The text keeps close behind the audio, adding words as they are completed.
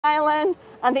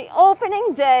on the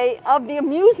opening day of the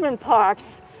amusement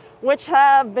parks, which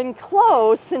have been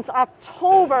closed since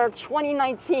October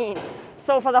 2019.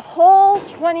 So for the whole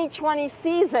 2020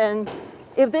 season,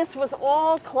 if this was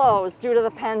all closed due to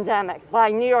the pandemic by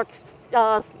New York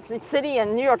City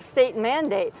and New York State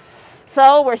mandate.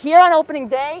 So we're here on opening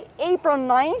day, April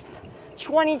 9th,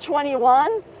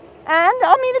 2021. And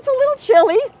I mean, it's a little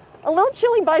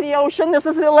chilly by the ocean. This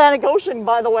is the Atlantic Ocean,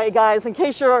 by the way, guys, in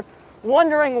case you're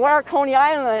wondering where Coney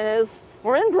Island is.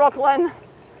 We're in Brooklyn,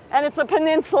 and it's a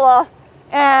peninsula,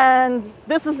 and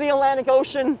this is the Atlantic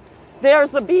Ocean.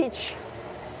 There's the beach,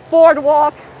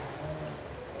 boardwalk,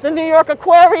 the New York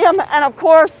Aquarium, and of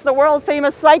course, the world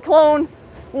famous Cyclone,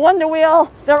 Wonder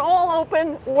Wheel. They're all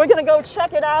open. We're gonna go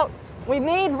check it out. We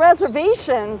made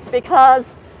reservations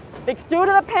because due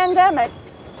to the pandemic,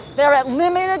 they're at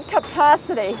limited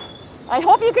capacity. I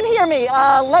hope you can hear me.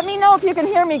 Let me know if you can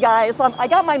hear me, guys. I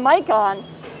got my mic on.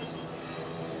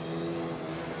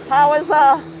 How is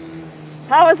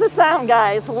the sound,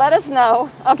 guys? Let us know.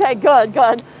 Okay, good.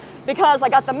 Because I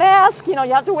got the mask, you know,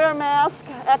 you have to wear a mask,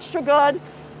 extra good,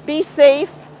 be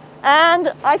safe.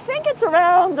 And I think it's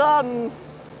around,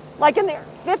 like in the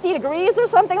 50 degrees or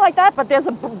something like that, but there's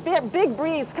a big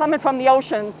breeze coming from the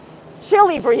ocean,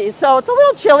 chilly breeze, so it's a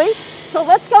little chilly. So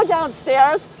let's go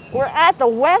downstairs. We're at the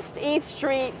West 8th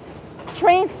Street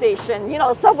train station, you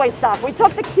know, subway stop. We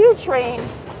took the Q train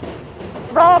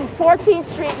from 14th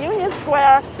Street, Union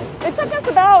Square. It took us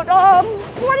about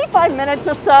 45 minutes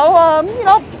or so, you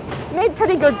know, made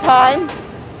pretty good time.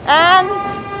 And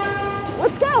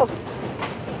let's go.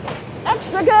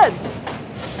 Extra good.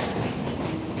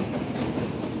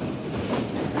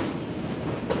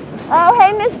 Oh,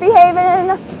 hey,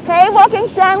 Misbehaving. Hey, Walking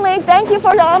Stanley. Thank you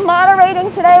for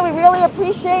moderating today. We really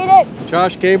appreciate it.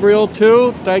 Josh Gabriel,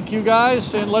 too. Thank you,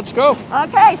 guys, and let's go.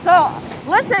 Okay, so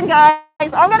listen, guys.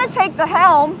 I'm going to take the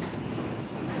helm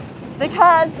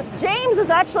because James is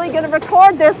actually going to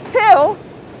record this, too.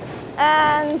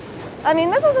 And, I mean,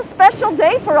 this is a special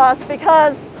day for us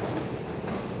because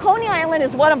Coney Island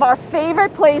is one of our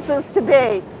favorite places to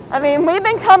be. I mean, we've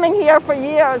been coming here for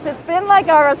years. It's been like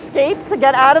our escape to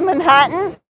get out of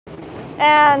Manhattan.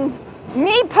 And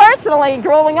me personally,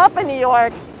 growing up in New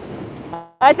York,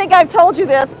 I think I've told you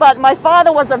this, but my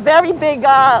father was a very big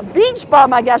beach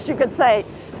bum, I guess you could say.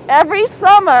 Every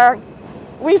summer,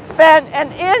 we spent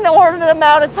an inordinate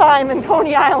amount of time in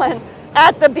Coney Island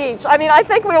at the beach. I mean, I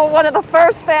think we were one of the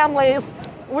first families.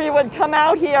 We would come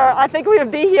out here. I think we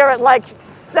would be here at like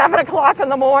 7 o'clock in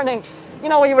the morning. You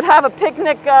know, we would have a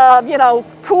picnic, you know,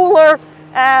 cooler,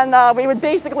 and we would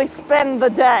basically spend the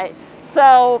day.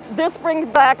 So this brings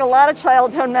back a lot of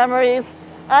childhood memories.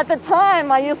 At the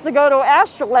time, I used to go to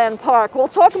Astroland Park. We'll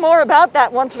talk more about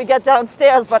that once we get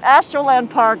downstairs, but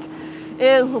Astroland Park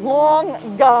is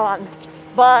long gone.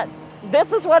 But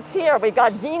this is what's here. We've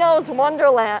got Dino's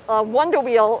Wonderland, Wonder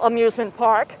Wheel amusement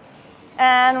park,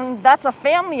 and that's a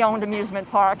family-owned amusement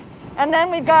park. And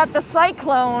then we've got the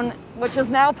Cyclone, which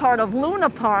is now part of Luna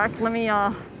Park. Let me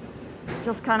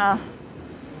just kind of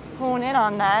hone in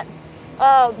on that.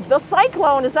 The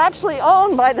Cyclone is actually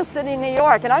owned by the city of New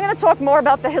York, and I'm going to talk more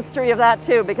about the history of that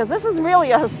too, because this is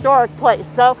really a historic place.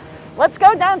 So let's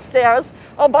go downstairs.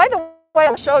 Oh, by the way,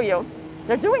 I'll show you.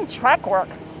 They're doing track work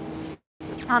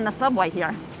on the subway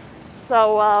here.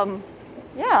 So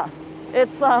yeah,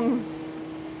 it's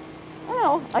you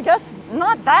know, I guess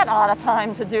not that odd a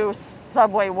time to do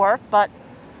subway work, but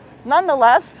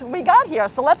nonetheless, we got here.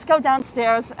 So let's go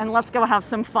downstairs and let's go have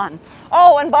some fun.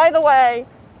 Oh, and by the way,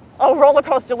 oh, roller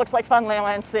coaster looks like fun,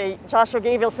 Land Sea. Joshua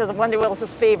Gabriel says the Wonder Wheel is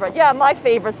his favorite. Yeah, my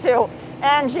favorite too,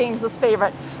 and James's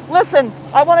favorite. Listen,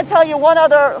 I want to tell you one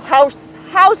other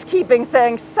housekeeping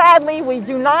thing. Sadly, we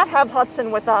do not have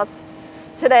Hudson with us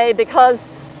today because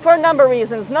for a number of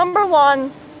reasons. Number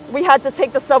one, we had to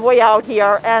take the subway out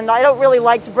here, and I don't really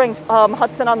like to bring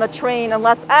Hudson on the train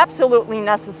unless absolutely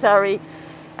necessary.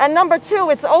 And number two,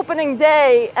 it's opening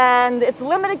day, and it's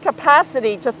limited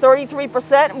capacity to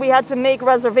 33%. We had to make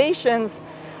reservations.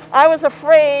 I was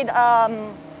afraid,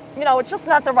 you know, it's just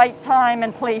not the right time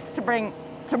and place to bring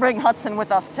Hudson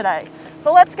with us today.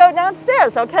 So let's go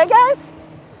downstairs, okay, guys?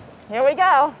 Here we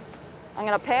go. I'm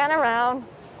going to pan around.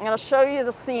 I'm going to show you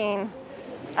the scene.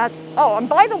 Oh, and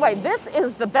by the way, this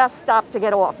is the best stop to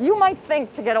get off. You might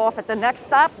think to get off at the next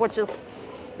stop, which is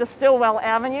the Stillwell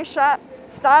Avenue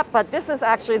stop, but this is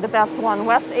actually the best one,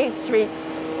 West 8th Street,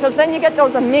 because then you get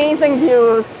those amazing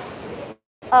views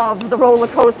of the roller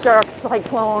coaster,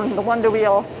 Cyclone, the Wonder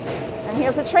Wheel, and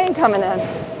here's a train coming in.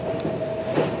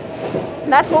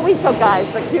 And that's what we took, guys,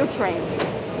 the Q train.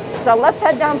 So let's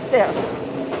head downstairs.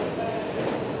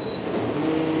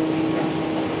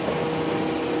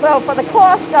 So for the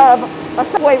cost of a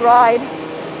subway ride,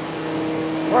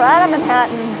 we're out of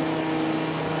Manhattan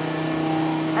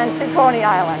and to Coney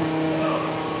Island.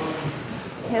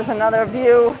 Here's another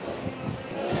view.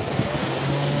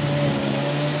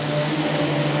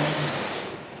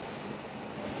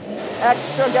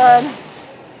 Extra good.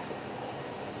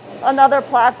 Another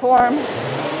platform.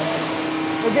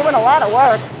 We're doing a lot of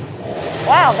work.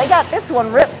 Wow, they got this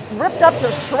one ripped up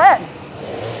to shreds.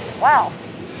 Wow.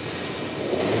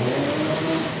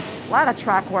 A lot of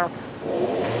track work.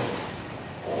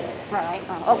 Right.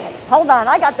 Okay. Hold on.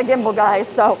 I got the gimbal, guys.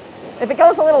 So if it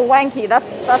goes a little wanky, that's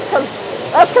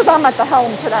because I'm at the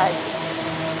helm today.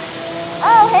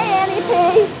 Oh, hey, Annie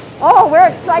P. Oh, we're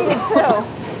excited too.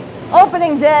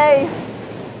 Opening day.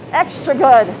 Extra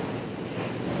good.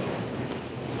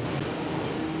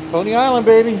 Coney Island,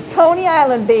 baby. Coney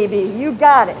Island, baby. You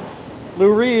got it.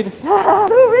 Lou Reed.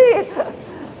 Lou Reed.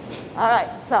 All right.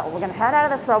 So we're going to head out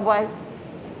of the subway.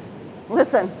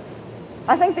 Listen,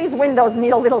 I think these windows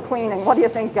need a little cleaning. What do you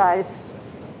think, guys?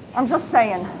 I'm just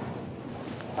saying.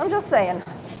 I'm just saying.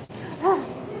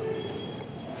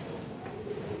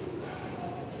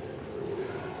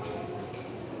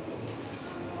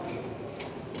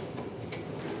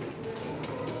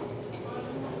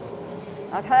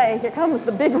 Okay, here comes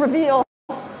the big reveal.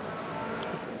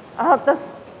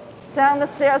 Down the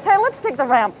stairs. Hey, let's take the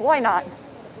ramp. Why not?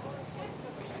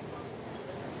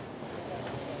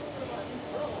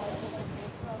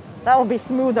 That will be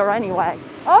smoother anyway.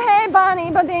 Oh, hey, Bonnie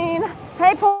Badine.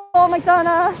 Hey, Paul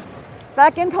McDonough.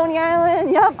 Back in Coney Island.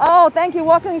 Yep. Oh, thank you,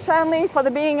 Walking Shanley, for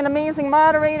being an amazing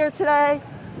moderator today.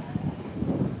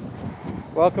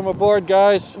 Welcome aboard,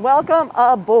 guys. Welcome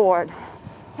aboard.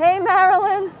 Hey,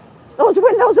 Marilyn. Those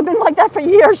windows have been like that for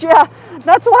years. Yeah,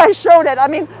 that's why I showed it. I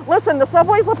mean, listen, the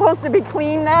subway's supposed to be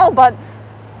clean now, but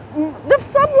the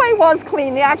subway was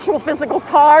clean, the actual physical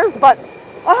cars, but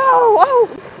oh,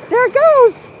 there it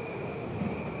goes.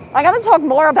 I got to talk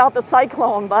more about the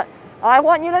Cyclone, but I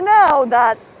want you to know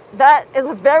that that is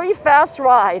a very fast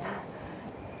ride.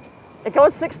 It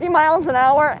goes 60 miles an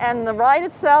hour, and the ride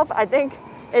itself, I think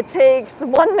it takes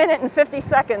 1 minute and 50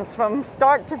 seconds from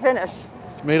start to finish.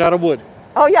 It's made out of wood.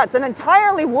 Oh yeah, it's an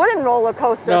entirely wooden roller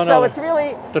coaster, so it's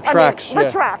really the tracks.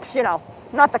 The tracks, you know,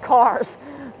 not the cars.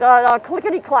 The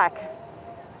clickety-clack.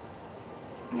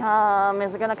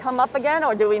 Is it going to come up again,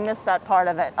 or do we miss that part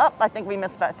of it? Oh, I think we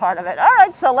missed that part of it. All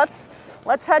right, so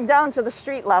let's head down to the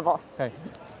street level. Hey,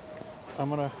 I'm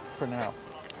gonna for now,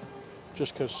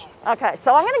 just because. Okay,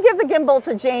 so I'm going to give the gimbal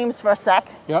to James for a sec.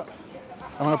 Yep.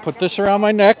 I'm gonna put this around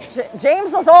my neck.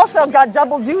 James has also got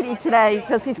double duty today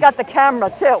because he's got the camera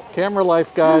too. Camera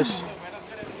life, guys.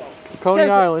 Coney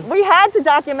Island. We had to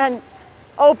document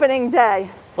opening day.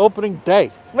 Opening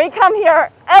day. We come here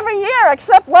every year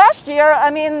except last year. I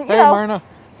mean, you know, Myrna.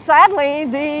 Sadly,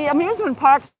 the amusement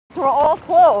parks were all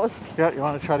closed. Yeah, you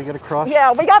want to try to get across?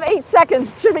 Yeah, we got 8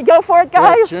 seconds. Should we go for it,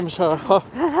 guys? Yeah, Jim's huffing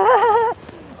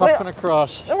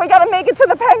across. We got to make it to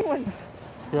the penguins.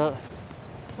 Yeah.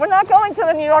 We're not going to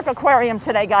the New York Aquarium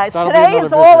today, guys. That'll today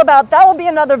is all about, that will be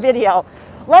another video.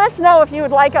 Let us know if you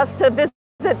would like us to visit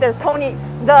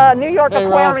the New York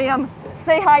Aquarium. Ralph.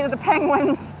 Say hi to the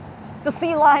penguins, the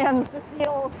sea lions, the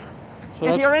seals. So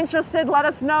if you're interested, let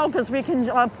us know, because we can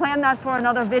plan that for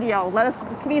another video.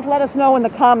 Please let us know in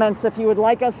the comments if you would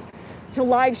like us to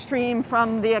live stream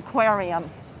from the aquarium.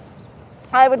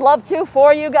 I would love to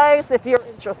for you guys if you're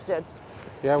interested.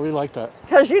 Yeah, we like that.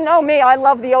 Because you know me, I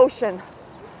love the ocean.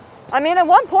 I mean, at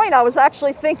one point I was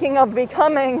actually thinking of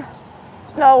becoming,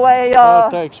 you know,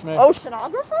 thanks, man.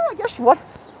 Oceanographer, I guess. What?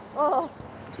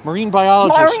 Marine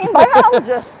biologist. Marine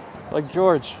biologist. Like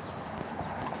George.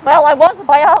 Well, I was a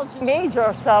biology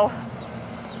major, so.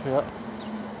 Yeah.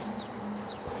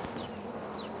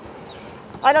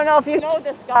 I don't know if you know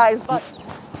this, guys, but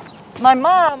my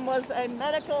mom was a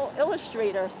medical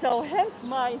illustrator, so hence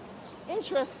my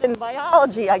interest in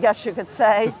biology, I guess you could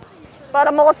say. But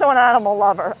I'm also an animal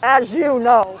lover, as you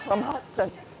know from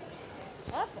Hudson.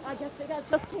 Oh, I guess they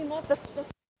just came off the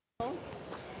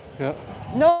Yeah.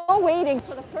 No waiting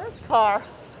for the first car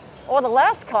or the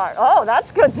last car. Oh, that's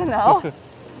good to know.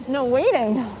 No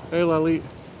waiting. Hey, Lali.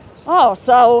 Oh,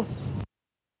 so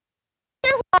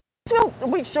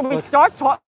should we start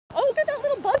talking? Oh, look at that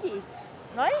little buggy,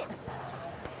 right?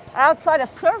 Outside of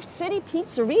Surf City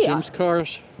Pizzeria. Jim's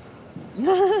cars.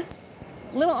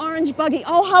 Little orange buggy.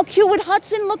 Oh, how cute would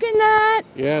Hudson look in that?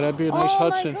 Yeah, that'd be a nice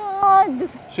Hudson. Oh my God.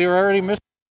 See, I already missed.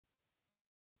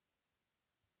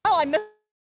 Oh, I missed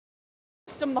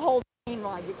him the whole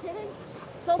ride. You kidding?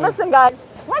 So listen, guys,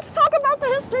 let's talk about the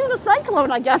history of the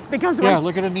Cyclone, I guess, because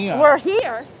look at the neon. We're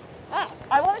here.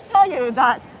 I want to tell you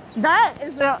that That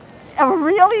is a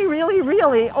really, really,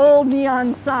 really old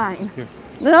neon sign. Here.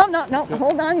 No, no, no,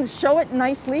 hold on, show it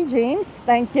nicely, James,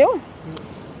 thank you.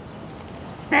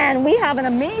 And we have an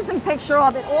amazing picture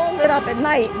of it all lit up at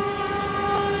night.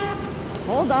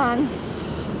 Hold on.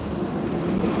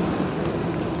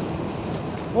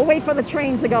 We'll wait for the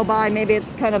train to go by, maybe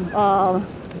it's kind of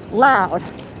loud.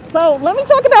 So let me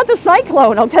talk about the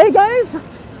Cyclone, okay guys?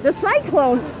 The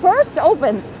Cyclone first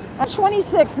opened on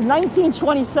 26,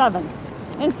 1927.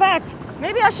 In fact,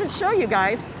 maybe I should show you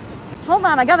guys. Hold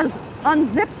on, I gotta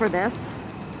unzip for this.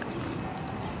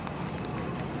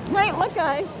 Wait, look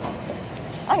guys.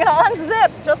 I'm gonna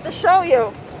unzip just to show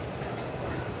you.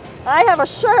 I have a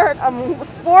shirt, I'm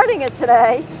sporting it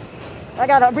today. I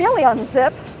gotta really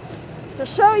unzip to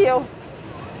show you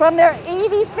from their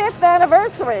 85th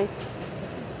anniversary.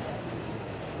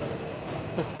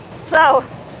 So,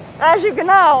 as you can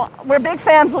know, we're big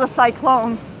fans of the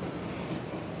Cyclone.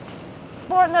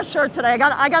 Sporting this shirt today.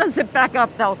 I gotta zip back up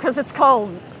though, because it's cold.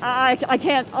 I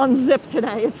can't unzip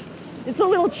today. It's a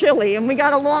little chilly, and we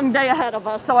got a long day ahead of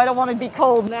us, so I don't want to be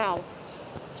cold now.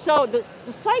 So the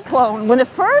Cyclone, when it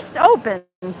first opened,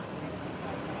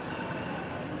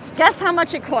 guess how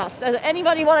much it cost? Does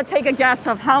anybody want to take a guess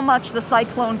of how much the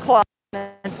Cyclone cost?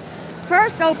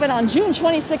 First opened on June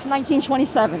 26,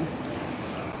 1927.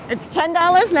 It's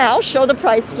 $10 now. Show the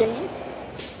price, James.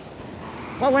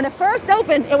 Well, when it first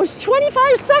opened, it was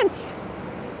 25 cents.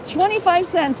 25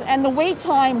 cents, and the wait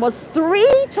time was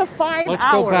 3 to 5 hours.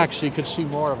 Let's go back so you can see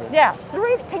more of it. Yeah,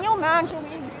 can you imagine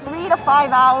 3 to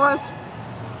 5 hours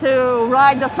to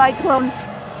ride the Cyclone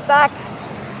back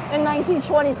in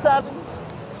 1927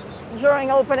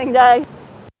 during opening day?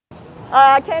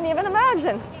 I can't even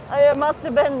imagine. It must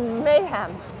have been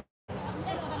mayhem.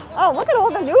 Oh, look at all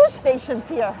the news stations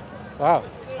here. Wow.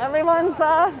 Everyone's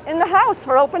in the house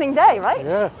for opening day, right?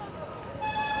 Yeah.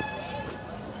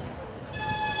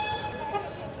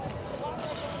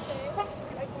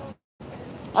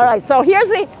 All right, so here's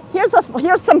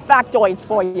some factoids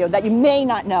for you that you may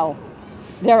not know.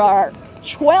 There are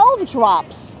 12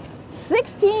 drops,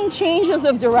 16 changes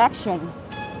of direction,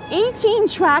 18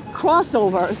 track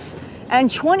crossovers,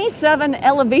 and 27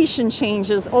 elevation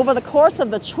changes over the course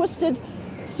of the twisted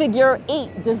figure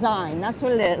 8 design. That's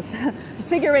what it is,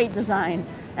 figure 8 design.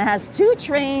 It has 2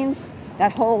 trains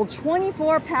that hold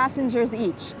 24 passengers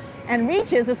each and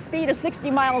reaches a speed of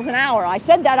 60 miles an hour. I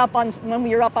said that when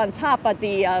we were up on top at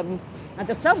the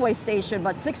subway station,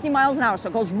 but 60 miles an hour, so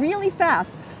it goes really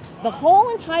fast. The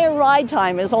whole entire ride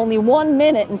time is only 1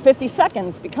 minute and 50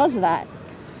 seconds because of that.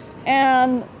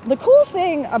 And the cool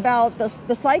thing about the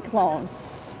Cyclone,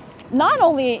 not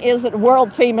only is it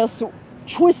world famous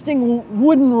twisting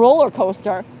wooden roller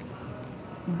coaster,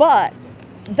 but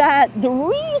that the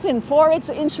reason for its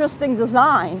interesting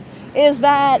design is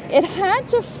that it had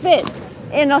to fit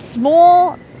in a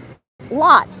small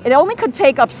lot. It only could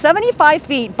take up 75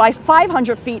 feet by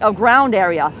 500 feet of ground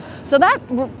area. So that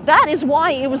is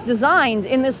why it was designed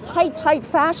in this tight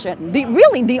fashion.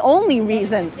 Really the only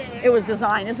reason it was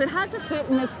designed is it had to fit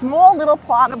in this small little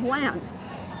plot of land.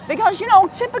 Because, you know,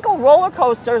 typical roller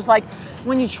coasters, like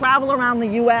when you travel around the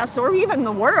US or even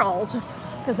the world,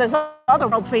 because there's other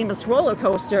world famous roller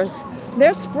coasters,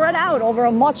 they're spread out over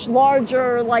a much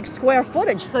larger square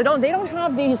footage. So they don't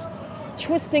have these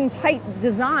twisting tight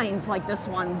designs like this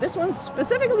one. This one's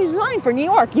specifically designed for New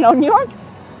York. You know, New York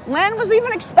land was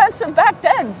even expensive back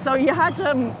then, so you had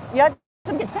to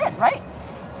make it fit, right?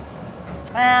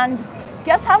 And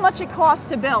guess how much it cost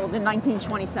to build in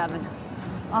 1927?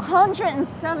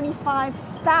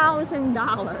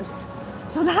 $175,000.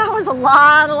 So that was a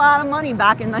lot of money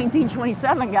back in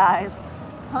 1927, guys.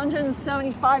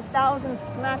 175,000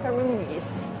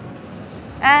 smackaroonies.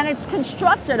 And it's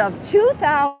constructed of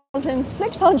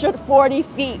 2,640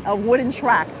 feet of wooden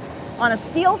track on a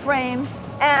steel frame,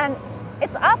 and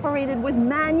it's operated with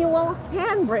manual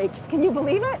handbrakes. Can you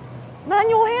believe it?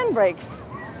 Manual handbrakes.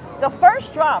 The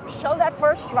first drop, show that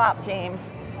first drop,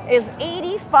 James, is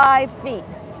 85 feet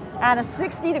at a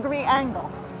 60-degree angle.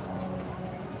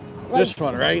 This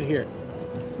one right here.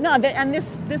 No, and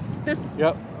this.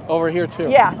 Yep, over here too.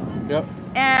 Yeah. Yep.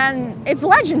 And it's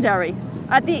legendary.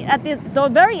 At the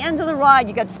very end of the ride,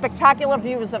 you get spectacular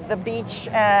views of the beach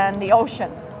and the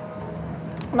ocean.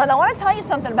 But I want to tell you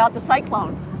something about the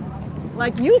Cyclone.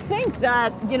 Like, you think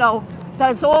that, you know,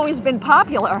 that it's always been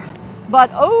popular,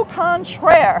 but au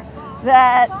contraire,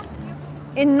 that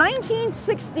in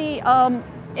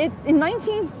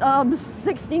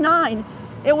 1969,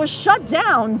 it was shut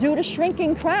down due to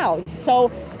shrinking crowds. So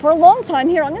for a long time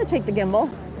here, I'm going to take the gimbal.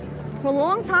 For a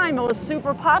long time, it was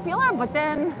super popular, but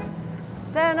then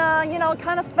then, you know, it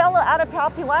kind of fell out of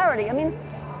popularity. I mean,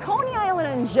 Coney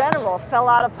Island in general fell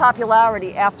out of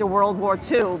popularity after World War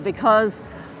II because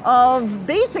of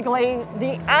basically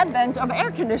the advent of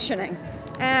air conditioning.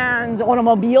 And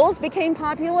automobiles became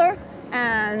popular,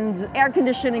 and air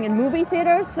conditioning in movie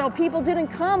theaters, so people didn't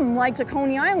come like to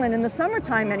Coney Island in the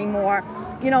summertime anymore,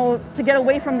 you know, to get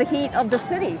away from the heat of the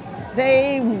city.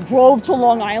 They drove to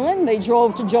Long Island, they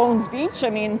drove to Jones Beach. I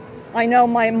mean, I know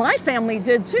my family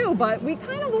did too, but we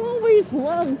kind of always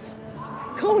loved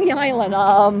Coney Island.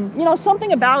 You know,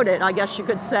 something about it, I guess you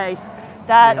could say,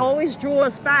 that always drew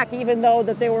us back, even though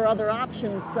that there were other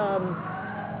options,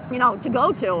 you know, to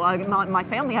go to. My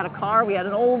family had a car. We had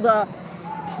an old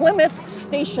Plymouth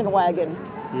station wagon.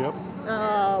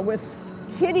 Yep. With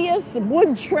hideous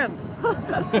wood trim.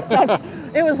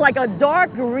 It was like a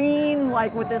dark green,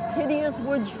 like with this hideous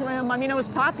wood trim. I mean, it was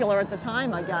popular at the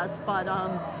time, I guess, but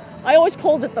I always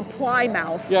called it the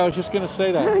Plymouth. Yeah, I was just going to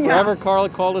say that. Yeah. Forever Carla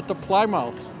called it the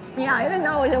Plymouth. Yeah, I didn't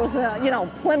know it was, you know,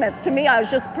 Plymouth. To me, I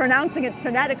was just pronouncing it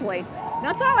phonetically.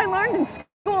 That's how I learned in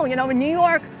school. You know, in New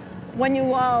York, when you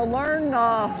learn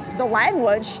the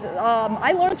language,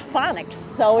 I learned phonics.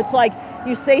 So it's like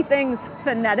you say things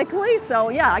phonetically. So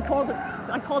yeah, I called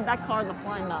that car the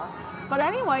Plymouth. But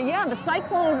anyway, yeah, the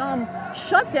Cyclone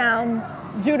shut down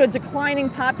due to declining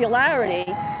popularity,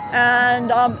 and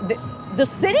the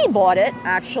city bought it.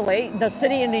 Actually, the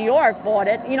city in New York bought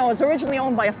it. You know, it was originally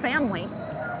owned by a family,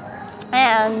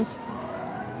 and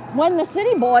when the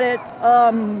city bought it,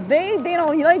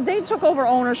 they took over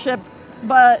ownership,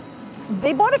 but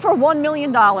they bought it for $1 million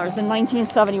in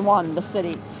 1971. The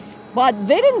city, but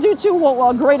they didn't do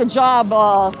too great a job,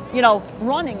 you know,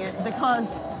 running it, because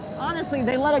honestly,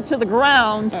 they let it to the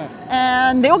ground,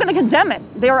 and they were going to condemn it.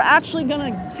 They were actually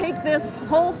going to take this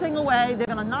whole thing away. They're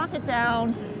going to knock it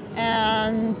down,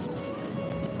 and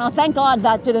thank God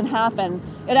that didn't happen.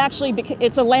 It actually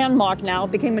it's a landmark now.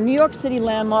 It became a New York City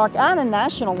landmark and a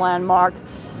national landmark.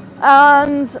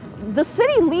 And the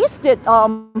city leased it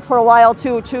for a while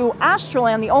to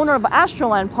Astroland, the owner of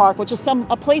Astroland Park, which is a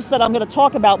place that I'm going to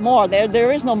talk about more.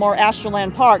 There is no more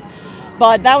Astroland Park,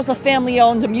 but that was a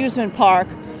family-owned amusement park.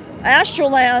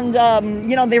 Astroland,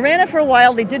 you know, they ran it for a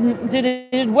while. They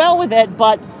did well with it,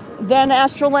 but then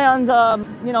Astroland,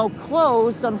 you know,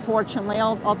 closed, unfortunately.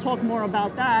 I'll talk more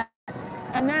about that.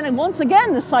 And then once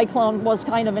again, the Cyclone was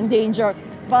kind of in danger,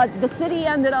 but the city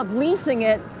ended up leasing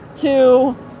it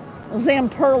to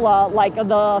JamesandKarla, like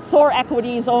the Thor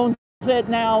Equities owns it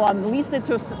now. Leased it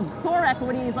to Thor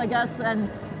Equities, I guess, and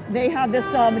they have this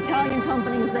Italian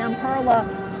company,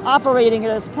 JamesandKarla, operating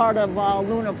it as part of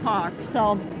Luna Park.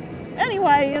 So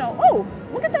anyway, you know, oh,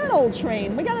 look at that old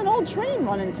train. We got an old train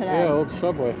running today. Yeah, old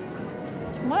subway.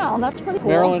 Wow, that's pretty cool.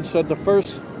 Marilyn said the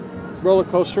first roller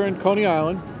coaster in Coney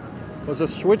Island was a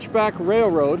switchback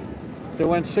railroad that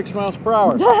went 6 miles per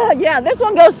hour. Yeah, this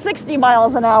one goes 60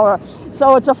 miles an hour.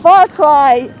 So it's a far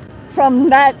cry from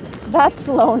that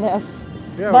slowness.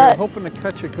 Yeah, but we're hoping to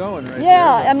catch it going right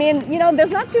yeah, there. I mean, you know, there's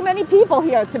not too many people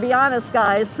here, to be honest,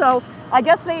 guys. So I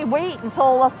guess they wait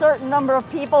until a certain number of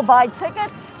people buy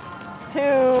tickets to,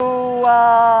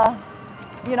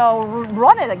 you know,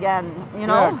 run it again, you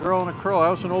know? Yeah, Girl in a Curl. That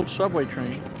was an old subway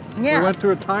train. Yeah. We went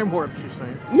through a time warp, she's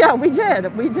saying. Yeah, we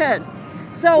did.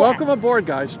 So welcome aboard,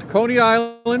 guys, to Coney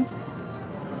Island.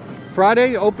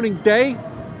 Friday, opening day,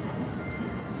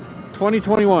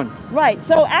 2021. Right,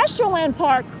 so Astroland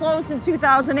Park closed in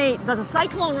 2008, but the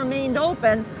Cyclone remained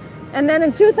open. And then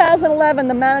in 2011,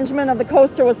 the management of the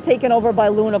coaster was taken over by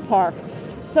Luna Park.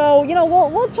 So, you know,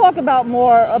 we'll talk about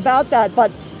more about that.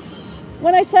 But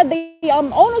when I said the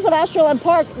owners of Astroland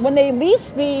Park, when they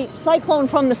leased the Cyclone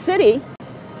from the city,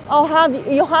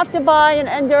 you'll have to buy and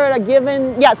enter a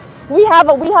given, yes, we have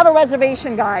a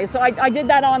reservation, guys. So I did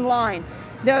that online.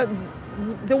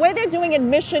 The way they're doing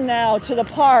admission now to the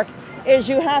park is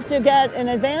you have to get an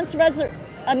advance reservation.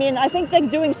 I mean, I think they're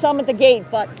doing some at the gate,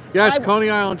 but yes, Coney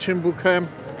Island, Chimbucam.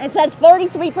 It's at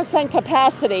 33%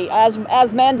 capacity as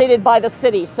mandated by the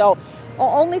city. So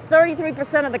only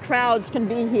 33% of the crowds can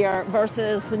be here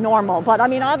versus normal. But I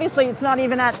mean, obviously, it's not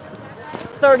even at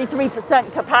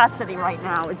 33% capacity right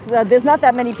now. It's there's not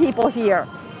that many people here.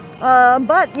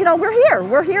 But you know, we're here.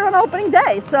 We're here on opening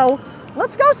day. So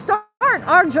let's go start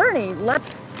our journey. Let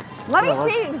me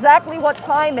see exactly what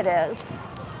time it is.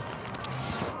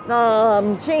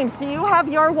 James, do you have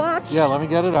your watch? Yeah, let me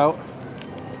get it out.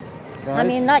 Guys. I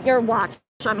mean, not your watch.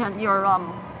 I mean your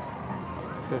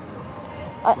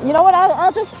you know what?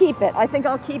 I'll just keep it. I think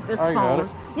I'll keep this phone. Got it.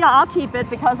 Yeah, I'll keep it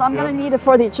because I'm going to need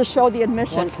it to show the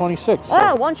admission. 126. So.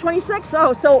 Oh, 126.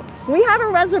 Oh, so we have a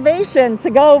reservation to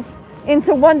go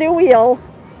into Wonder Wheel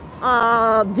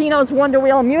Dino's Wonder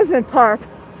Wheel Amusement Park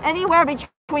anywhere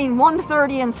between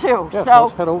 1:30 and 2. Yeah, so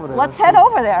let's head over there. Let's head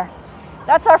over there.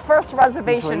 That's our first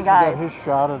reservation, guys. His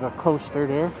shot of the coaster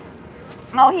there.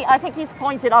 No, I think he's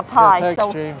pointed up high. Yeah, thanks,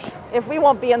 so James. if we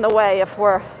won't be in the way if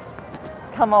we're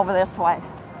come over this way.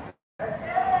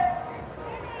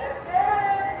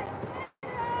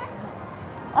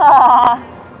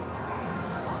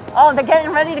 Oh, they're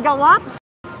getting ready to go up?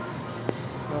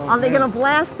 Okay. Are they going to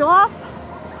blast off?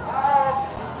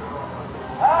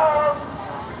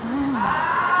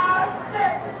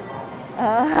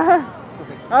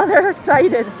 Oh, they're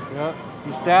excited. Yeah,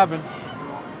 he's dabbing.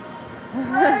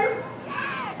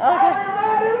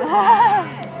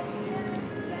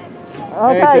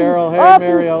 Okay. Hey, Daryl. Hey, Up.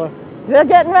 Mariella. They're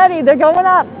getting ready. They're going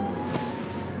up.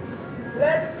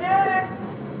 Let's get it!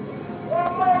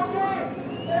 One more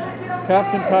game!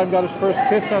 Captain Time got his first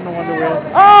kiss on the Wonder Wheel.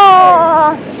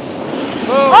 Oh!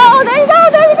 Oh, Oh, there you go,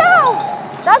 there you go!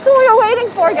 That's what we were waiting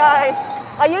for, guys.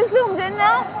 Are you zoomed in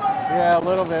now? yeah, a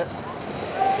little bit.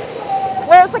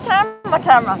 Where's the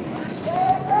camera?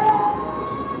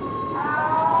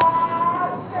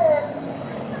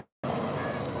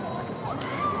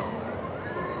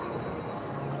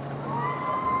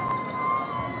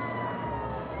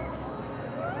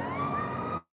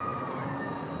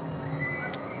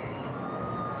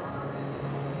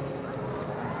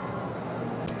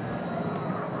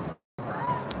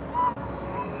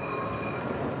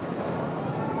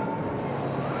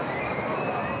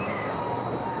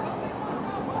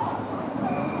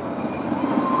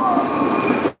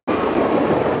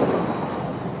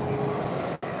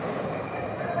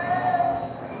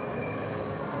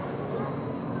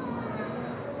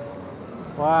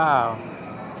 Wow.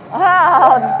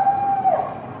 Wow.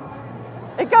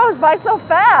 It goes by so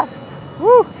fast.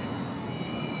 Woo.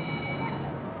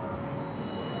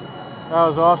 That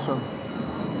was awesome.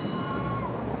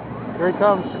 Here he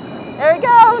comes. There he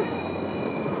goes.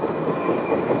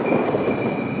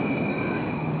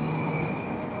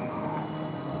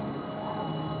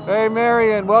 Hey,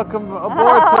 Marion, welcome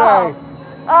aboard today.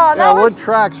 Oh, Yeah, wood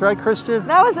tracks, right, Christian?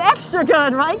 that was extra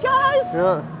good, right, guys?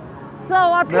 Yeah. So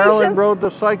our Marilyn patience. rode the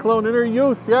Cyclone in her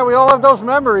youth. Yeah, we all have those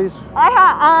memories.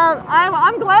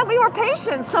 I'm glad we were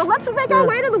patient. So let's make our Yeah.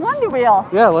 way to the Wonder Wheel.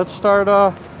 Yeah, let's start.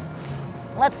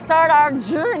 Let's start our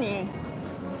journey.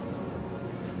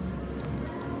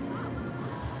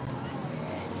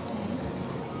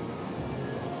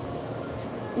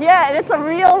 Yeah, and it's a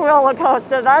real roller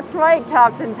coaster. That's right,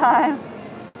 Captain Time.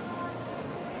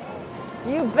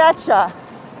 You betcha.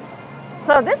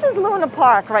 So this is Luna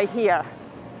Park right here.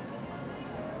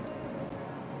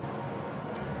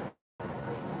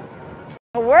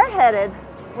 We're headed,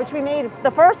 which we made,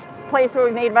 the first place where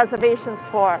we made reservations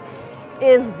for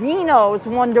is Dino's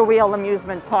Wonder Wheel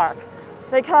Amusement Park,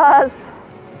 because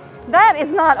that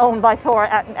is not owned by Thor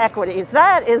Equities.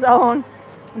 That is owned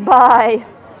by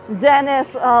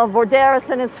Dennis Vorderis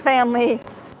and his family,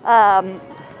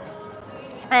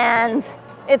 and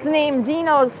it's named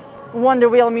Dino's Wonder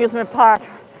Wheel Amusement Park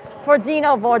for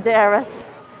Dino Vorderis,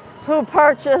 who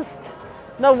purchased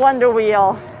the Wonder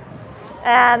Wheel.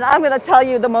 And I'm going to tell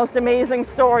you the most amazing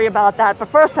story about that, but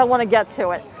first I want to get to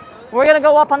it. We're going to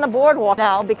go up on the boardwalk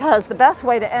now, because the best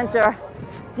way to enter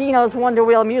Dino's Wonder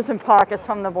Wheel Amusement Park is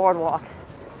from the boardwalk.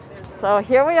 So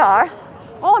here we are.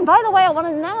 Oh, and by the way, I want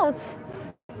to announce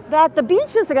that the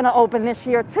beaches are going to open this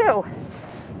year too.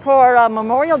 For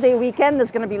Memorial Day weekend, there's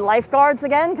going to be lifeguards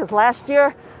again, because last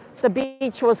year the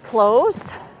beach was closed.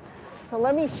 So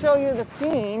let me show you the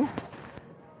scene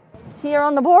here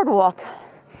on the boardwalk,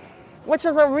 which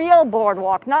is a real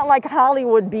boardwalk, not like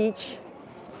Hollywood Beach.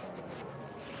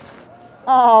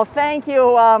 Oh, thank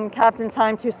you, Captain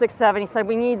Time 267. He said,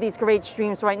 we need these great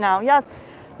streams right now. Yes,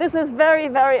 this is very,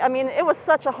 very, I mean, it was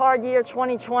such a hard year,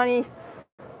 2020,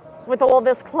 with all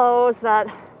this closed, that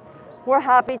we're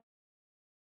happy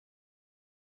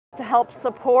to help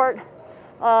support,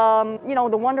 you know,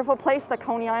 the wonderful place that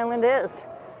Coney Island is.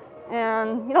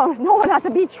 And, you know, no one at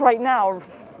the beach right now,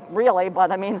 really,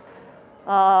 but I mean,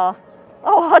 oh,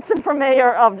 Hudson for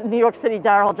mayor of New York City,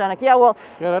 Daryl Jenick. Yeah, well,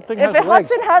 Yeah, that thing if has legs.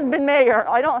 Hudson hadn't been mayor,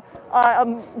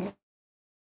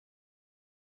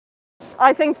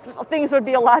 I think things would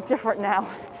be a lot different now,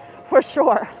 for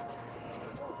sure.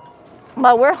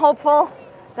 But we're hopeful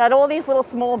that all these little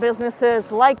small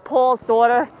businesses, like Paul's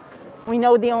daughter, we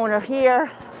know the owner here,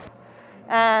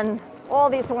 and all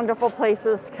these wonderful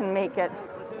places can make it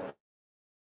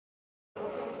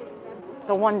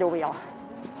the Wonder Wheel.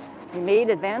 We made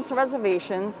advance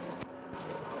reservations.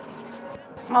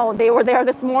 Oh, they were there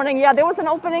this morning. Yeah, there was an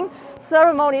opening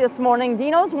ceremony this morning.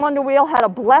 Dino's Wonder Wheel had a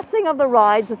blessing of the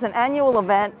rides. It's an annual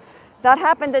event That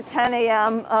happened at 10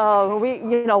 a.m. We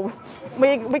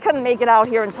couldn't make it out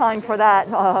here in time for that.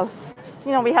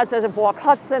 We had to walk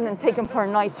Hudson and take him for a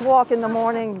nice walk in the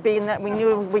morning, being that we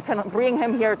knew we couldn't bring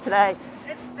him here today.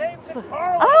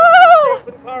 JamesandKarla. Oh!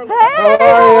 JamesandKarla. Hey,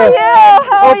 how are you?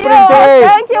 How are Opening you? day.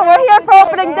 Thank you. We're here for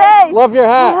opening day. Love your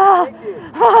hat.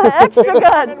 Extra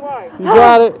good. You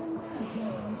got it.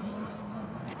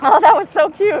 Oh, that was so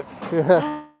cute.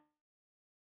 Yeah.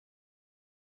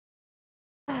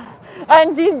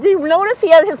 And do you notice he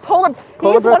had his polar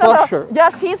Bear cloth shirt.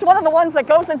 Yes, he's one of the ones that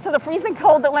goes into the freezing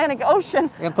cold Atlantic Ocean.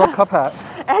 And throw cup hat.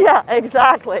 Yeah,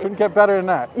 exactly. Couldn't get better than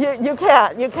that. You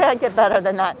can't get better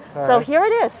than that. So right. here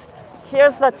it is.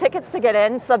 Here's the tickets to get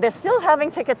in. So they're still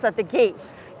having tickets at the gate.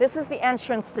 This is the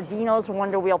entrance to Dino's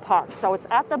Wonder Wheel Park. So it's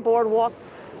at the boardwalk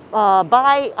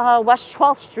by West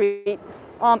 12th Street,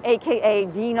 aka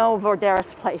Dino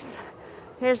Verderis Place.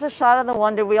 Here's a shot of the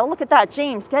Wonder Wheel. Look at that,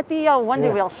 James. Get the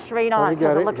Wonder Wheel straight on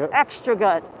because it looks extra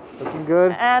good. Looking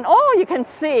good. And oh, you can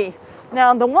see.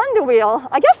 Now the Wonder Wheel,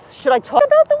 I guess, should I talk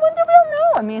about the Wonder Wheel?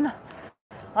 No, I mean,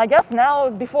 I guess now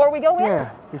before we go in.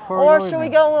 Yeah, before or we go in. should we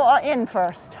go in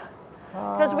first?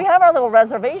 Because we have our little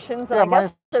reservations. And Yeah, I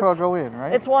guess might as well go in,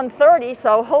 right? It's 1:30,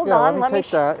 so hold on. Let me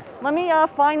take that. Let me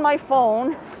find my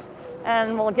phone,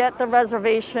 and we'll get the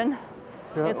reservation.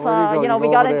 Yeah, It's where do you we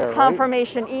go got over a there,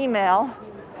 confirmation email.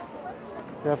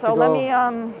 Right? So let me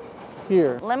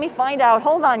here. let me find out.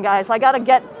 Hold on, guys. I gotta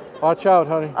get. Watch out,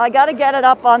 honey. I gotta get it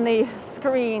up on the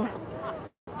screen.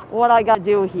 What I gotta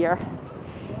do here.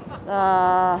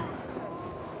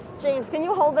 James, can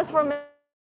you hold this for a minute?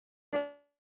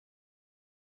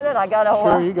 I gotta.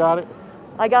 Sure, you got it.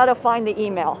 I gotta find the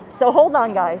email. So hold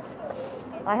on, guys.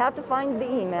 I have to find the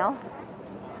email.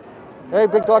 Hey,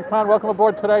 Big Dog Pound, welcome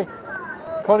aboard today.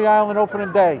 Coney Island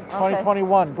opening day,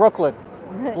 2021, Brooklyn,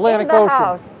 Atlantic In the Ocean.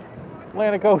 house.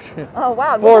 Atlantic Ocean. Oh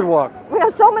wow. Boardwalk. We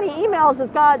have so many emails.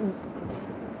 It's got.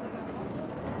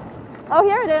 Oh,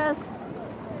 here it is.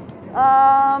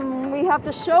 We have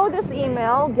to show this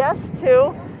email. Guest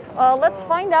 2. Let's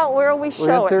find out where we show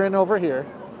We're it. entering over here.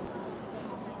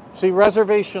 See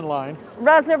reservation line.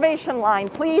 Reservation line.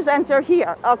 Please enter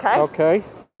here. Okay. Okay.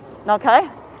 Okay.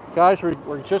 Guys,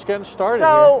 we're just getting started.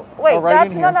 So here. wait, right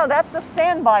that's in here. no, that's the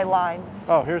standby line.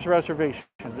 Oh, here's reservation.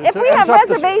 If we have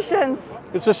reservations,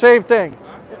 it's the same thing.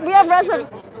 we have It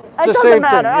the doesn't same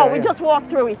matter. thing, Oh, yeah, we yeah. just walked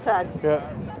through. He said. Yeah.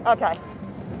 Okay.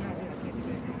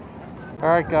 All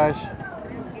right, guys.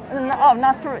 Oh,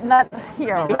 not through. Not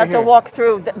here. Oh, We right have to here. walk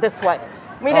through this way.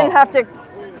 We didn't have to.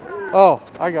 Oh,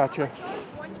 I got you.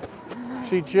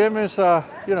 See, Jim is,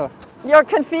 You're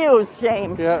confused,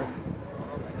 James. yeah.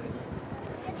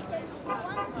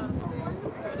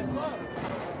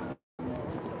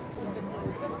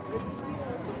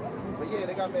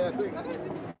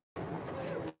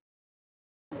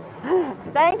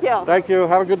 Thank you. Thank you.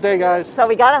 Have a good day, guys. So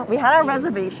we had our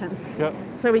reservations. Yep.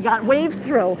 So we got waved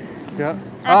through. Yeah.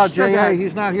 Oh, Extra J.A., good.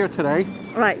 he's not here today.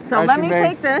 Right. So As let you me may.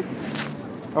 take this.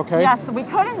 Okay. Yes, we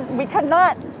could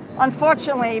not,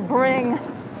 unfortunately, bring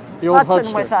The old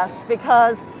Hudson with us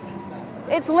because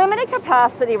it's limited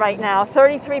capacity right now,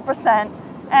 33%.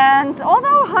 And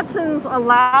although Hudson's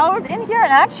allowed in here,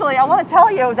 and actually I want to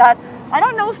tell you that I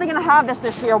don't know if they're going to have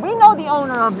this year. We know the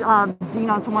owner of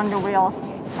Dino's Wonder Wheel.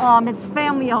 It's a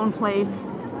family-owned place.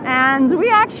 And we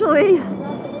actually,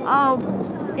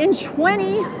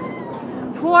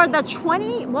 for the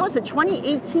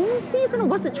 2018 season, or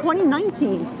was it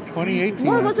 2019? 2018.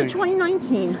 Or I was it think.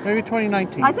 2019? Maybe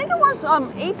 2019. I think it was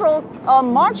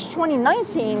March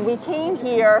 2019. We came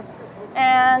here,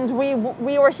 and we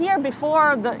were here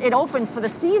before it opened for the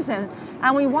season,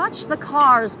 and we watched the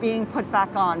cars being put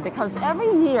back on because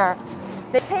every year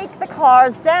they take the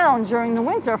cars down during the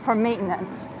winter for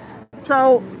maintenance.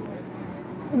 So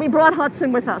we brought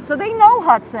Hudson with us, so they know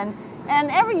Hudson. And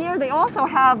every year they also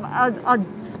have a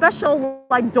special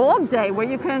like dog day where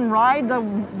you can ride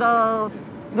the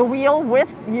wheel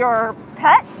with your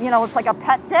pet. It's like a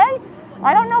pet day.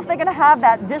 I don't know if they're gonna have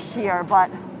that this year, but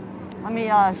let me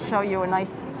show you a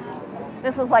nice.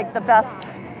 This is like the best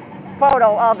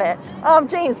photo of it.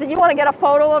 James, did you want to get a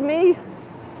photo of me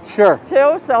Sure.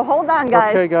 too? So hold on,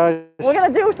 guys. Okay, guys.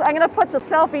 I'm gonna put the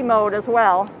selfie mode as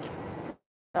well.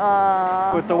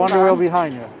 With the Wonder Wheel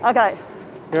behind you. Okay.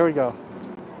 Here we go.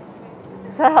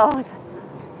 So.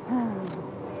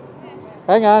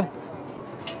 Hang on.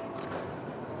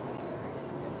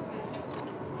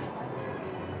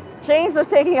 James is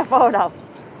taking a photo.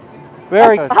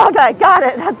 Very good. Okay, got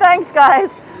it. Thanks,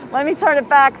 guys. Let me turn it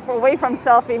back away from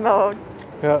selfie mode.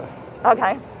 Yeah.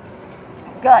 Okay,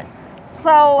 good.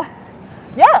 So,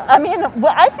 yeah, I mean,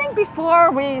 I think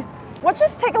before we Let's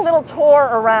just take a little tour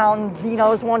around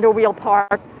Dino's Wonder Wheel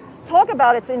Park, talk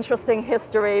about its interesting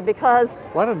history, because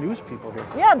A lot of news people here.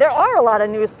 yeah, there are a lot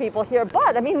of news people here,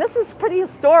 but I mean, this is pretty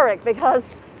historic because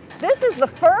this is the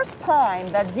first time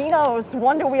that Dino's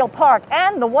Wonder Wheel Park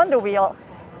and the Wonder Wheel,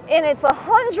 in its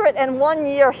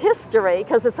 101-year history,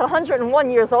 because it's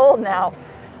 101 years old now,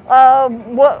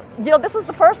 this is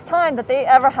the first time that they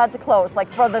ever had to close.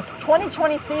 Like for the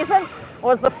 2020 season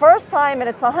was the first time in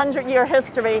its 100-year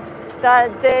history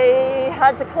that they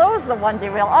had to close the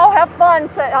Wonder Wheel. Oh, have fun.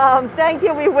 Thank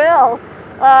you, we will.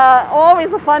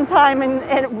 Always a fun time in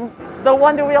the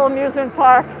Wonder Wheel Amusement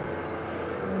Park.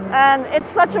 And it's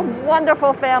such a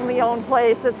wonderful family-owned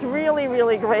place. It's really,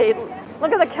 really great.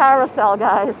 Look at the carousel,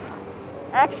 guys.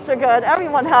 Extra good.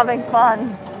 Everyone having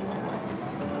fun.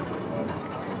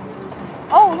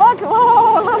 Oh, look.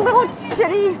 Oh, a little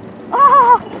kitty.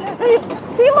 Oh,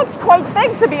 he looks quite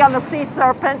big to be on the sea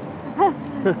serpent.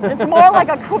 It's more like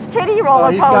a kitty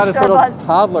roller coaster. He's got his little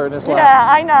toddler in his lap. Yeah,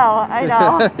 I know.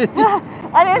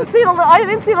 I didn't see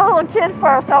the little kid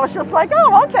first. I was just like,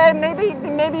 oh, okay, maybe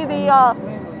the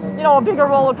a bigger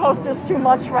roller coaster is too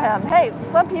much for him. Hey,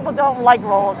 some people don't like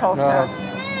roller coasters.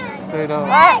 No, they don't.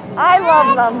 I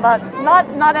love them, but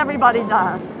not everybody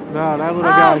does. No, that little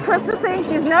guy. Oh, Chris is saying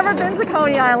she's never been to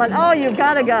Coney Island. Oh, you've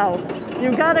got to go.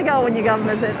 You've got to go when you come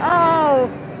visit. Oh,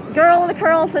 Girl in the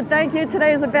Curl said, thank you.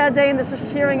 Today is a bad day, and this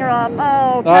is cheering her up.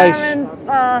 Oh, nice.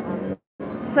 Karen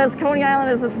says Coney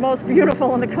Island is its most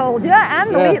beautiful in the cold. Yeah,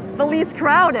 and the least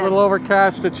crowded. A little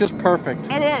overcast. It's just perfect.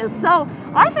 It is. So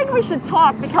I think we should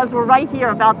talk, because we're right here,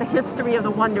 about the history of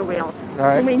the Wonder Wheel. All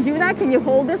right. Can we do that? Can you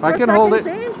hold this for a second, hold it.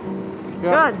 James?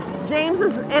 Yeah. Good. James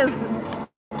is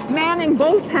manning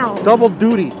both helms. Double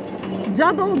duty.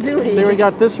 Double duty. See, we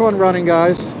got this one running,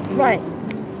 guys. Right.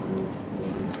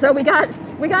 So we got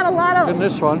a lot of. And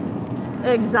this one.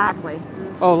 Exactly.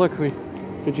 Oh, look,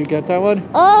 did you get that one?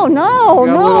 Oh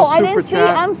no, I didn't see.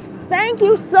 Chat. Thank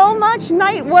you so much,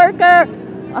 Night Worker,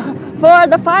 for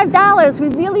the $5. We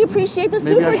really appreciate the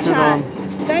super chat.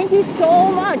 Thank you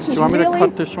so much. Do you want me to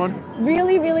cut this one?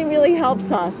 Really, really, really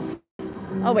helps us.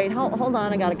 Oh wait, hold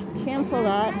on. I gotta cancel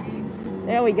that.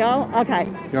 There we go. Okay.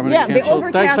 You want me to cancel? The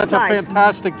overcast Thanks, that's a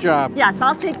fantastic job. Yes,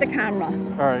 I'll take the camera.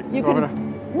 All right. You can.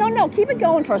 No, keep it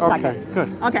going for a second. Okay, good.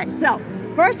 Okay, so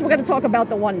first we're going to talk about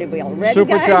the Wonder Wheel. Ready,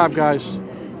 Super guys? job, guys.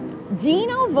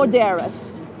 Dino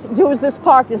Vodaris, who this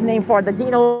park is named for, the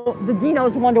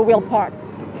Dino's Wonder Wheel Park,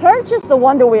 purchased the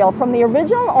Wonder Wheel from the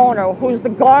original owner, who's the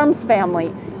Garms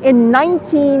family, in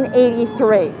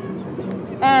 1983.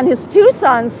 And his two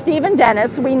sons, Steve and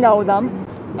Dennis, we know them,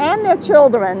 and their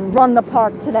children run the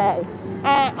park today.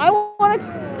 And I want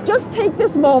to just take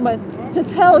this moment to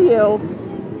tell you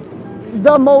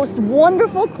the most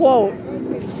wonderful quote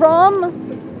from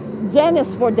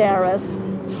Dennis Vodaris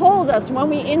told us when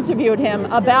we interviewed him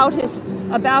about his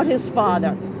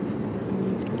father.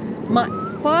 My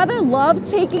father loved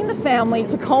taking the family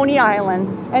to Coney Island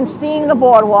and seeing the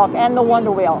boardwalk and the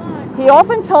Wonder Wheel. He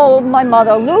often told my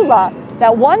mother, Lula,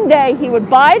 that one day he would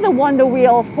buy the Wonder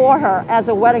Wheel for her as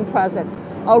a wedding present,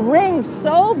 a ring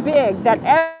so big that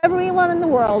everyone in the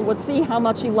world would see how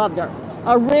much he loved her.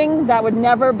 A ring that would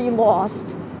never be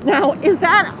lost. Now, is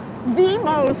that the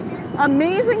most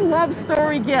amazing love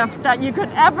story gift that you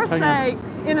could ever say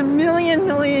in a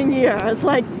million years?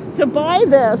 Like, to buy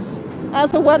this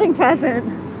as a wedding present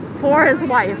for his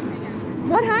wife.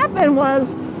 What happened was,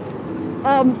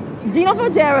 Dino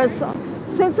Vodaris,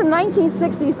 since the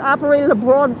 1960s, operated a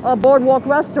boardwalk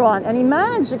restaurant, and he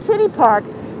managed a kiddie park,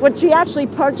 which he actually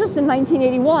purchased in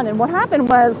 1981. And what happened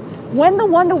was, when the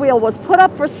Wonder Wheel was put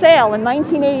up for sale in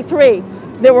 1983,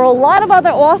 there were a lot of other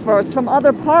offers from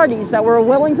other parties that were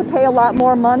willing to pay a lot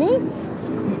more money.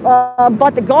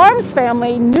 But the Garms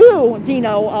family knew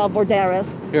Dino Vodaris,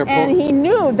 and he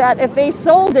knew that if they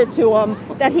sold it to him,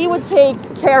 that he would take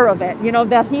care of it,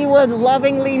 that he would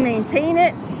lovingly maintain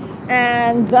it,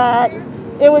 and that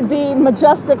it would be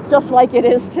majestic just like it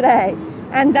is today.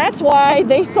 And that's why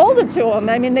they sold it to him.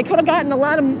 I mean, they could have gotten a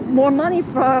lot more money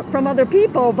from other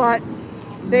people, but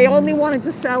they only wanted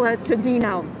to sell it to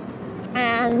Dino.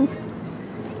 And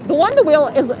the Wonder Wheel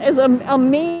is an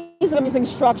amazing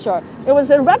structure. It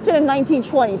was erected in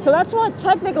 1920, so that's what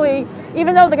technically,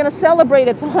 even though they're going to celebrate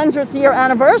its 100th year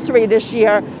anniversary this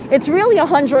year, it's really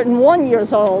 101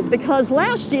 years old, because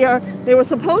last year they were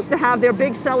supposed to have their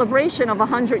big celebration of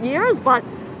 100 years, but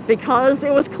because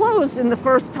it was closed in the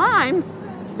first time,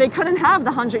 they couldn't have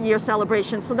the 100-year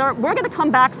celebration. So we're going to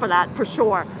come back for that for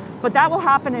sure, but that will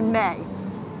happen in May.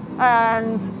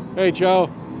 And hey, Joe.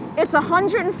 It's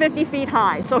 150 feet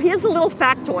high. So here's the little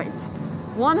factoids.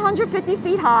 150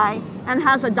 feet high and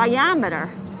has a diameter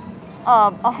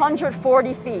of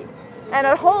 140 feet. And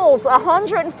it holds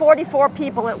 144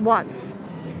 people at once.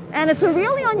 And it's a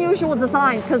really unusual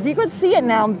design because you could see it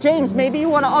now. James, maybe you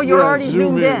want to, oh, you're already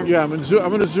zoomed in. Yeah, I'm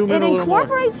going to zoom in a little more. It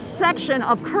incorporates section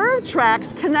of curved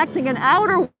tracks connecting an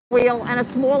outer wheel and a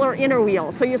smaller inner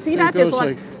wheel. So you see that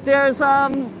there's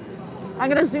I'm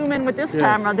going to zoom in with this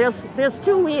camera. There's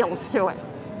 2 wheels to it.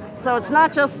 So it's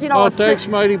not just, you know. Oh, thanks,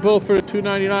 Mighty Bull, for the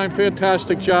 $2.99.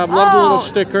 Fantastic job. Love the little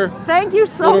sticker. Thank you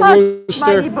so much,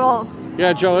 Mighty Bull.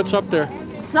 Yeah, Joe, it's up there.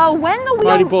 So when the wheel...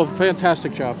 Mighty Bull,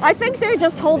 fantastic job. I think they're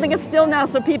just holding it still now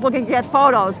so people can get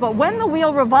photos. But when the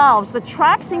wheel revolves, the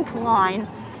tracks incline,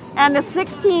 and the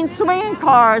 16 swinging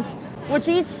cars, which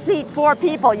each seat 4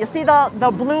 people. You see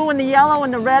the blue and the yellow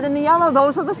and the red and the yellow?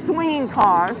 Those are the swinging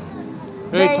cars.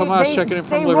 Hey, Tomas checking in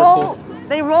from Liverpool.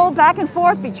 They roll back and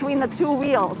forth between the 2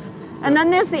 wheels. And then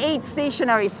there's the 8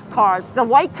 stationary cars. The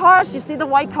white cars, you see the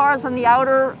white cars on the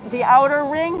outer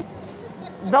ring?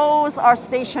 Those are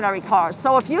stationary cars.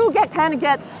 So if you kind of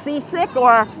get seasick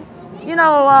or, you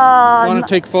know... want to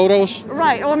take photos?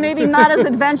 Right, or maybe not as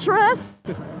adventurous,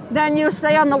 then you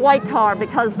stay on the white car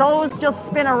because those just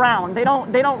spin around. They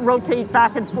don't rotate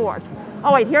back and forth.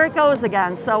 Oh wait, here it goes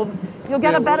again. So you'll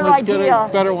get a better idea. Let's get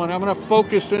a better one. I'm going to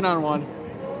focus in on one.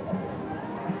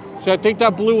 So I think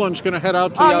that blue one's going to head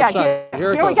out to the outside. Yeah,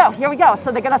 here we go. Here we go.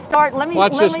 So they're going to start. Let me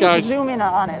guys. zoom in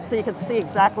on it so you can see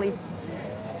exactly.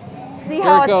 See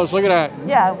how here it goes. Look at that.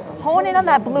 Yeah, hone in on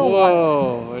that blue one.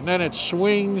 Whoa, and then it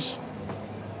swings.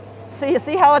 So you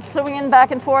see how it's swinging back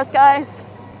and forth, guys?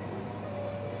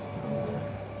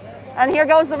 And here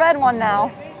goes the red one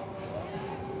now.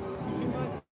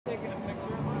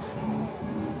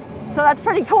 So that's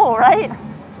pretty cool, right?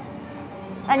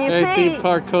 And you see, deep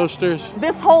car coasters.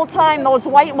 This whole time, those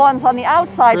white ones on the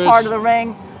outside part of the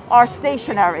ring are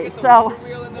stationary. So.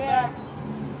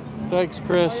 Thanks,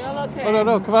 Chris. Oh,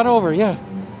 no, come on over, yeah.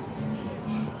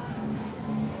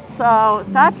 So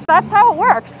that's how it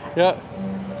works. Yeah.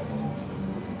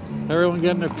 Everyone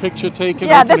getting their picture taken.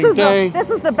 Yeah, this is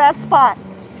the best spot.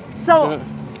 So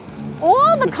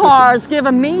all the cars give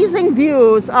amazing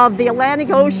views of the Atlantic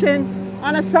Ocean.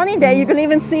 On a sunny day, you can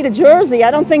even see to Jersey.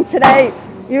 I don't think today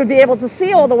you would be able to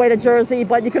see all the way to Jersey,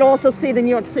 but you could also see the New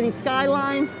York City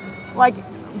skyline. Like,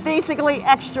 basically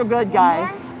extra good,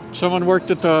 guys. Someone worked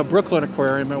at the Brooklyn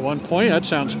Aquarium at one point. That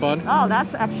sounds fun. Oh,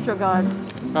 that's extra good.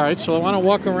 All right, so I want to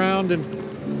walk around and...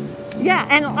 Yeah,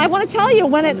 and I want to tell you,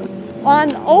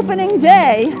 on opening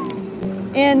day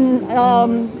in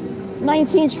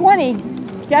 1920,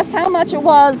 guess how much it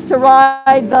was to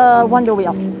ride the Wonder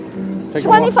Wheel?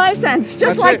 25 cents,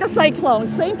 just like the Cyclone.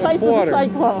 Same price as the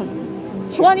Cyclone.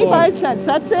 25 cents,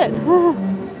 that's it.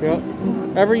 Yeah.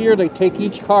 Every year they take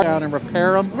each car down and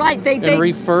repair them. Right, they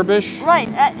refurbish. Right.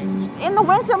 In the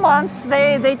winter months,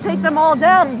 they take them all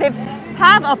down. They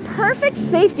have a perfect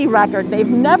safety record. They've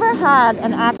never had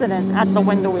an accident at the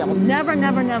Wonder Wheel. Never,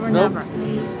 never, never, never.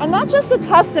 And that's just a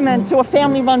testament to a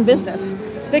family-run business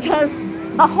because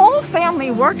the whole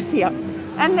family works here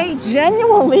and they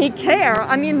genuinely care.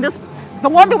 I mean, the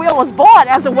Wonder Wheel was bought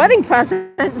as a wedding present,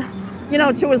 you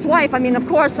know, to his wife. I mean, of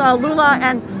course, Lula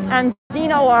and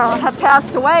Dino have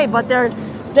passed away, but their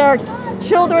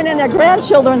children and their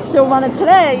grandchildren still run it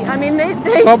today. I mean, they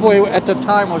Subway at the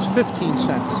time was 15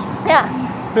 cents. Yeah.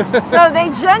 So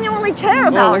they genuinely care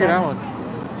about look it. at that one.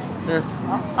 Here.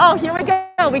 Oh, here we go.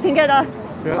 We can get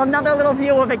another little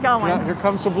view of it going. Yeah, here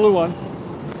comes the blue one.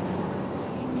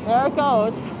 There it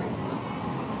goes.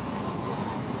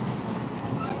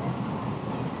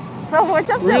 So we're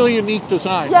just really unique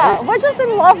design. Yeah, right? we're just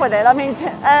in love with it. I mean,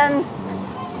 and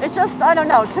it just, I don't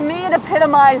know, to me it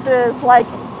epitomizes like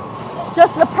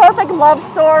just the perfect love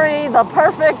story, the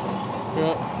perfect,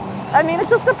 I mean, it's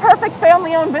just the perfect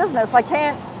family-owned business. I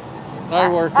can't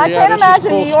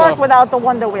imagine New York without the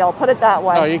Wonder Wheel, put it that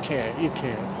way. No, you can't,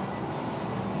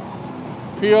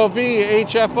 POV,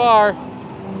 HFR,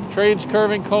 trains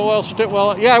curving, Colwell,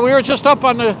 Stitwell. Yeah, we were just up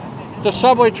on the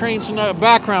subway trains in the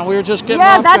background. We were just getting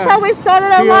off that's how we started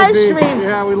our live stream.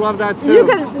 Yeah, we love that too. You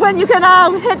can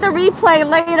hit the replay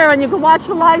later and you can watch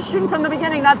the live stream from the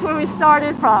beginning. That's where we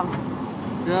started from.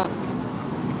 Yeah.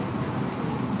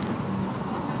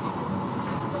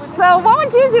 So what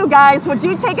would you do, guys? Would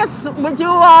you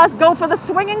go for the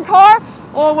swinging car,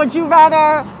 or would you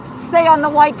rather stay on the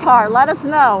white car? Let us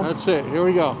know. That's it. Here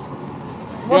we go.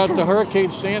 Yeah, the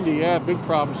Hurricane Sandy. Yeah, big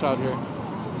problems out here.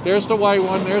 There's the white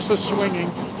one. There's the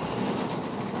swinging.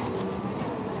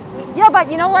 Yeah,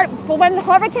 but you know what? For when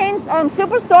Hurricane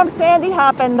Superstorm Sandy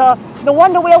happened, the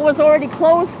Wonder Wheel was already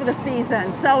closed for the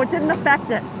season, so it didn't affect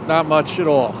it. Not much at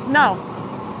all. No.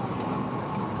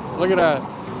 Look at that.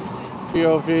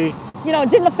 POV. you know, it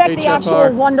didn't affect the HFR.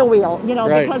 actual Wonder Wheel, you know,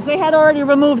 Right. because they had already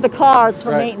removed the cars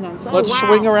for Right. maintenance. Oh, Let's wow.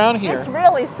 swing around here. It's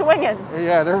really swinging.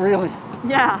 Yeah, they're really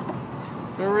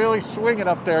swinging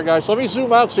up there, guys. Let me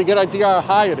zoom out so you get an idea how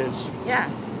high it is. Yeah.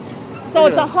 So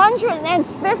it's Yeah.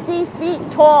 150 feet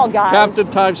tall, guys. Captain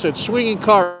Time said, swinging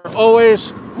car,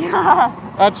 always. Yeah.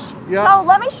 That's, yeah. So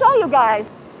let me show you guys.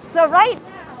 So right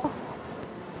now,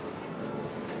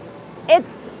 it's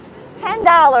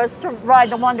 $10 to ride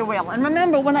the Wonder Wheel. And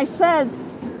remember when I said,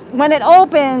 when it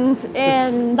opened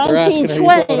in They're asking, are you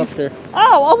 1920. going up there?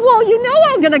 Oh, well, you know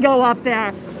I'm going to go up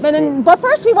there. But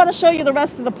first we want to show you the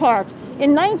rest of the park.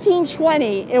 In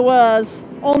 1920, it was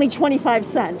only 25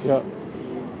 cents. Yeah.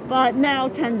 But now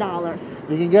 $10.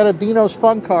 You can get a Dino's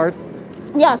Fun card.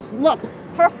 Yes, look,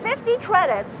 for 50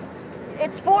 credits,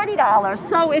 it's $40.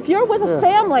 So if you're with a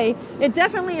family, it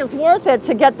definitely is worth it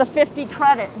to get the 50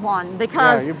 credit one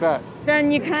because Yeah, you bet.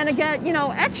 then you kind of get, you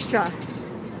know, extra.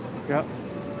 Yep.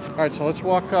 All right, so let's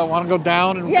walk, want to go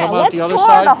down and Yeah, come out let's the other tour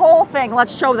side? the whole thing.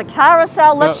 Let's show the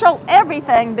carousel. Let's Yep. show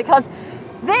everything because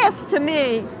this, to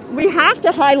me, we have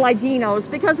to highlight Dino's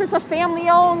because it's a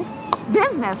family-owned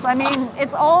business. I mean,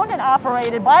 it's owned and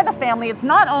operated by the family. It's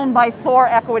not owned by Thor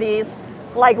Equities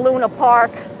like Luna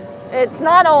Park. It's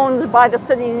not owned by the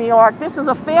city of New York. This is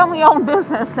a family-owned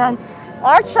business, and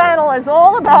our channel is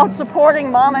all about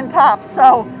supporting mom and pop.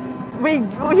 So we,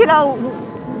 you know,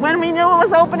 when we knew it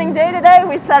was opening day today,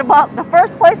 we said, well, the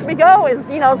first place we go is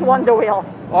Dino's Wonder Wheel.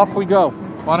 Off we go.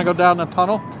 Want to go down the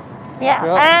tunnel? Yeah,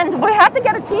 Yep. and we have to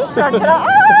get a t-shirt today. Oh,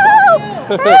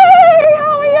 hey,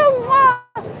 how are you?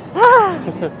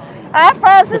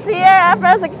 Afros is here,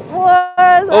 Afros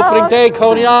Explorers. Opening day,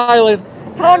 Coney Island.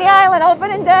 Coney Island,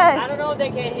 opening day. I don't know if they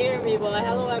can hear me, but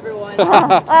hello everyone.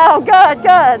 Oh, good,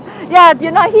 good. Yeah,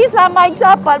 you know, he's not mic'd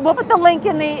up, but we'll put the link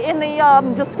in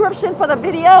the description for the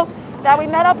video that we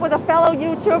met up with a fellow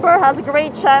YouTuber, has a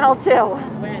great channel too.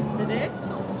 When? Today?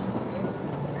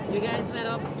 You guys met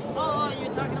up? Oh,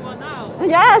 you're talking about now.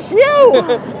 Yes, you. How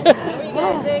are you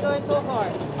guys day going so far?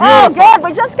 Oh, good.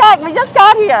 We just got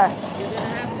here.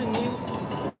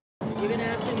 You're gonna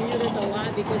have to mute it a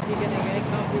lot because you're gonna get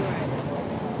copyright.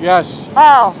 Yes.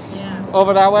 Oh, Yeah.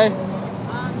 Over that way?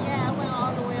 Yeah, I went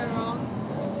all the way around.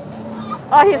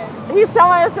 oh, he's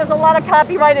telling us there's a lot of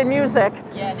copyrighted music.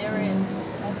 Yeah, there is.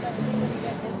 That's gonna be when we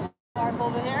get this park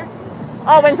over here.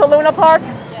 Oh, into Luna Park?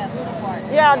 Yeah, Luna Park.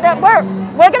 Yeah,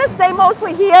 we're gonna stay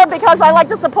mostly here because I like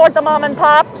to support the mom and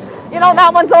pop. You know,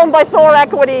 that one's owned by Thor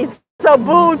Equities, so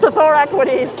boo to Thor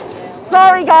Equities.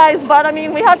 Sorry guys, but I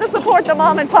mean, we have to support the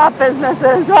mom and pop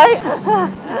businesses, right?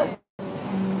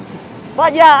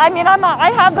 But yeah, I mean,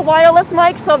 I have the wireless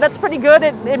mic, so that's pretty good.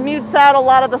 It mutes out a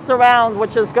lot of the surround,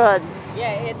 which is good.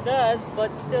 Yeah, it does,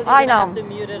 but still I you know. have to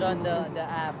mute it on the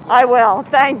app. I will,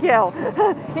 thank you.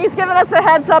 He's given us a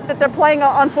heads up that they're playing,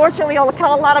 unfortunately, a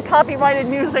lot of copyrighted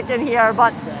music in here,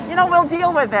 but you know, we'll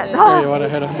deal with it. There, you want to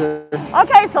head under?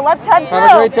 Okay, so let's head through.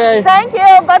 Have a great day. Thank you,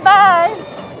 bye-bye.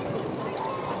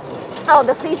 Oh,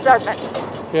 the sea serpent.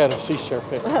 Yeah, the sea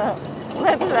serpent. Look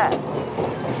at that.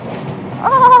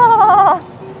 Oh,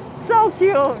 so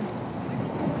cute.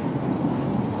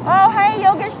 Oh, hey,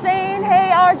 Yogesh Singh. Hey,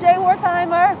 RJ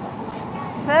Wertheimer.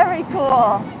 Very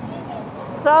cool.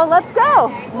 So let's go.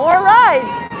 More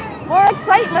rides, more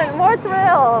excitement, more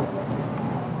thrills.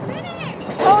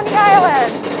 Coney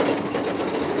Island.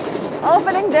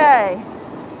 Opening day.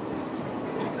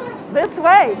 This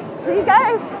way. See you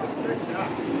guys?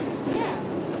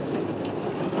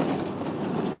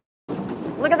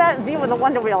 Look at that view of the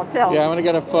Wonder Wheel too. Yeah, I'm going to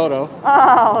get a photo.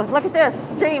 Oh, look at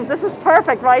this. James, this is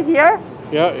perfect right here.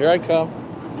 Yeah, here I come.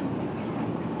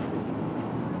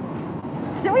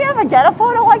 Did we ever get a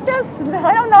photo like this?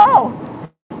 I don't know.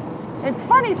 It's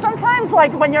funny, sometimes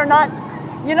like when you're not,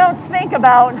 you don't think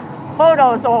about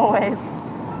photos always.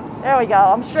 There we go.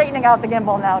 I'm straightening out the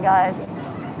gimbal now, guys.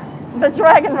 The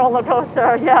dragon roller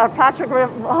coaster. Yeah,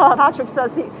 Patrick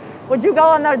says would you go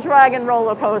on the dragon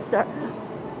roller coaster?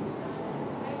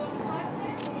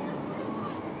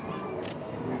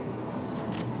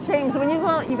 James, when you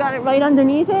go, you got it right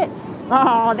underneath it?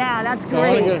 Oh, yeah, that's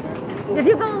great. If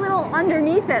you go a little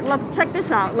underneath it, look, check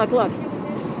this out. Look, look.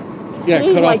 Yeah,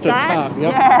 See, cut like off the that? top.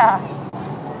 Yep.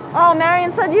 Yeah. Oh,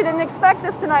 Marion said you didn't expect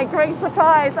this tonight. Great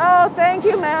surprise. Oh, thank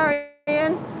you,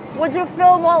 Marion. Would you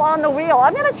film while on the wheel?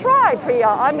 I'm gonna try, Priya.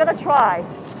 I'm gonna try.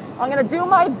 I'm gonna do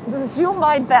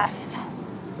my best.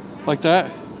 Like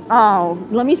that? Oh,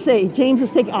 let me see. James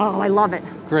is taking. Oh, I love it.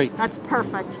 Great. That's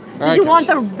perfect. All Did you right,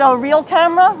 want the real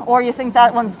camera, or you think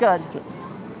that one's good?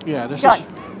 Yeah, this Good. is.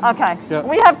 Okay. Yeah.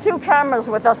 We have two cameras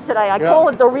with us today. I Yeah. call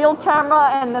it the real camera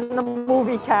and then the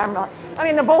movie camera. I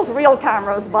mean, they're both real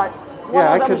cameras, but One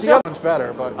Yeah, of them because is the other just one's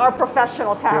better, but our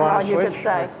professional camera, wanna you could switch?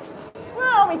 say.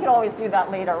 Well, we could always do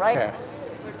that later, right? yeah.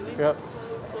 Yep.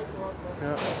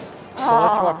 Yep. So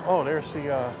let's walk. Oh, there's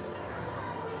the.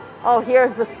 Oh,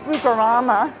 here's the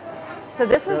Spookorama. So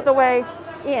this is Yep. the way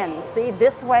in. See,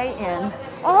 this way in.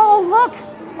 Oh, look,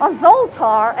 a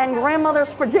Zoltar and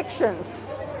Grandmother's predictions.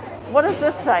 What does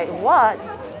this say? What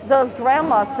does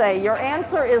Grandma say? Your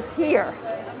answer is here.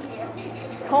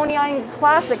 Coney Island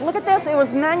Classic. Look at this. It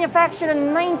was manufactured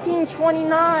in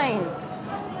 1929.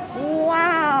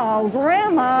 Wow,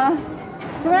 Grandma.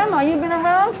 Grandma, you've been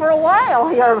around for a while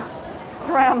here,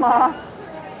 Grandma.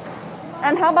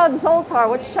 And how about Zoltar?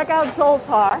 Let's check out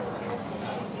Zoltar.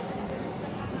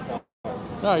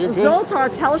 No, you're good. Zoltar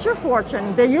tells your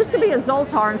fortune. There used to be a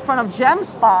Zoltar in front of Gem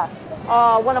Spot,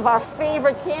 one of our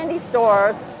favorite candy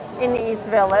stores in the East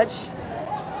Village.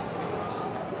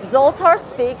 Zoltar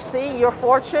speaks, see, your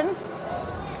fortune.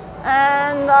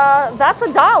 And that's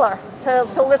 $1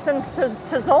 to listen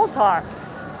to Zoltar.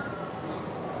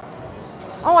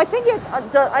 Oh, I think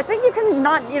you can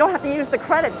not. You don't have to use the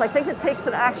credits. I think it takes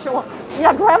an actual.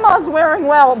 Yeah, Grandma's wearing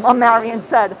well. Marion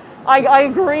said. I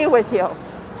agree with you.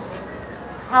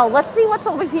 Oh, let's see what's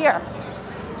over here.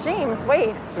 James,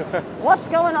 wait. What's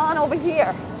going on over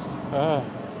here?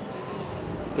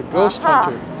 The Ghost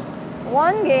Hunter.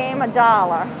 One game,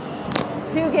 $1.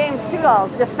 Two games,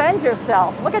 $2. Defend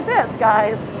yourself. Look at this,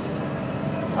 guys.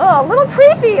 Oh, a little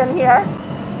creepy in here.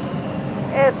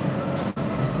 It's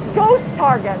ghost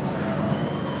targets.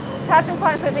 Captain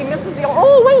Time says he misses the.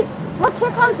 Oh wait! Look,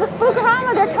 here comes the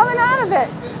Spookorama. They're coming out of it.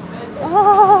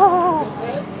 Oh,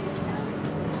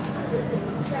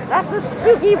 that's a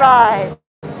spooky ride.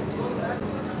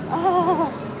 Oh,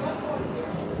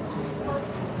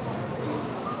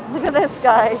 look at this,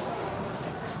 guys.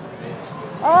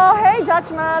 Oh, hey,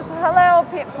 Dutchmas. Hello,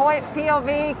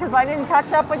 POV. Because I didn't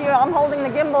catch up with you. I'm holding the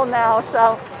gimbal now,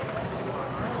 so.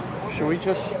 Should we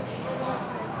just?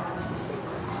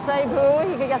 Say boo,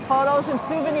 you can get photos and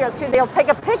souvenirs. See, they'll take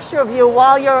a picture of you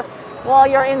while you're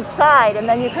inside, and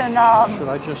then you can. Should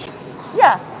I just?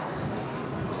 Yeah.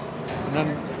 And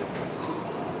then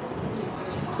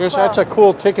that's a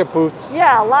cool ticket booth.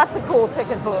 Yeah, lots of cool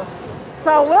ticket booths.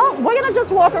 So we're gonna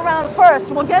just walk around first.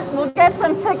 We'll get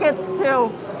some tickets to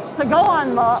go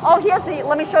on. Oh, here's the.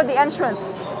 Let me show the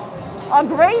entrance. A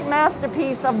great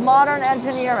masterpiece of modern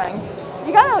engineering.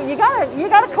 You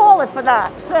gotta call it for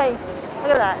that. See. Look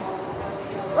at that.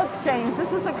 Look, James,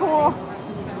 this is a cool,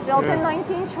 built in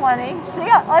 1920. See,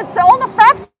 it's all the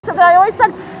facts that I always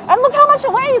said. And look how much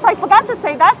it weighs. I forgot to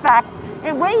say that fact.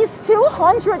 It weighs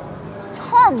 200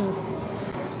 tons.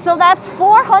 So that's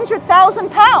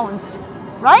 400,000 pounds,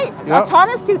 right? Yep. A ton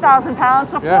is 2,000 pounds,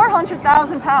 so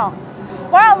 400,000 pounds.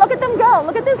 Wow, look at them go.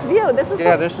 Look at this view. This is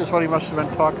this is what he must have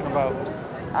been talking about.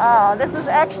 Oh, this is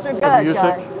extra good, the music?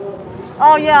 guys.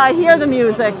 Oh yeah, I hear the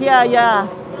music. Yeah.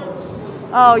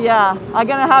 Oh yeah, I'm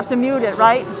gonna have to mute it,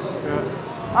 right?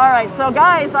 Yeah. All right, so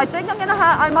guys, I think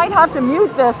I might have to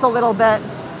mute this a little bit.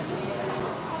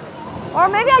 Or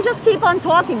maybe I just keep on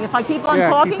talking. If I keep on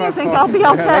talking, you think I'll be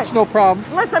okay? Yeah, that's no problem.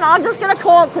 Listen, I'm just gonna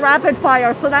call it rapid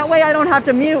fire, so that way I don't have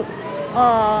to mute.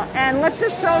 And let's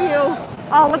just show you.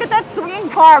 Oh, look at that swinging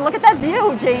car. Look at that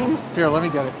view, James. Here, let me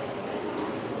get it.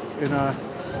 And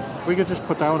we could just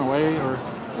put that one away, or.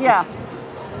 Yeah,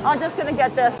 I'm just gonna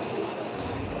get this.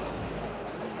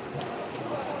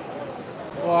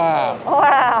 Wow.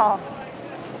 Wow.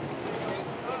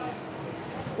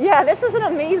 Yeah, this is an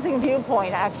amazing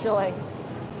viewpoint, actually.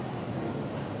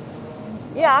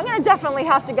 Yeah, I'm gonna definitely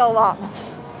have to go up.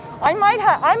 I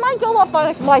might go up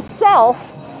by myself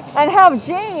and have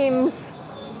James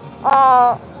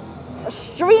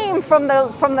stream from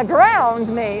the ground,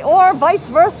 or vice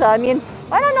versa. I mean,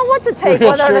 I don't know what to take.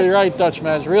 You're right,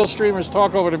 Dutchman. Real streamers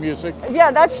talk over the music.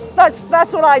 Yeah, that's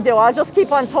what I do. I'll just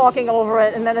keep on talking over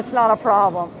it, and then it's not a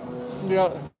problem. Yeah.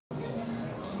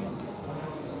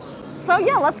 So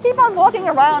yeah, let's keep on walking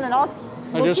around, and I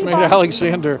just made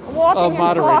Alexander a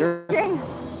moderator. Talking.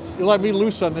 You let me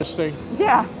loose on this thing.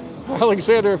 Yeah.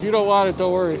 Alexander, if you don't want it,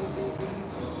 don't worry.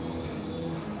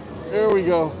 There we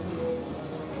go.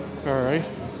 All right.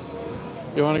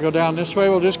 You want to go down this way?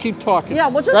 We'll just keep talking. Yeah,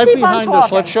 we'll just right keep on behind talking.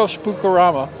 us, let's show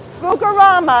Spookorama.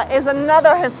 Spookorama is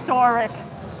another historic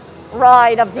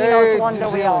ride of Dino's Wonder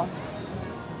Wheel.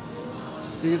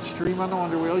 You can stream on the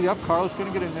Wonder Wheel. Yep, Carla's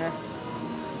going to get in there.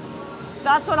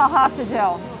 That's what I'll have to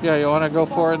do. Yeah, you want to go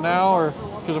for it now, or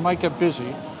because it might get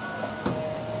busy?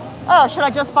 Oh, should I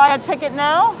just buy a ticket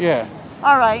now? Yeah.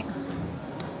 All right.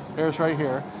 There's right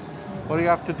here. What do you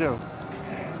have to do?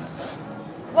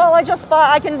 Well,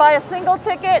 I can buy a single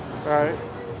ticket. All right.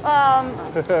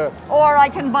 or I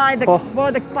can buy the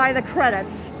buy the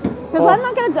credits. Because I'm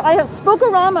not gonna. I have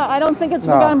Spookorama. I don't think it's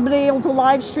we're gonna be able to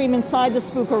live stream inside the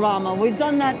Spookorama. We've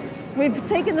done that. We've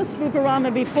taken the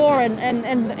Spookorama before, and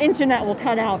the internet will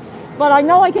cut out. But I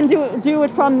know I can do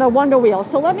it from the Wonder Wheel.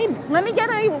 So let me get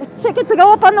a ticket to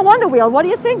go up on the Wonder Wheel. What do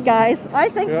you think, guys? I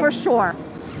think for sure.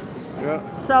 Yeah.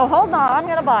 So hold on, I'm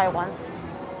gonna buy one.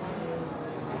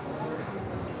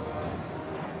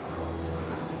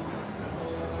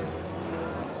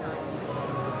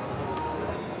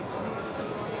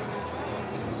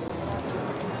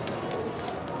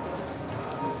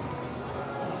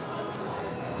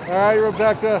 All right,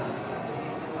 Rebecca.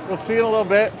 We'll see you in a little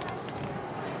bit.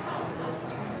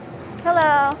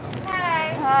 Hello.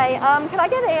 Hi. Hi. Can I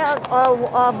get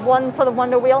a one for the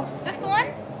Wonder Wheel? This one?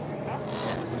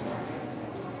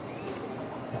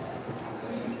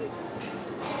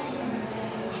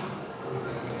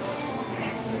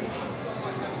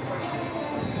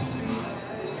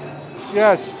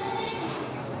 Yes.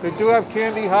 They do have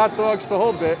candy, hot dogs, the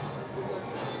whole bit.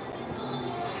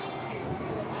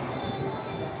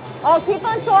 Oh, keep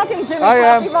on talking, Jimmy. I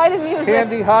am. Copyrighted music.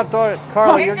 Candy, hot dog.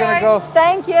 Carla, you're gonna go.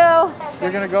 Thank you.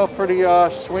 You're gonna go for the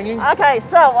swinging. Okay,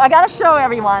 so I gotta show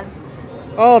everyone.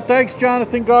 Oh, thanks,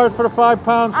 Jonathan Guard, for the 5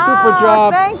 pound super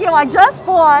job. Thank you. I just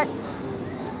bought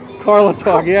Carla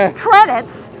talk, yeah.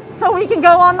 credits so we can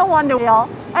go on the Wonder Wheel.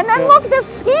 And then look, this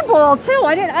ski ball too.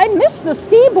 I missed the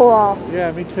ski ball.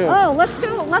 Yeah, me too. Oh, let's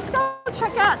go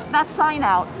check that sign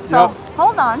out. So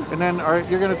hold on. And then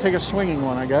you're gonna take a swinging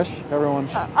one, I guess.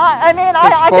 Everyone's. I mean,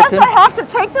 I guess I have to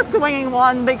take the swinging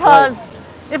one because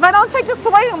if I don't take the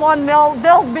swinging one,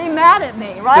 they'll be mad at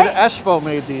me, right? Espo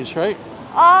made these, right?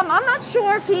 I'm not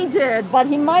sure if he did, but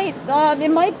he might.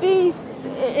 It might be.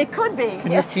 It could be.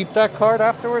 Can you keep that card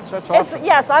afterwards? That's awesome.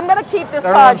 Yes, I'm going to keep this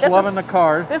Everyone's card. loving the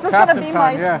card. This is going to be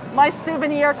time, my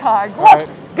souvenir card. Look, right.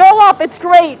 Go up. It's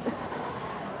great.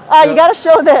 You got to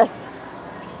show this.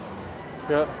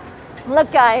 Yeah.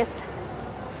 Look, guys.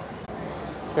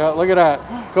 Yeah, look at that.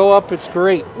 Go up. It's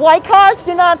great. White cars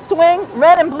do not swing.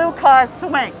 Red and blue cars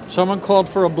swing. Someone called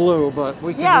for a blue, but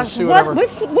we can just see whatever.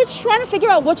 We're trying to figure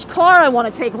out which car I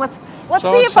want to take. Let's see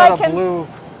if I I can. Blue.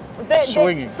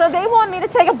 Swinging. So they want me to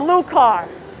take a blue car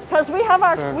because we have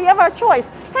our choice.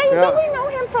 Hey, don't we know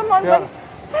him from London?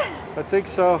 I think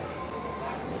so.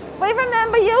 We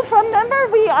remember you from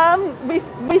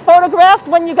we photographed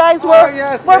when you guys were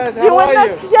doing you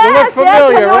look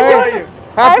familiar, right?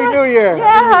 Happy New Year.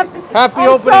 Yeah, happy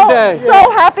opening day.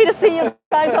 So happy to see you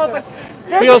guys open.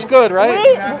 Feels good,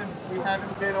 right? We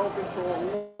haven't been open for a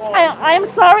long time. I am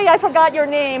sorry I forgot your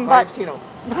name, but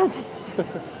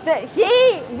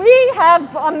we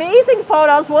have amazing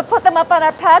photos. We'll put them up on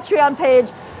our Patreon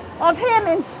page of him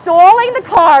installing the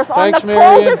cars on the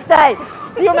coldest day.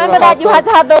 Do you remember that you had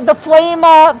to have the flame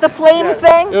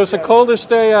thing? It was the coldest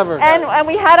day ever. And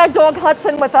we had our dog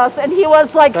Hudson with us, and he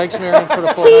was like Thanks, Marion, for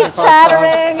the teeth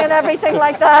chattering and everything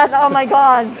like that. Oh my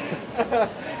God.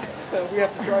 We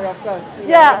have to dry off guns.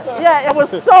 Yeah, it was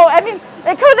so. I mean,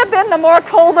 it could have been the more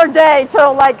colder day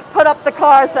to like put up the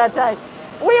cars that day.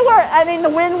 I mean, the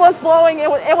wind was blowing. It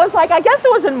was like, I guess it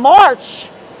was in March,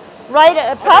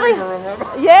 right? Probably.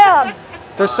 Yeah.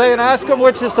 They're saying, ask them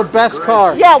which is the best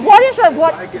car. Yeah. What is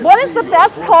the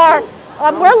best car?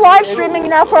 We're live streaming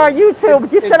now for our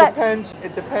YouTube.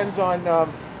 It depends on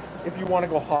if you want to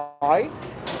go high.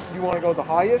 If you want to go the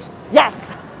highest.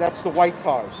 Yes. That's the white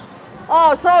cars.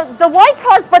 Oh, so the white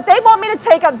cars, but they want me to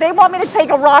take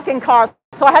a rocking car.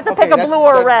 So I had to pick a blue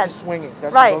or a red. That's swinging.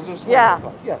 Right. Those are swinging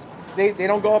cars. Yes. They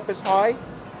don't go up as high,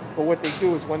 but what they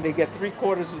do is when they get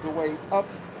 3/4 of the way up,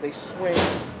 they swing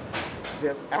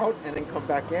them out and then come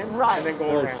back in and then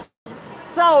go around.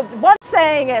 So what's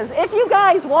saying is, if you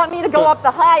guys want me to go up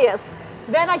the highest,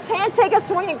 then I can't take a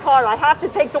swinging car. I have to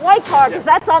take the white car because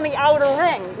that's on the outer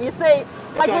ring. You see,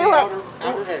 like on the outer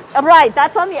edge. Right,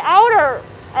 that's on the outer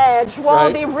edge,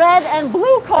 while the red and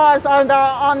blue cars are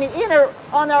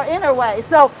on our inner way.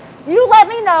 So you let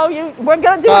me know. We're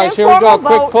gonna do an informal here we go. vote.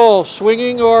 Quick poll: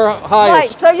 swinging or highest?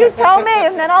 Right. So you tell me,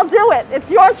 and then I'll do it. It's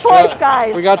your choice,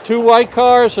 guys. We got 2 white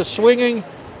cars, a swinging.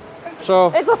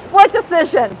 So it's a split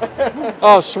decision.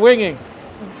 Oh, swinging.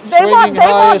 They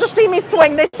want to see me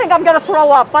swing. They think I'm gonna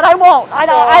throw up, but I won't. I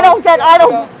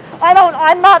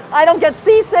don't get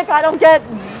seasick. I don't get.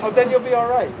 Oh, then you'll be all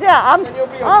right. Yeah, then you'll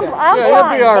be okay. I'm fine. You'll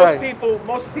be all right.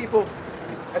 Most people,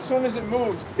 as soon as it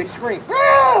moves, they scream.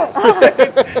 I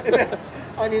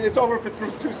mean, it's over for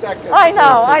 2 seconds. I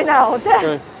know.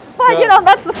 But you know,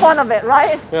 that's the fun of it,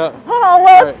 right? Yeah. Oh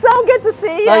well, it's so good to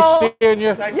see you. Nice seeing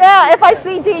you. Yeah, if I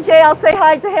see DJ, I'll say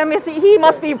hi to him. He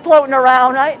must be floating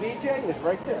around, right? DJ is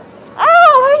right there.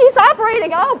 Oh, he's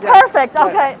operating. Oh, Yeah, perfect.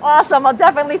 Okay, awesome. I'll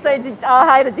definitely say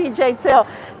hi to DJ too.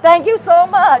 Thank you so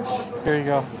much. Here you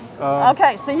go.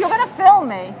 Okay, so you're gonna film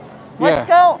me. Let's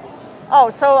Yeah. go. Oh,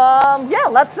 so yeah,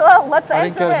 let's I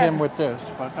didn't enter get in. him with this,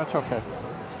 but that's okay.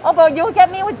 Oh, but you'll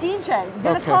get me with DJ. You're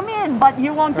gonna Okay. come in, but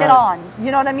you won't get All right. on.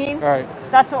 You know what I mean? All right.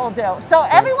 That's what we'll do. So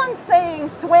everyone's saying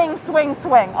swing, swing,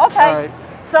 swing. Okay. All right.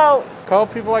 So Couple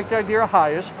people like the idea of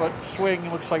highest, but swing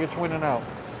looks like it's winning out.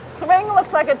 swing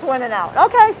looks like it's winning out.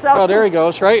 Okay, so Oh, there he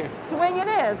goes, right? swing it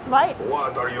is, right?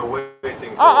 What are you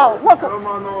waiting for? Uh-oh, look. Come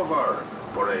on over.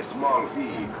 For a small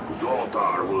fee,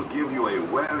 Zoltar will give you a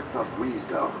wealth of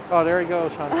wisdom. Oh, there he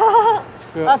goes, honey.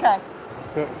 Good. Okay.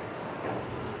 Good.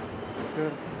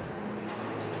 Good.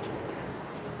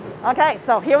 Okay,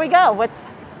 so here we go. Let's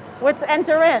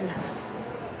enter in.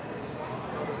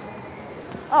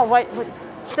 Oh, wait,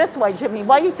 this way, Jimmy.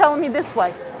 Why are you telling me this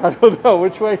way? I don't know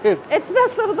which way it. It's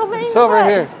this the main It's over way.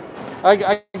 here. I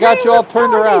got James you all is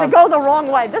turned telling me around. to go the wrong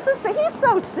way. He's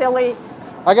so silly.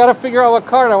 I got to figure out what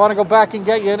card. I want to go back and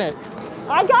get you in it.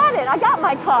 I got it. I got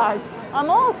my cards. I'm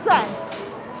all set.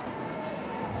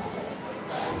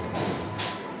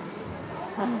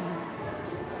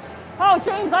 Oh,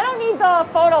 James, I don't need the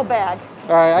photo bag.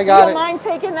 All right, I Do got you it. mind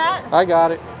taking that? I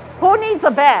got it. Who needs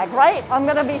a bag, right? I'm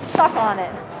gonna be stuck on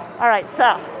it. All right,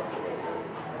 so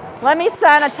let me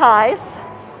sanitize.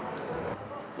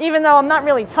 Even though I'm not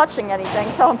really touching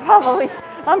anything, so I'm probably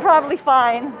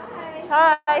fine.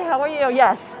 Hi, how are you?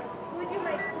 Yes. Would you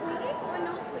like swinging or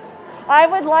no swinging? I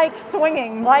would like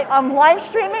swinging. I'm live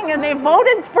streaming and they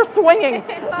voted for swinging.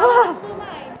 Follow the blue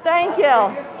line. Thank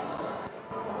you.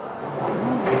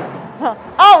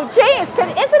 Oh, James,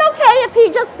 is it okay if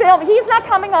he just films? He's not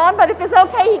coming on, but if it's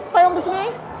okay, he films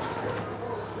me?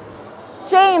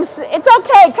 James, it's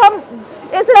okay. Come.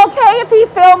 Is it okay if he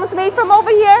films me from over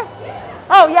here?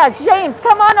 Oh, yeah, James,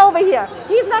 come on over here.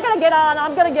 He's not going to get on.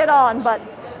 I'm going to get on, but.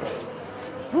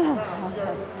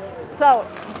 So,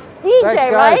 DJ, Thanks,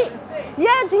 guys. right?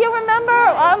 Yeah, do you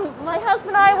remember my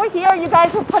husband and I were here. You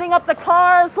guys were putting up the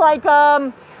cars like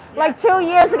 2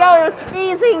 years ago. It was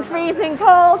freezing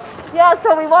cold. Yeah,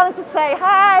 so we wanted to say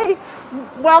hi.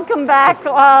 Welcome back.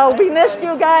 We missed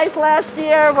you guys last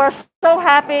year. We're so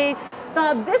happy.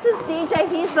 This is DJ.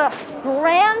 He's the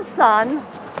grandson,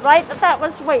 right?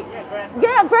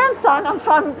 Yeah, grandson. I'm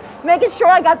trying, making sure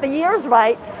I got the years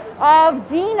right. Of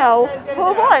Dino,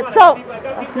 who won it. So,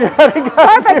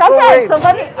 perfect. Okay, so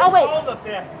let me. Oh wait.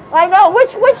 I know.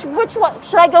 Which one?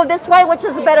 Should I go this way? Which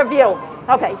is a better view?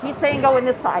 Okay, he's saying go in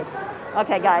this side.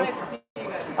 Okay, guys.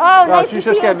 Oh, nice to she's see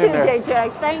just you getting too, in there.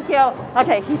 JJ. Thank you.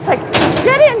 Okay, he's like,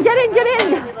 get in.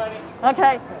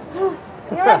 Okay.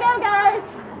 Here I go, guys.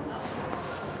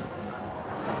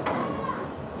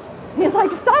 He's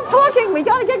like, stop talking. We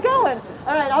gotta get going.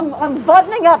 All right, I'm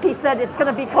buttoning up. He said it's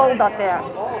gonna be cold up there.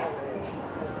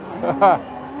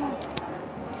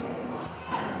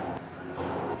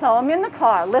 So I'm in the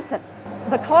car. Listen,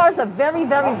 the cars are very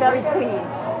clean.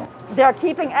 They're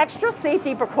keeping extra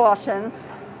safety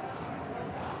precautions.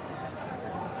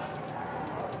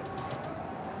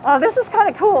 This is kind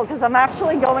of cool because I'm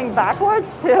actually going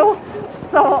backwards too.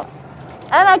 So,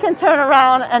 and I can turn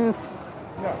around and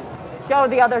go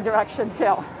the other direction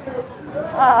too.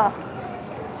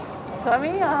 So let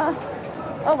me,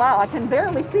 oh wow, I can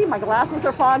barely see. My glasses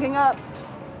are fogging up.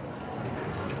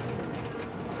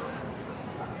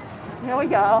 Here we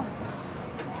go.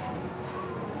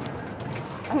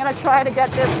 I'm gonna try to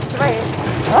get this straight.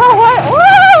 Oh, what?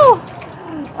 Woo!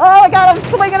 Oh my God, I'm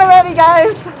swinging already,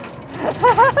 guys.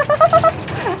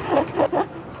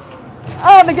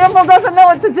 Oh, the gimbal doesn't know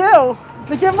what to do.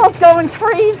 The gimbal's going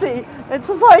crazy. It's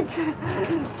just like,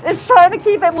 it's trying to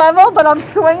keep it level, but I'm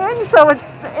swinging, so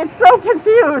it's so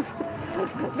confused.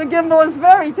 The gimbal is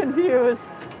very confused.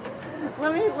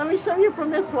 Let me show you from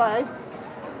this way.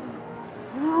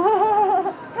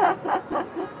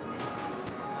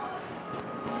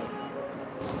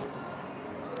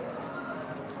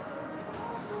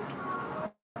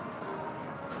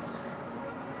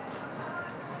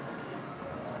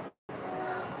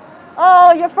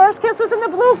 Oh, your first kiss was in the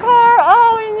blue car.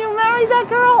 Oh, and you married that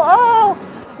girl. Oh,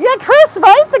 yeah, Chris,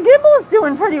 right? The gimbal is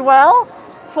doing pretty well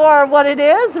for what it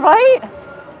is, right?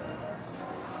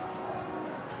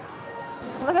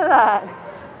 Look at that.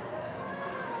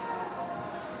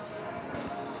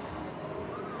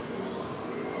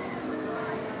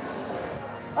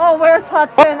 Oh, where's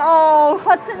Hudson? Oh,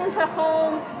 Hudson is at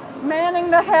home,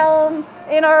 manning the helm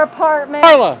in our apartment.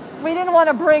 Karla. We didn't want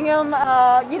to bring him,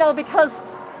 because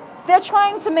they're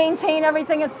trying to maintain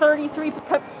everything at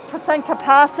 33%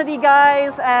 capacity,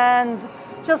 guys, and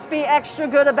just be extra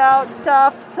good about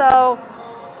stuff. So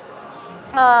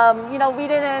You know, we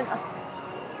didn't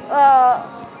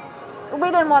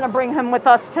want to bring him with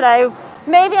us today.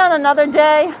 Maybe on another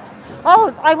day.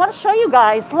 Oh, I want to show you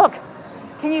guys. Look,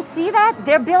 can you see that?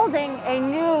 They're building a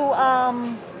new.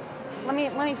 Let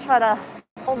me try to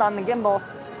hold on the gimbal.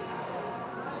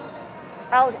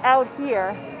 Out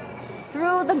here,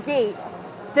 through the gate,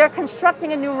 they're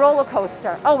constructing a new roller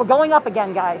coaster. Oh, we're going up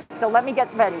again, guys. So let me get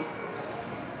ready.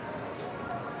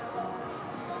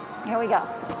 Here we go.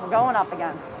 We're going up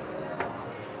again.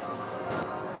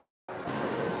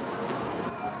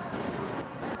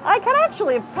 I could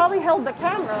actually have probably held the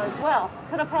camera as well.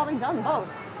 Could have probably done both.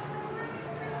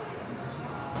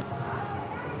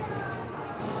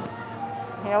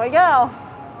 Here we go.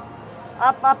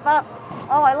 Up, up, up.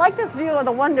 Oh, I like this view of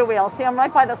the Wonder Wheel. See, I'm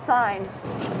right by the sign.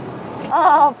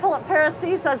 Oh, Paris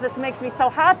C says this makes me so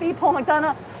happy. Paul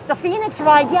McDonough, the Phoenix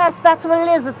ride. Yes, that's what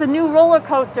it is. It's a new roller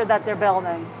coaster that they're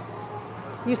building.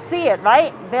 You see it,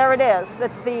 right? There it is.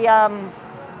 It's the,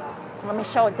 let me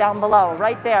show it down below.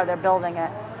 Right there, they're building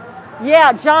it.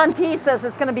 Yeah, John P says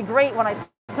it's going to be great when I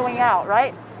swing out,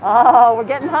 right? Oh, we're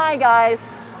getting high,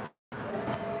 guys.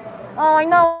 Oh, I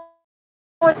know.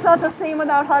 It's not the same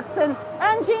without Hudson.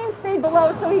 And James stayed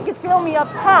below so he could feel me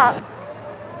up top.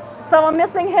 So I'm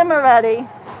missing him already.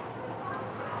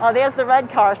 Oh, there's the red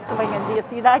car swinging. Do you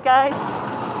see that, guys?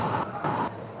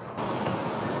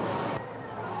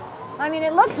 I mean,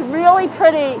 it looks really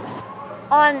pretty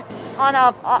on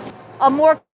a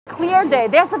more clear day.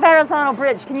 There's the Verrazano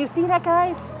Bridge. Can you see that,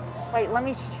 guys? Wait, let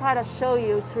me try to show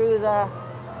you through the...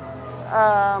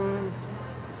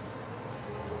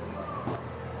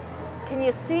 Can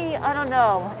you see? I don't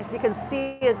know if you can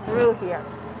see it through here.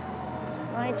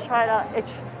 Let me try to,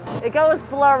 it goes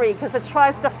blurry because it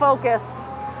tries to focus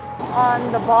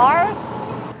on the bars,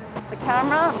 the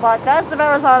camera, but that's the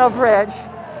Verrazano Bridge.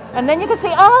 And then you can see,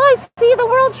 oh, I see the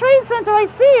World Trade Center. I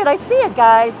see it,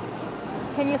 guys.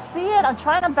 Can you see it? I'm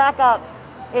trying to back up.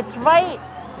 It's right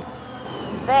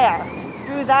there,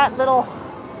 through that little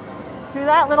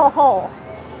hole.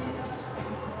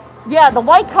 Yeah, the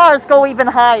white cars go even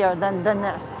higher than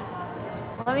this.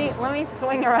 Let me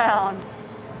swing around.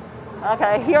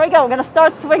 Okay, here we go. We're gonna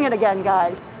start swinging again,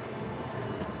 guys.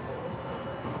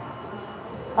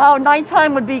 Oh,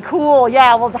 nighttime would be cool.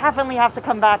 Yeah, we'll definitely have to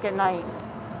come back at night.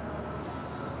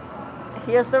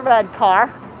 Here's the red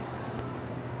car.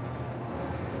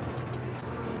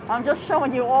 I'm just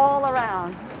showing you all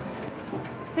around.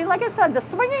 See, like I said, the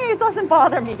swinging, it doesn't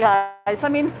bother me, guys. I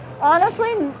mean,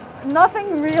 honestly,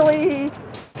 nothing really.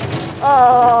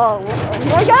 Oh,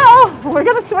 here we go. We're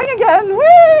gonna swing again.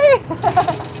 Whee!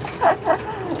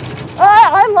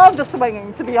 I love the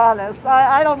swinging, to be honest.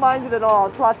 I don't mind it at all.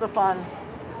 It's lots of fun.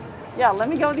 Yeah, let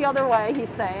me go the other way, he's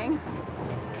saying.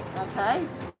 Okay.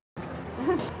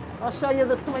 I'll show you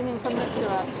the swinging from this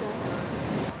direction.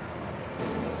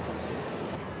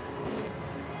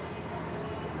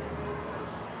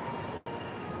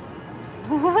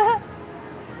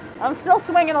 I'm still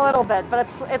swinging a little bit, but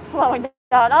it's slowing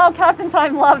down. Oh, Captain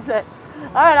Time loves it.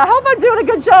 All right, I hope I'm doing a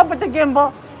good job with the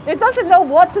gimbal. It doesn't know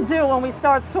what to do when we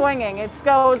start swinging. It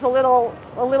goes a little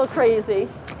crazy.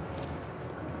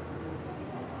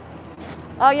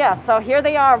 Oh yeah, so here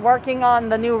they are working on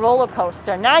the new roller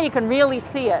coaster. Now you can really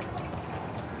see it.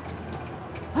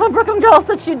 Brooklyn Girl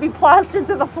said she'd be plastered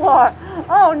to the floor.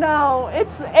 Oh no, I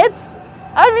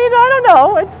mean, I don't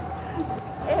know.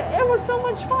 It was so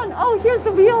much fun. Oh, here's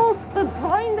the wheels, the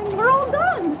grinding. We're all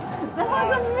done. That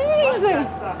was amazing.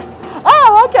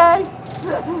 Oh, okay.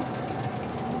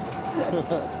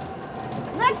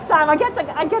 Next time I get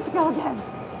to go again.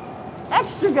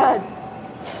 Extra good.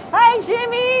 Hi,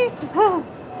 Jimmy.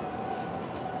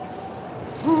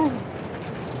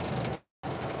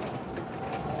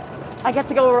 I get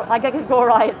to go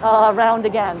right around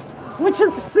again, which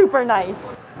is super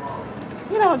nice.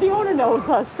 You know, the owner knows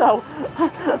us, so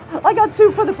I got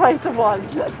two for the price of one.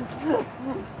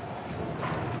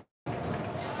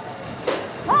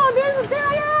 Oh, there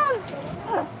I am.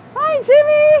 Hi,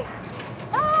 Jimmy.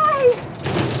 Hi.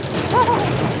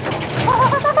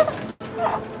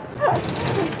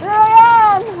 There I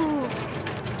am.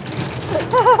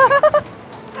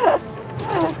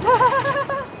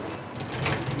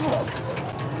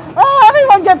 Oh,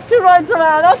 everyone gets two rides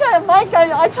around. Okay, Mike,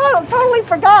 I totally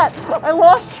forgot. I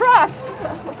lost track.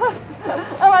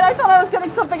 All right, I thought I was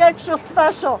getting something extra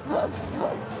special.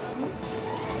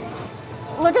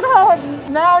 Look at how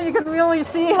now you can really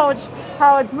see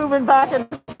how it's moving back and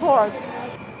forth.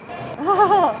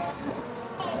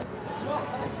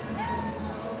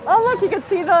 Oh, look, you can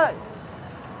see the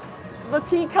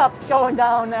teacups going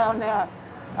down there.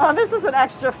 Oh, this is an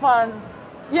extra fun.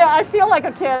 Yeah, I feel like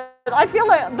a kid. I feel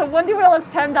like the windy wheel is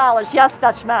 $10. Yes,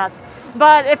 Dutch Mass.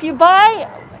 But if you buy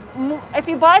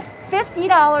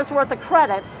 $50 worth of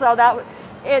credits, so that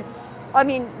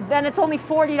then it's only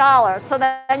 $40. So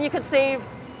then you could save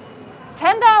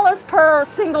 $10 per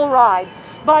single ride.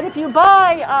 But if you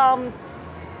buy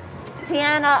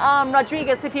Tiana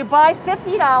Rodriguez, if you buy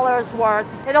 $50 worth,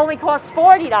 it only costs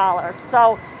 $40.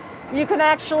 So you can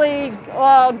actually,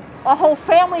 a whole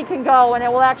family can go, and it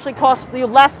will actually cost you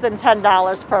less than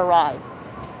 $10 per ride.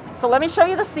 So let me show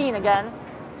you the scene again.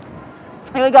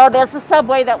 Here we go. There's the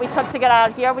subway that we took to get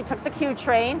out here. We took the Q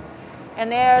train, and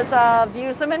there's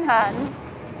views of Manhattan.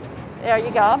 There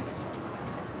you go.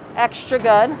 Extra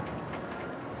good.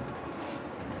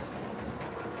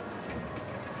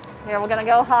 Here we're gonna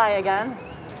go high again.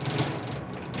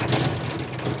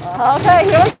 Okay,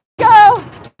 here we go.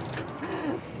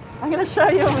 I'm gonna show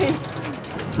you me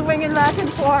swinging back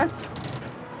and forth.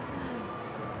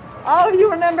 Oh,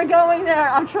 you remember going there?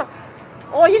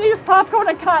 All you need is popcorn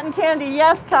and cotton candy.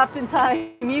 Yes, Captain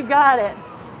Time, you got it.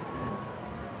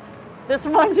 This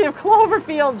reminds me of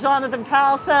Cloverfield, Jonathan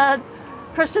Powell said.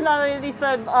 Christian Unity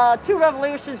said, 2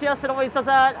 revolutions. Yes, it always does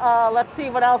that. Let's see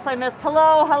what else I missed.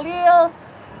 Hello, Halil.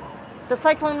 The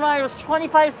Cyclone ride was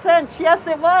 25 cents. Yes,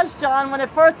 it was, John, when it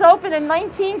first opened in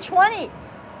 1920.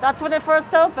 That's when it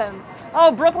first opened.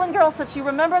 Oh, Brooklyn Girl said she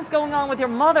remembers going on with your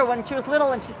mother when she was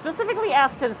little, and she specifically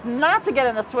asked us not to get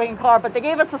in a swing car, but they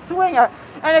gave us a swinger,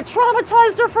 and it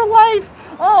traumatized her for life.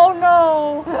 Oh,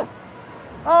 no.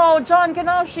 Oh, John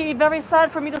Ganoshi, very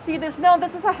sad for me to see this. No,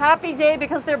 this is a happy day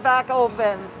because they're back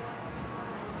open.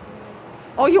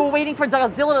 Oh, you were waiting for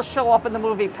Godzilla to show up in the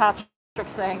movie, Patrick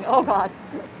saying. Oh, God.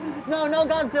 No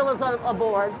Godzilla's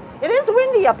aboard. It is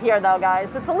windy up here, though,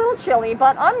 guys. It's a little chilly,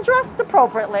 but I'm dressed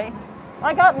appropriately.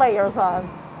 I got layers on.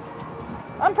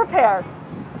 I'm prepared.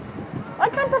 I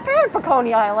come prepared for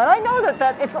Coney Island. I know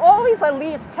that it's always at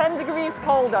least 10 degrees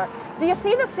colder. Do you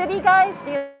see the city, guys?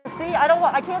 Do you see?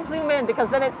 I can't zoom in because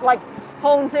then it like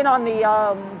hones in on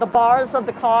the bars of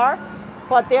the car.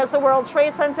 But there's the World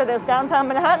Trade Center. There's downtown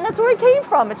Manhattan. That's where it came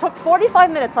from. It took 45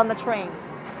 minutes on the train.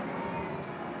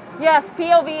 Yes,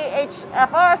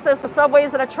 POVHFR says the subway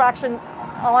is an attraction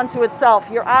onto itself.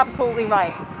 You're absolutely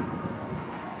right.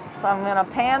 So I'm going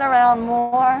to pan around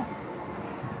more.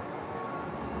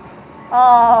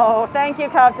 Oh, thank you,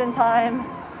 Captain Time.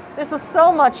 This is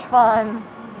so much fun.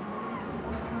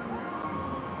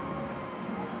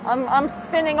 I'm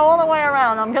spinning all the way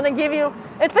around. I'm going to give you,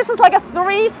 this is like a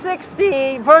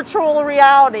 360 virtual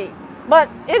reality, but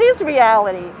it is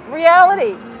reality.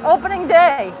 Reality, opening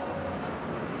day.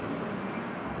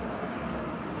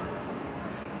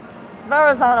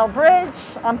 Verrazano Bridge.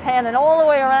 I'm panning all the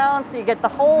way around so you get the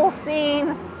whole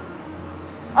scene.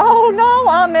 Oh no,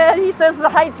 Ahmed, he says the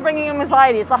height's bringing him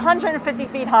anxiety. It's 150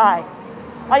 feet high.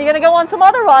 Are you gonna go on some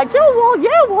other rides? Oh, well,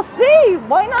 yeah, we'll see.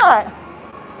 Why not?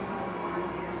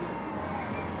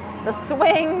 The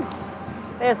swings.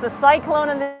 There's the Cyclone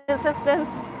in the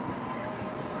distance.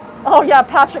 Oh yeah,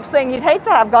 Patrick's saying you'd hate to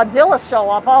have Godzilla show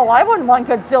up. Oh, I wouldn't want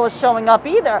Godzilla showing up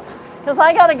either, because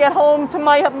I gotta get home to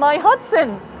my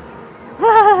Hudson.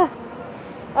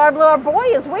 Our boy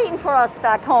is waiting for us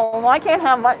back home. I can't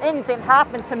have anything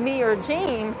happen to me or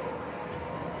James.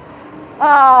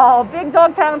 Oh, Big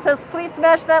Dog Pound says, please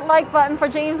smash that like button for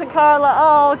James and Carla.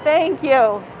 Oh, thank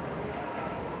you.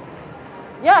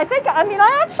 Yeah,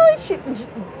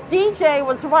 DJ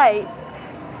was right.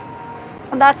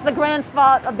 And that's the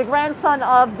grandson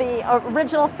of the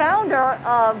original founder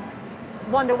of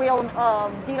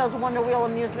Dino's Wonder Wheel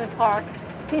Amusement Park.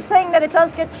 He's saying that it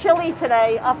does get chilly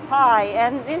today up high,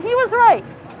 and he was right.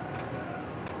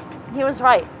 He was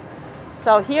right.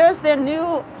 So here's their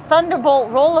new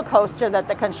Thunderbolt roller coaster that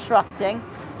they're constructing.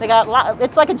 They got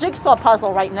it's like a jigsaw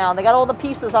puzzle right now. They got all the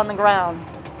pieces on the ground.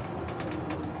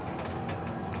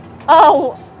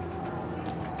 Oh,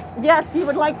 yes, you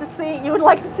would like to see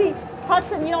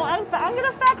Hudson. You know, I'm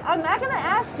not gonna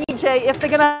ask DJ if they're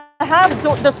gonna have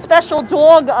the special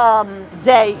dog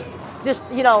day.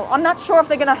 I'm not sure if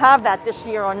they're going to have that this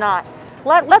year or not.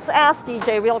 Let's ask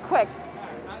DJ real quick.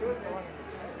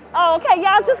 Oh, okay.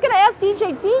 Yeah, I was just going to ask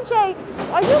DJ. DJ,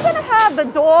 are you going to have the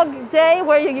dog day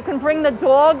where you can bring the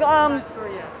dog? I'm not sure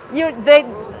yet.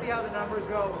 We'll see how the numbers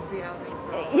go. We'll see how things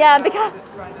go. Yeah, because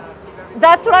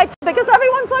because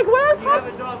everyone's like, where's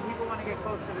Hudson? If you have a dog, people want to get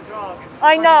close to the dog.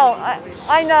 I know.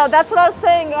 That's what I was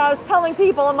saying. I was telling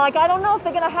people, I'm like, I don't know if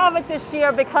they're going to have it this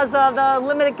year because of the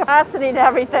limited capacity and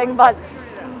everything, but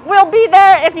we'll be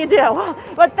there if you do.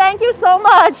 But thank you so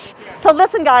much. So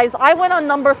listen, guys, I went on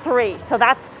number 3. So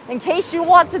that's, in case you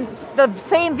want the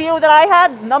same view that I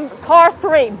had, car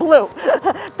 3, blue.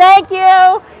 Thank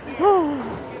you.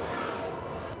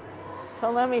 So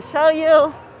let me show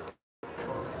you.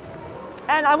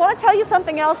 And I want to tell you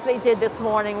something else they did this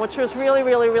morning, which was really,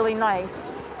 really, really nice,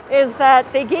 is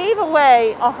that they gave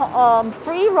away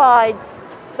free rides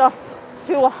to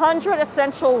 100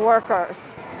 essential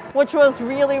workers, which was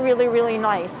really, really, really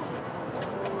nice.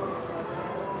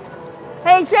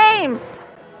 Hey, James.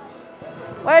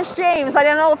 Where's James? I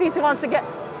don't know if he wants to get...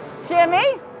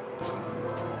 Jimmy?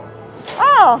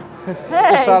 Oh, hey.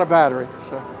 It's out of battery,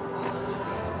 so.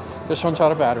 This one's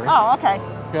out of battery. Oh, okay.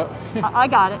 Yep. I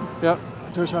got it. Yep.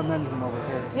 There's a menu over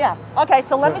here. Yeah. Okay,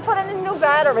 so let me put in a new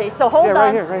battery. So hold on.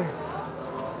 Right here, right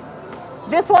here.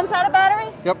 This one's out of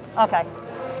battery? Yep. Okay.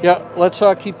 Yeah, let's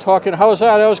keep talking. How was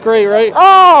that? That was great, right?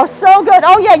 Oh, so good.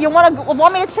 Oh, yeah, you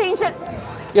want me to change it?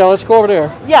 Yeah, let's go over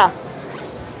there. Yeah.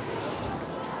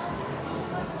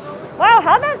 Wow,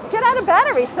 how'd that get out of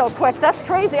battery so quick? That's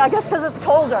crazy. I guess because it's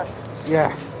colder.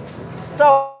 Yeah.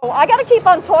 So I got to keep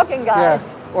on talking, guys. Yeah,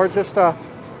 or just, I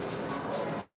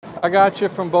got you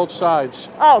from both sides.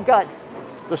 Oh, good.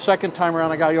 The second time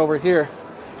around, I got you over here.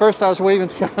 First, I was waving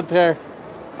to you out there.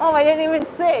 Oh, I didn't even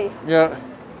see. Yeah.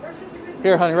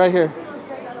 Here, honey, right here,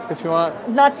 if you want.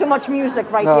 Not too much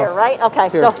music right No. here, right? Okay,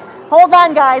 Here. so hold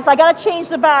on, guys. I got to change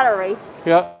the battery.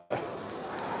 Yeah.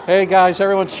 Hey, guys,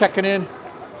 everyone's checking in.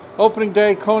 Opening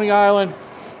day, Coney Island.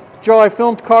 Joe, I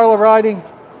filmed Karla riding.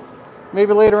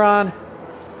 Maybe later on.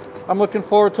 I'm looking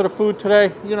forward to the food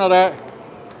today. You know that.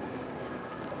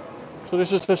 So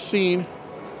this is the scene.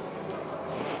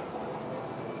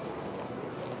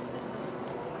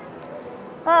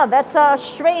 Oh, that's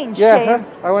strange, Yeah,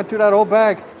 James. I went through that whole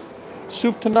bag.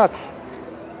 Soup to nuts.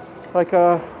 Like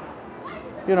a,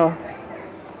 you know,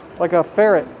 like a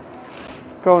ferret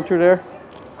going through there.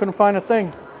 Couldn't find a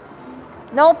thing.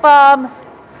 Nope.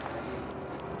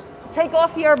 Take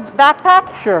off your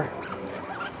backpack. Sure.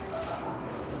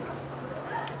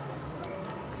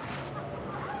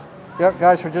 Yep,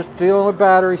 guys, we're just dealing with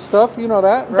battery stuff. You know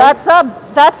that, right?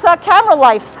 That's camera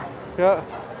life. Yeah.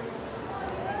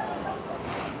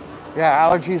 Yeah,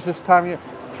 allergies this time of year.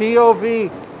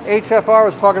 POV, HFR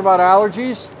was talking about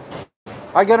allergies.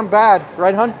 I get them bad,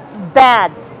 right, hun?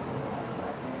 Bad.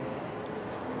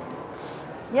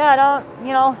 Yeah, I don't,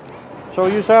 you know. So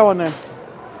we'll use that one then.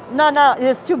 No,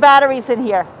 there's 2 batteries in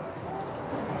here.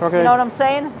 Okay. You know what I'm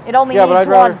saying? It only Yeah, needs but I'd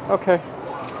one. rather, okay.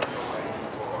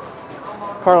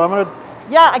 Karla, I'm gonna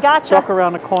Yeah, I gotcha. duck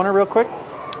around the corner real quick.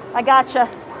 I gotcha.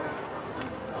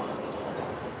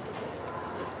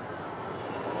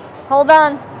 Hold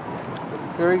on.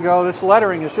 Here you go. This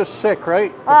lettering is just sick,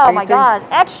 right? The Oh my painting. God,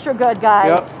 extra good, guys.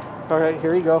 Yep. All right,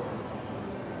 here you go.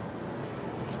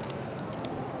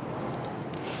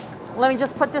 Let me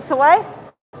just put this away.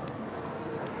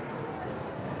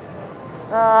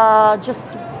 Just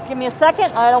give me a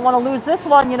second. I don't want to lose this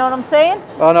one, you know what I'm saying?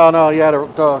 Oh, no, yeah,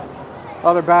 the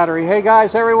other battery. Hey,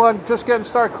 guys, everyone, just getting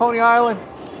started, Coney Island.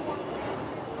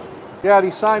 Yeah,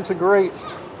 these signs are great.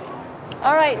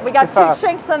 All right, we got 2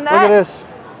 drinks on that. Look at this.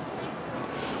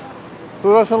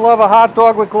 Who doesn't love a hot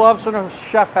dog with gloves and a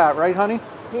chef hat, right, honey?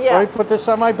 Yes. Let me put this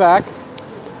on my back.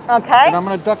 Okay. And I'm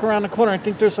going to duck around the corner. I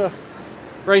think there's a,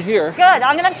 right here. Good.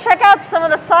 I'm going to check out some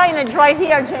of the signage right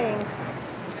here, James.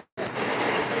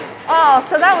 Oh,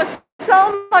 so that was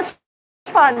so much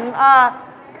fun.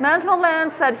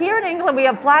 Masmoland said, here in England we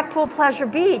have Blackpool Pleasure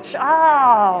Beach.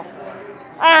 Oh.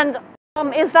 And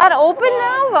is that open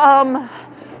now?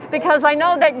 Because I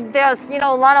know that there's, you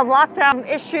know, a lot of lockdown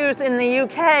issues in the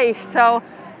UK. So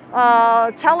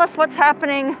tell us what's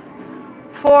happening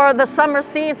for the summer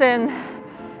season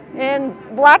in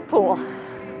Blackpool.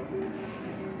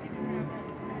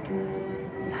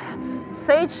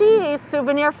 Say cheese,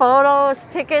 souvenir photos,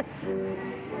 tickets.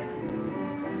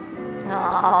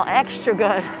 Oh, extra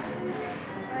good.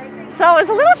 So it's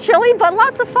a little chilly, but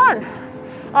lots of fun.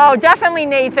 Oh, definitely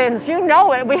Nathan's. You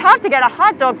know it. We have to get a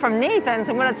hot dog from Nathan's.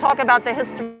 I'm going to talk about the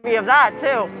history of that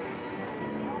too.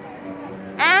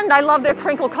 And I love their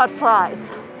crinkle cut fries.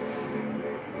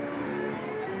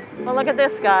 But look at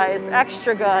this, guys.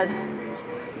 Extra good.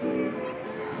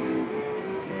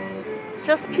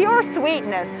 Just pure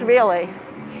sweetness, really.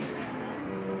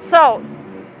 So,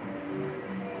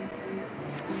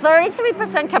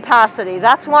 33% capacity.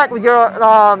 That's what your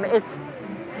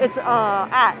it's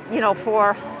at, you know,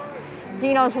 for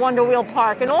Dino's Wonder Wheel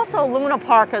Park and also Luna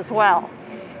Park as well.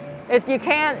 If you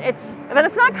can't, but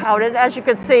it's not crowded, as you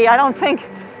can see. I don't think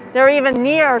they're even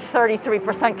near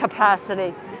 33%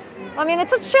 capacity. I mean,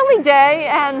 it's a chilly day,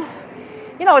 and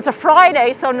you know, it's a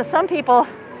Friday, so some people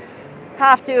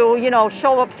have to, you know,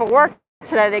 show up for work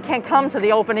today. They can't come to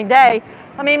the opening day.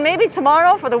 I mean, maybe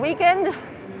tomorrow for the weekend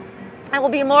it will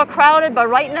be more crowded, but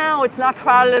right now it's not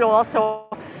crowded at all. So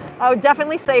I would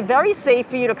definitely say very safe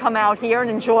for you to come out here and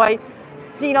enjoy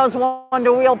Dino's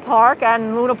Wonder Wheel Park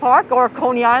and Luna Park or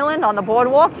Coney Island on the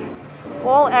boardwalk.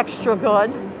 All extra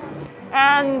good.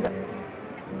 And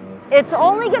it's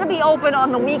only going to be open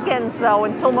on the weekends though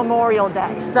until Memorial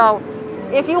Day. So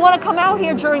if you want to come out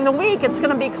here during the week, it's going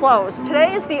to be closed.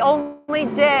 Today is the only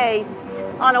day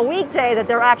on a weekday that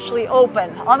they're actually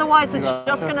open. Otherwise, it's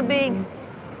just going to be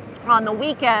on the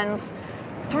weekends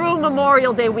through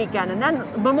Memorial Day weekend. And then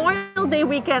Memorial Day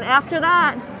weekend after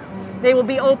that, they will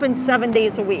be open 7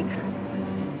 days a week.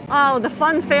 Oh, the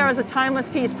fun fair is a timeless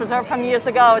piece preserved from years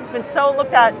ago. It's been so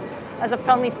looked at as a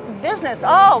friendly business.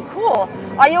 Oh, cool.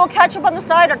 Are you a ketchup on the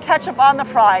side or ketchup on the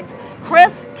fries?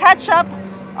 Chris, ketchup.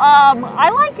 I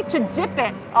like to dip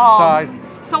it. Side.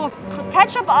 So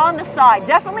ketchup on the side.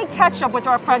 Definitely ketchup with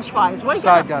our French fries. We're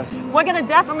gonna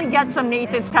definitely get some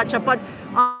Nathan's ketchup, but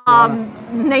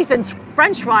Nathan's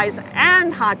French fries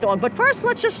and hot dog. But first,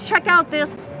 let's just check out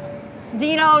this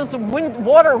Dino's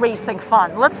water racing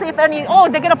fun. Let's see if any. Oh,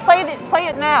 they're gonna play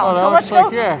it now. Oh, so let's go.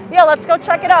 Like, yeah. Yeah, let's go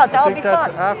check it out. That'll be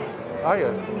fun. Oh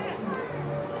yeah.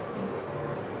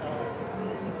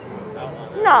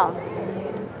 No.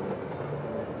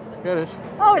 Yeah, it is.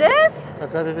 Oh, it is? I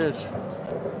bet it is.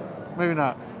 Maybe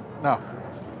not. No.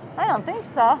 I don't think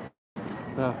so.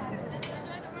 No.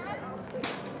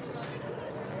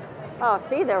 Oh,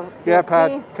 see, they're Yeah, Pat.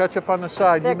 clean. Ketchup on the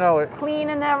side. You know it. Clean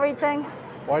and everything.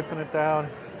 Wiping it down.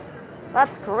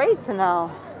 That's great to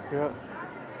know. Yeah.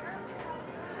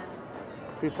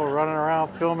 People running around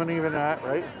filming even that,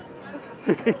 right?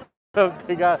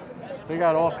 they got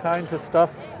all kinds of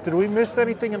stuff. Did we miss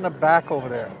anything in the back over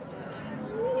there?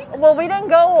 Well, we didn't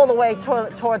go all the way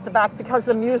towards the back because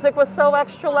the music was so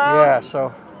extra loud. Yeah,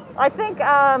 so. I think,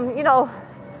 you know,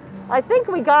 I think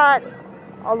we got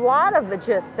a lot of the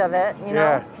gist of it, you know.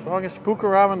 Yeah, as long as spook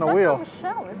around on the wheel. That's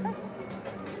not Michelle, is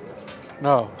it?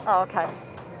 No. Oh, okay.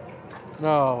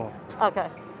 No. Okay.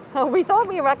 We thought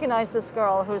we recognized this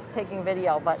girl who's taking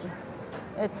video, but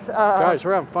it's... Guys,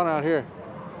 we're having fun out here.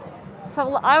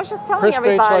 So I was just telling Chris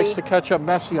everybody... Bates likes to catch up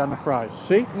messy on the fries.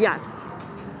 See? Yes.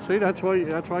 See, that's why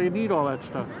you need all that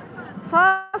stuff. So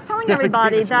I was telling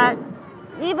everybody that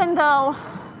even though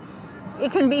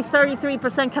it can be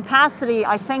 33% capacity,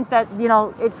 I think that, you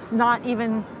know, it's not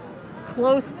even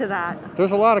close to that.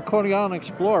 There's a lot of Coney Island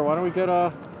Explorer. Why don't we get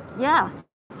a... Yeah.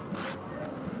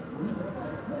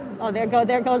 Oh, there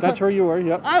goes. That's where you were,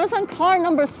 yep. I was on car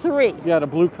number 3. Yeah, the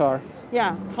blue car.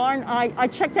 Yeah, I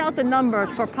checked out the numbers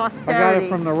for posterity. I got it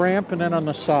from the ramp and then on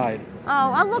the side.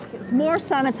 Oh, and look, it's more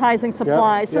sanitizing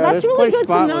supplies. Yep. So Yeah, that's really good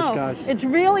to know. Guys. It's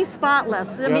really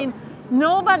spotless. I mean,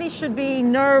 nobody should be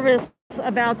nervous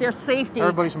about their safety.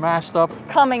 Everybody's masked up.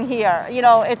 Coming here. You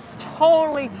know, it's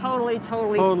totally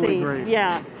safe. Great.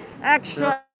 Yeah.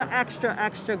 Extra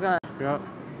good. Yeah.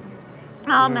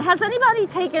 Has anybody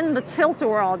taken the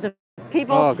Tilt-A-Whirl?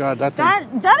 People, oh God,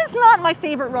 that is not my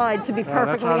favorite ride, to be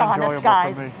perfectly honest,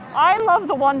 guys. I love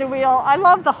the Wonder Wheel. I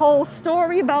love the whole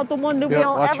story about the Wonder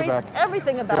Wheel.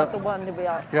 Everything about the Wonder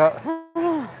Wheel.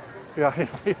 Yeah. Yeah. Here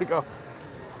you go.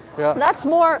 Yeah. That's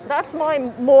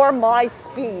my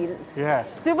speed. Yeah.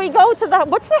 Did we go to that?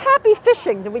 What's the Happy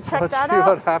Fishing? Did we check that out? Let's see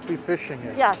what Happy Fishing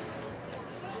is. Yes.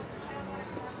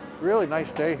 Really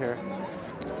nice day here.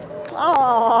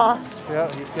 Oh. Yeah,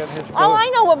 he's getting his boat. Oh, I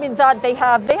know what they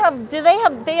have. They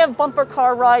have bumper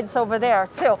car rides over there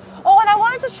too. Oh, and I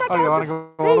wanted to check out. Oh, you want to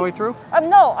go all the way through?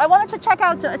 No, I wanted to check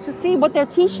out to see what their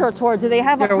T-shirts were. Do they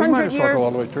have 100 years? Yeah, we might as well go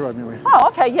all the way through. I mean, oh,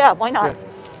 okay, yeah, why not?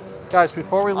 Yeah. Guys,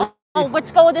 before we leave. Oh,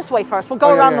 let's go this way first. We'll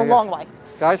go around the long way.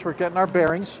 Guys, we're getting our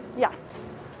bearings. Yeah.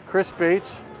 Chris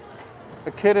Bates,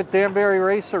 a kid at Danbury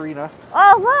Race Arena.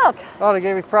 Oh, look. Oh, they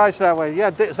gave me fries that way. Yeah,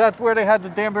 is that where they had the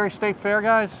Danbury State Fair,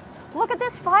 guys? Look at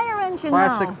this fire engine.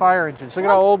 Classic fire engines. Look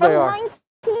at how old they are.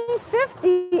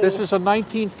 1950s. This is a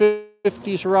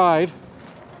 1950s ride.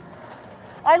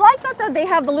 I like that they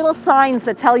have the little signs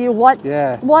that tell you what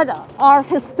are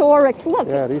historic. Look.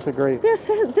 Yeah, these are great. This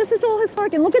is all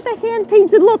historic. And look at the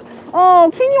hand-painted look. Oh,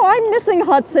 I'm missing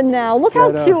Hudson now. Look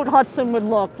how cute Hudson would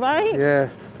look, right? Yeah.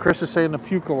 Chris is saying the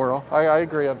Puka Whirl. I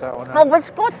agree on that one. Oh,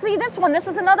 let's see this one. This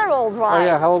is another old ride. Oh,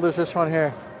 yeah. How old is this one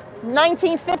here?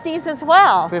 1950s as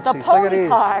well. 50s. The pony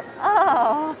cart.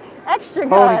 Oh, extra good.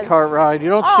 Pony cart ride. You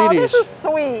don't see these. This is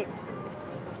sweet.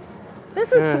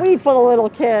 This is sweet for the little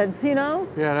kids, you know?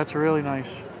 Yeah, that's really nice.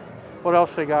 What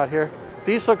else they got here?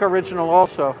 These look original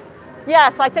also.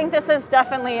 Yes, I think this is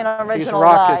definitely an original These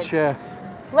rockets, ride. yeah.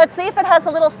 Let's see if it has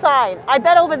a little sign. I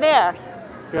bet over there.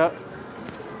 Yeah.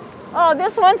 Oh,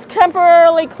 this one's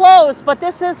temporarily closed, but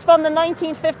this is from the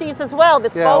 1950s as well,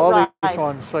 this boat all ride. these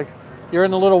ones. Like, you're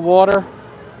in the little water.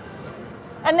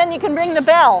 And then you can ring the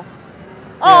bell.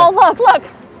 Oh, look, look.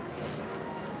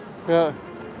 Yeah.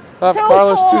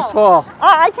 Karla's too tall.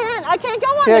 I can't go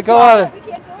on Can't this go one. on it.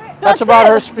 That's about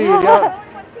her speed. Yeah.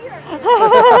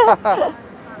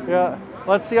 Yeah.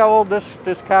 Let's see how old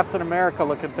this Captain America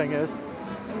looking thing is.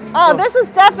 Oh, this is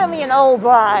definitely an old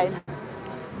ride.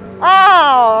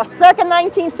 Oh, circa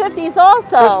 1950s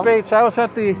also. Chris Bates, I was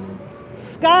at the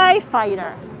Sky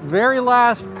Fighter. very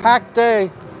last packed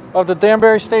day of the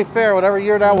Danbury State Fair, whatever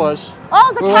year that was.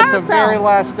 Oh, the we carousel. went the very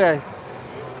last day.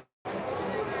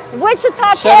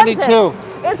 Wichita, 72.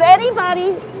 Kansas. Is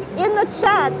anybody in the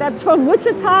chat that's from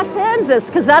Wichita, Kansas?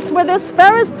 Because that's where this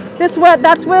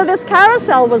that's where this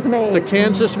carousel was made. The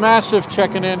Kansas Massive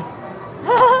checking in.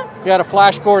 You had a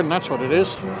Flash Gordon, that's what it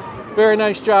is. Very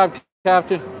nice job,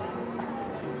 Captain.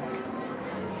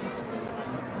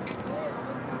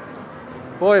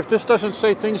 Boy, if this doesn't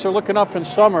say things are looking up in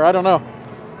summer, I don't know.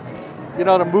 You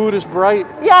know, the mood is bright.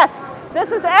 Yes,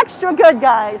 this is extra good,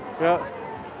 guys. Yeah.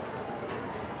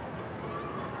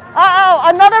 Uh-oh,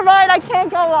 another ride I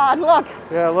can't go on, look.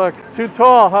 Yeah, look, too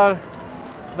tall, huh?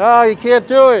 No, you can't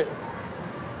do it.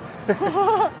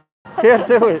 Can't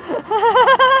do it.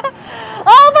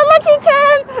 Oh, but look, he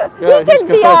can. Yeah, he can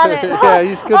be on it. Yeah,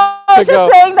 he's good I to was go.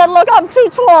 just saying that, look, I'm too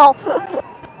tall.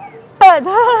 Good.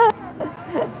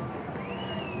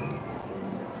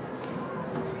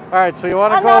 All right, so you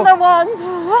want to go? Another one.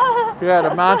 Yeah,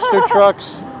 the monster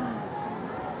trucks.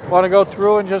 Want to go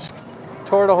through and just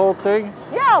tour the whole thing?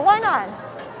 Yeah, why not?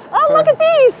 Oh, look at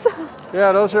these.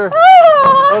 Yeah, those are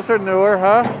newer,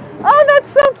 huh? Oh, that's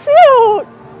so cute.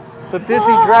 The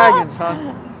Dizzy Dragons,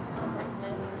 huh?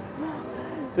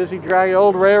 Dizzy Dragon,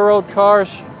 old railroad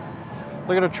cars.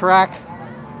 Look at the track.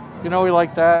 You know we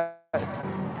like that.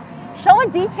 Show a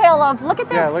detail of, look at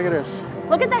this. Yeah, look at this.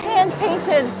 Look at the hand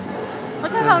painted.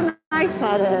 Look at how nice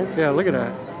that is. Yeah, look at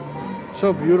that.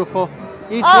 So beautiful.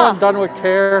 Each one done with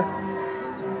care.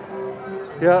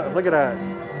 Yeah, look at that.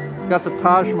 Got the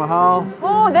Taj Mahal.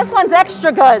 Oh, this one's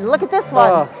extra good. Look at this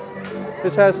one.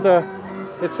 This has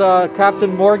it's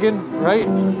Captain Morgan, right?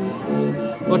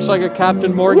 Looks like a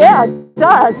Captain Morgan. Yeah, it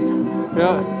does.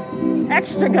 Yeah.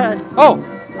 Extra good. Oh,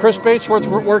 Chris Bates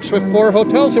works with 4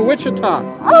 hotels in Wichita.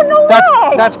 Oh, no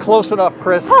way. That's close enough,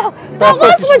 Chris. Oh, that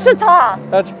was Wichita.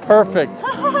 That's perfect.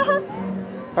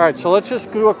 All right, so let's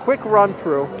just do a quick run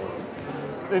through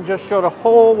and just show the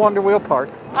whole Wonder Wheel Park.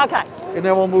 Okay. And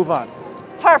then we'll move on.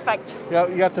 Perfect. Yeah,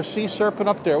 you got the Sea Serpent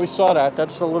up there. We saw that.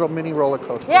 That's a little mini roller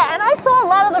coaster. Yeah, and I saw a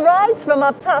lot of the rides from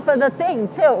up top of the thing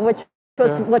too, which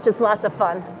is lots of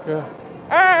fun. Yeah.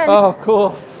 And oh,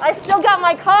 cool. I still got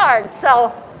my card,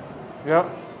 so yeah.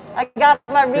 I got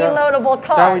my reloadable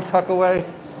card. Now we tuck away,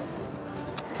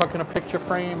 tuck in a picture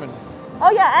frame and. Oh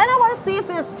yeah, and I want to see if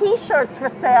there's T-shirts for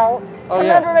sale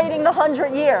commemorating the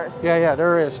 100 years. Yeah,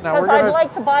 there is. Now we're I'd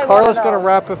like to buy Karla's one of those. gonna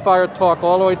rapid fire talk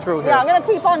all the way through here. Yeah, I'm gonna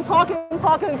keep on talking.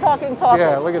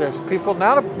 Yeah, look at this. People,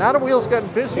 now the wheel's getting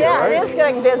busier, yeah, right? it is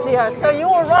getting busier. So you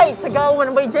were right to go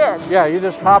when we did. Yeah, you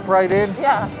just hop right in.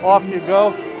 Yeah. Off you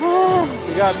go.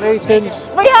 You got Nathan's.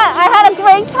 But yeah, I had a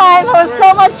great time. It was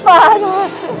so much fun.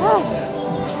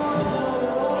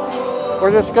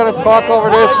 We're just gonna talk over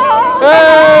this.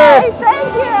 Hey!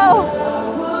 Thank you.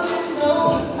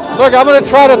 Look, I'm gonna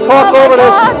try to talk over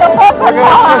this. We're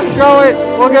gonna just show it.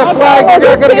 We'll get flagged. We're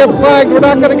not gonna get flagged. We're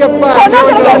not gonna get flagged. Here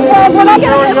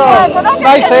we go.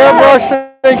 Nice airbrushing.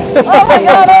 Oh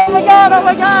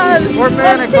my god. We're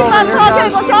manic over here,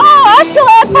 guys. Oh,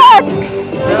 Ashland Park.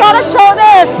 We gotta show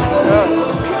this.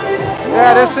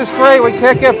 Yeah, this is great. We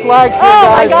can't get flagged here, guys.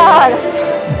 Oh my god.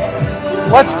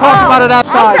 Let's talk about it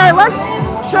outside. Okay,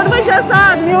 should we just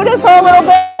mute it for a little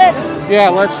bit? Yeah,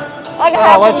 let's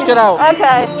get out.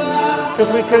 Okay. Because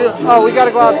we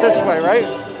gotta go out this way, right?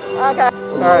 Okay.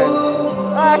 All right.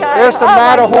 Okay. There's the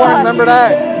Matterhorn, remember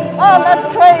that? Oh, that's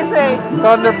crazy.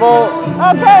 Thunderbolt.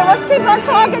 Okay, let's keep on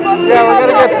talking. We're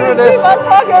gonna get through this. Keep on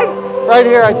talking. Right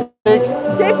here, I think.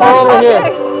 Keep on over talking. here.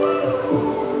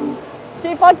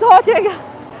 Keep on talking.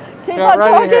 Keep on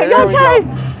right talking. Here. There we Okay. go.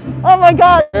 Oh my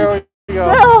god. There we go.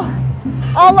 Still.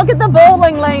 Oh, look at the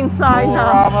bowling lane sign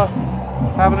now.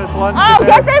 Having his lunch. Oh,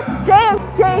 get this,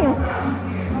 James.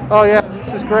 Oh yeah,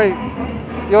 this is great.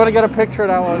 You want to get a picture of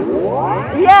that one?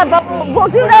 Yeah, but we'll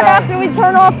do that after we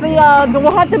turn off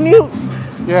we'll have to mute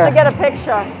to get a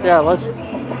picture. Yeah, let's.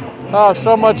 Oh,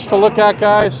 so much to look at,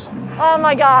 guys. Oh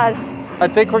my god. I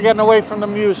think we're getting away from the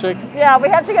music. Yeah, we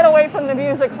have to get away from the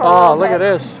music for a Oh, little look bit.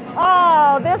 at this.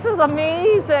 Oh, this is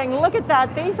amazing. Look at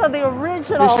that. These are the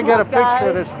original. We should get a picture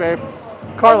of this, babe.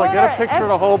 Karla, get a picture of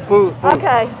the whole booth.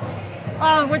 Okay.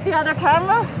 With the other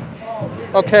camera?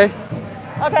 Okay.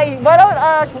 Okay, why don't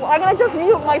I'm gonna just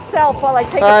mute myself while I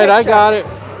take a picture. All right, I got it.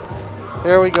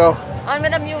 There we go. I'm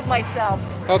gonna mute myself.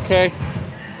 Okay.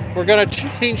 We're gonna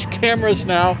change cameras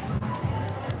now.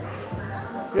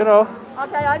 You know.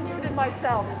 Okay, I muted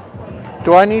myself.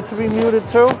 Do I need to be muted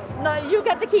too? No, you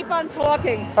get to keep on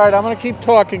talking. All right, I'm gonna keep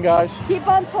talking, guys. Keep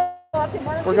on talking.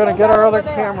 We're gonna get our other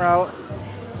camera out.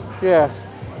 Yeah.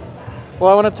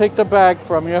 Well, I want to take the bag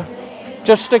from you.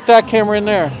 Just stick that camera in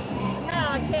there. No,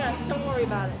 I can't. Don't worry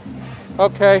about it.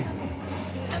 Okay.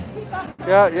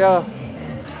 Yeah.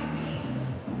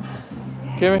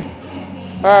 Give me.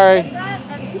 All right. Take that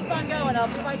and keep on going. I'll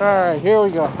be right back. All right, here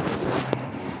we go.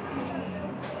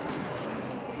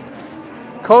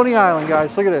 Coney Island,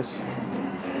 guys. Look at this.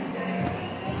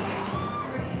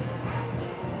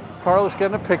 Karla's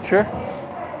getting a picture.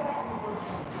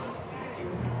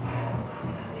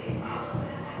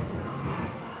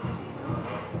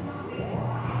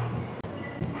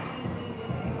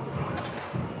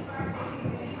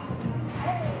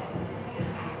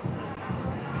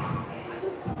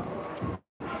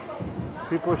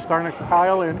 People are starting to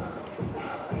pile in.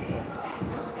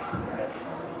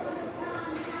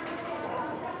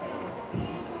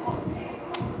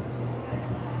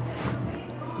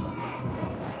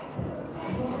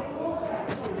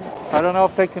 I don't know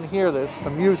if they can hear this, the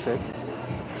music,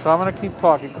 so I'm going to keep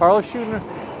talking. Karla's shooting.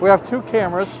 We have two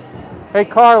cameras. Hey,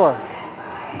 Karla,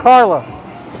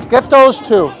 get those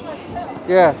two.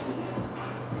 Yeah.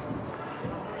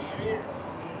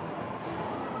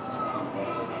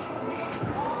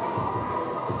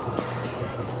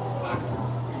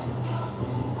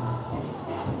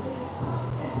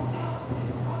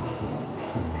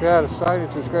 Yeah, the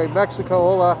signage is great. Mexico,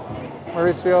 hola,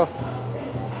 Mauricio.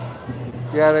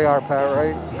 Yeah, they are, Pat,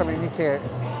 right? I mean, you can't.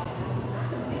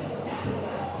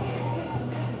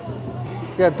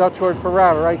 Yeah, Dutch word for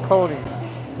rabbit, right? Coney.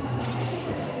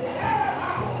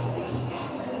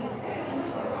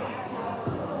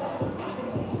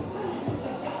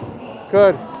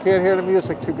 Good. Can't hear the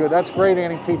music too good. That's great,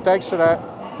 Annie Pete. Thanks for that.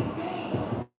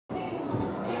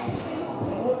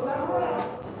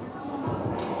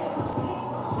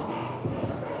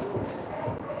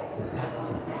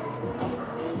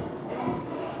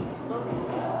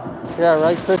 Yeah,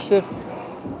 right, Christian?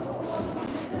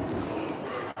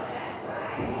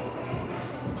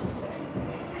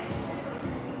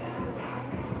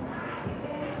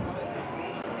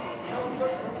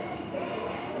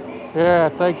 Yeah,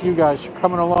 thank you guys for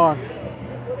coming along.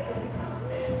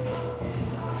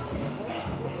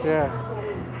 Yeah,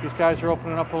 these guys are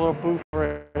opening up a little booth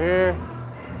right here.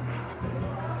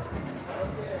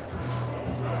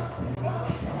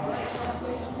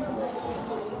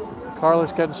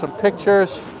 Karla's getting some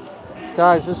pictures.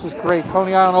 Guys, this is great.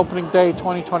 Coney Island opening day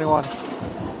 2021.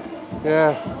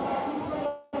 Yeah.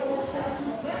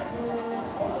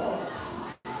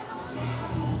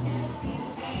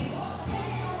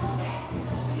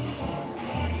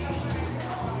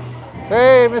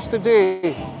 Hey, Mr.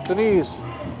 D. Denise.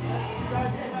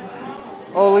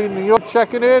 Oli, New York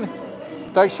checking in.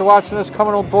 Thanks for watching us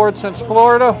coming on board since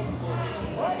Florida.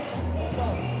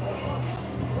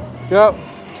 Yep.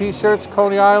 T-shirts,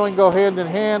 Coney Island go hand in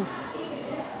hand.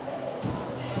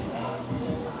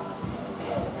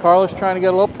 Karla's trying to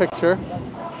get a little picture.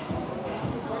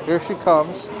 Here she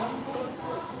comes.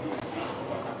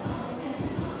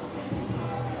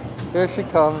 Here she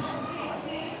comes.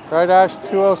 Right, Ash,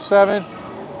 207.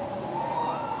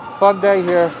 Fun day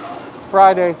here.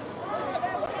 Friday.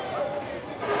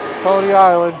 Coney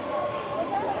Island.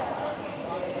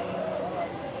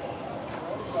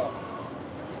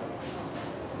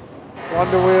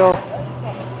 Wonder Wheel.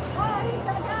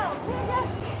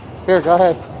 Here, go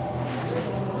ahead.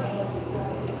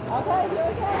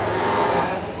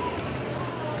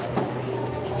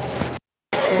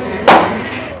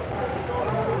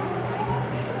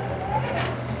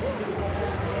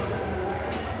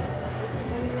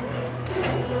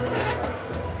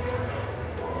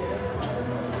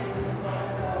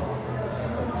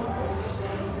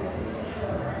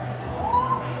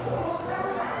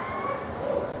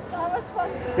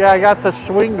 Yeah, I got the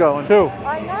swing going too.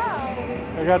 I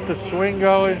know. I got the swing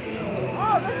going.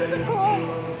 Oh, this is a cool.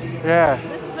 Yeah.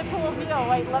 This is a cool deal.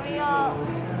 Wait, let me. Oh,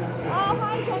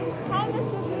 hi,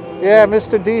 Mr. D. Yeah,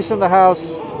 Mr. D's in the house.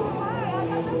 Oh, hi. I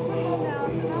got this video now.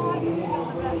 Now I can see all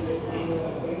the rest of it.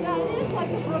 Yeah, it is like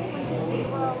a Brooklyn Disney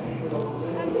World.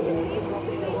 And do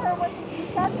you see her with?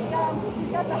 She's got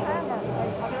the hammer.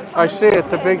 I see it,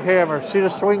 the big hammer. See the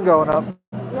swing going up.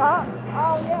 Yeah.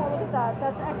 Oh yeah, look at that.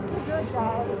 That's extra good,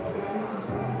 guys.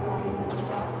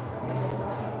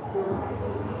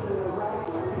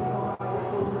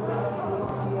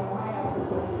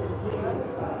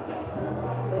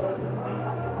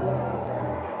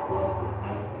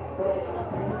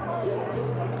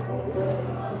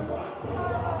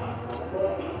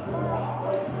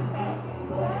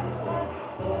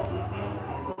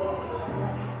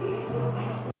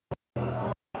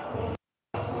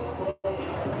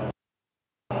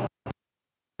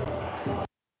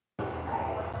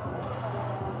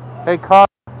 Hey, Carla.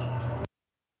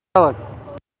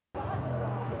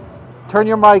 Turn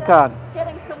your mic on.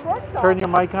 Getting some work done. Turn your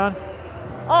mic on.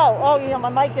 Oh, yeah, my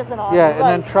mic isn't on. Yeah, You're and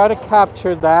then right. try to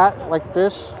capture that like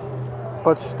this,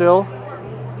 but still.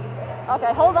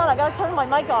 Okay, hold on. I gotta turn my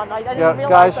mic on. I didn't Yeah,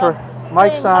 realize guys, I'm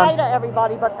mic's saying hi on. to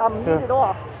everybody, but I'm muted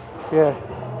off. Yeah.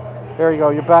 There you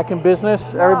go. You're back in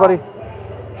business, everybody.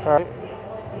 All right.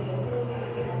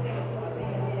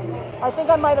 I think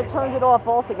I might have turned it off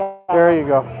altogether. There you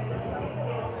go.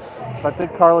 I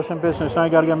think Carla's in business. Now you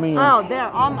got to get me in. Oh, there.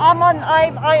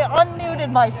 I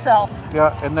unmuted myself.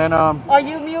 Yeah, and then Are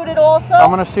you muted also? I'm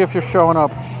gonna see if you're showing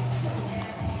up.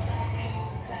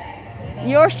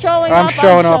 You're showing I'm up.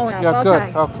 showing I'm up. Yeah,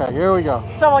 okay. good. Okay, here we go.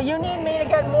 So you need me to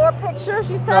get more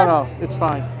pictures, you said? No, it's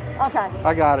fine. Okay.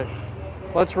 I got it.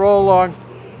 Let's roll along.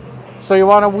 So you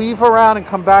want to weave around and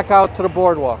come back out to the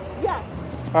boardwalk? Yes.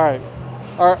 All right.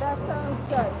 All right. That sounds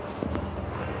good.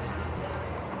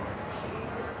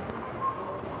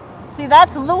 See,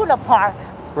 that's Luna Park.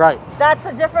 Right. That's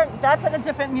in a different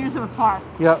amusement park.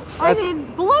 Yeah. I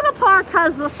mean, Luna Park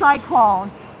has the Cyclone,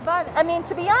 but I mean,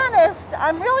 to be honest,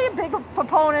 I'm really a big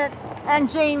proponent, and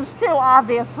James too,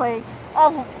 obviously,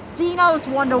 of Dino's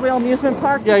Wonder Wheel Amusement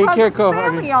Park. Yeah, you because can't it's go.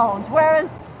 family owned,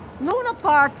 whereas Luna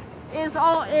Park is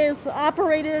owned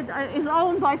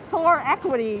by Thor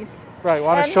Equities. Right.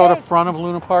 Want to And show the they- front of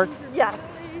Luna Park?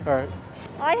 Yes. All right.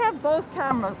 I have both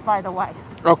cameras, by the way.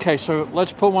 Okay, so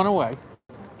let's put one away.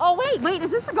 Oh wait, is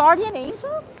this the Guardian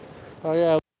Angels? Oh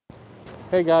yeah.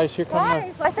 Hey guys, here come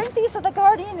Guys, I think these are the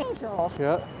Guardian Angels.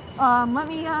 the. Yeah. Let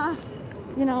me, Yeah.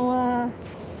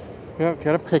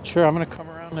 Get a picture. I'm gonna come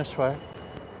around this way.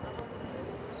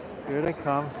 Here they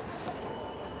come.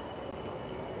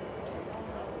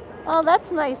 Oh,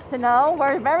 that's nice to know.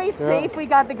 We're very safe. We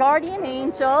got the Guardian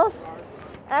Angels.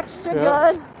 Extra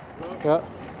good. Yeah.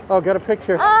 Oh, get a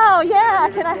picture. Oh, yeah.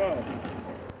 Can I?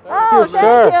 Oh, you,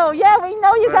 sir. thank you. Yeah, we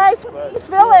know you guys from East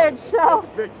Village. So,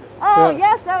 oh, Yeah.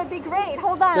 yes, that would be great.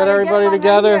 Hold on. Get I'm gonna everybody them on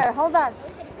together. Here. Hold on.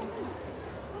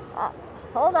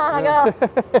 Hold on.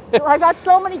 I got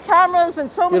so many cameras and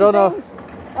so many don't know. things.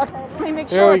 Okay, let me make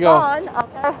Here sure we it's go. on.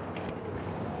 Okay.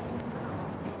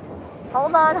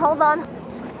 Hold on.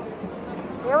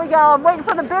 Here we go. I'm waiting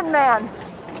for the bid man.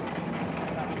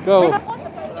 Go.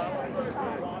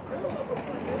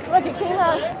 Look, it came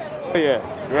out. Oh,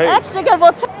 yeah, great. Extra good.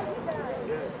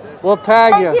 We'll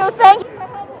tag Thank you.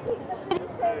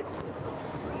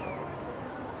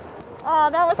 Oh,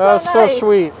 that was so That was nice. so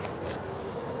sweet.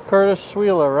 Curtis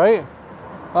Wheeler, right?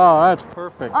 Oh, that's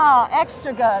perfect. Oh,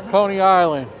 extra good. Coney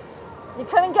Island. You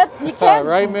can't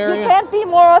Right, Marion? You can't be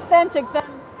more authentic than.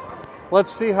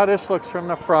 Let's see how this looks from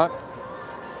the front.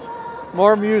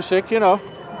 More music, you know.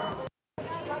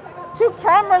 Two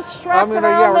cameras strapped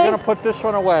around we're me. gonna put this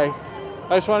one away.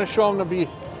 I just want to show them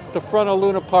the front of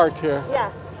Luna Park here.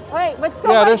 Yes. Wait, let's go.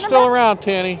 Yeah, right they're in the still middle. around,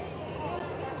 Tanny.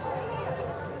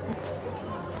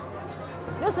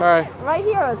 This is All right. right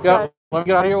here is Yep. good. Let me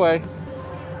get out of your way.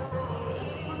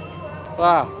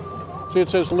 Wow. See, it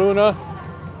says Luna.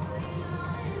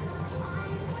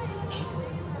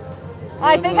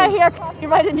 I think I hear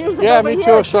copyrighted music Yeah, over me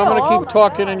here too. So I'm too. gonna Oh keep my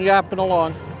talking God. and yapping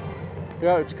along.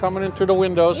 Yeah, it's coming in through the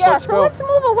windows. Yeah, Let's so go. let's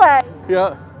move away.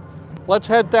 Yeah. Let's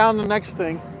head down the next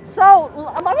thing. So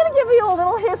I'm going to give you a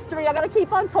little history. I'm going to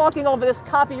keep on talking over this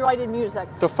copyrighted music.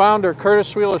 The founder,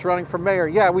 Curtis Wheeler, is running for mayor.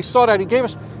 Yeah, we saw that. He gave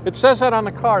us, it says that on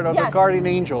the card of the Yes. Guardian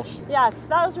Angels. Yes,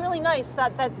 that was really nice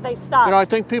that they stopped. You know, I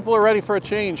think people are ready for a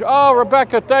change. Oh,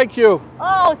 Rebecca, thank you.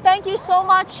 Oh, thank you so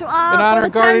much. In honor for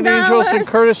of the Guardian Angels and $10.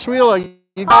 Curtis Wheeler.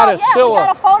 You got it, Yeah, we Scylla.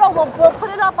 got a photo. We'll put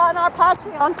it up on our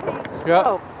Patreon page. Yeah.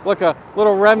 Oh. Look, a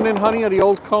little remnant, honey, of the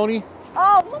old Coney.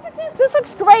 Oh, look at this. This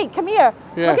looks great. Come here.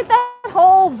 Yeah. Look at that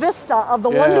whole vista of the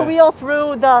Yeah. Wonder Wheel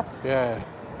through the... Yeah.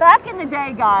 Back in the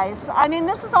day, guys, I mean,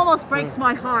 this is almost breaks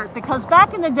my heart because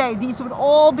back in the day, these would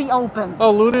all be open.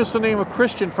 Oh, Luna is the name of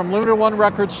Christian from Lunar One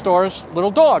Record Store's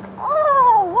little dog.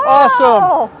 Oh,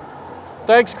 wow. Awesome.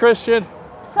 Thanks, Christian.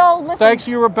 So, listen. Thanks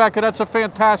you, Rebecca. That's a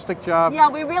fantastic job. Yeah,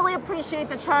 we really appreciate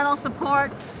the channel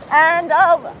support. And,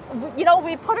 you know,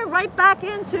 we put it right back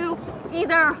into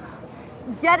either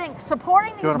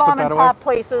supporting these wanna mom put that and away? pop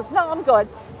places. No, I'm good.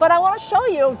 But I want to show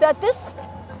you that this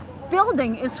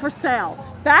building is for sale.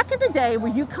 Back in the day,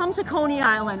 when you come to Coney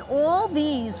Island, all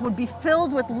these would be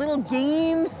filled with little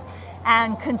games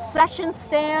and concession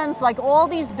stands, like all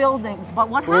these buildings. But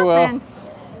what happened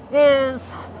is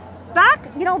back,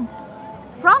 you know,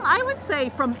 I would say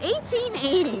from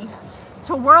 1880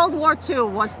 to World War II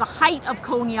was the height of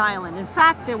Coney Island. In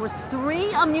fact, there was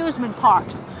 3 amusement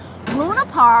parks: Luna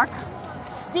Park,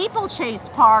 Steeplechase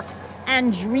Park,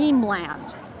 and Dreamland.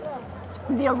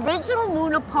 The original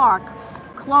Luna Park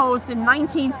closed in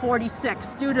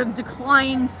 1946 due to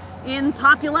decline in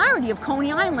popularity of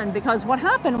Coney Island, because what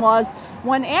happened was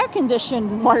when air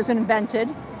conditioning was invented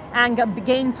and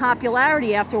gained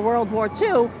popularity after World War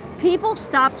II, people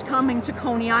stopped coming to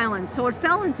Coney Island. So it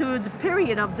fell into a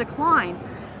period of decline.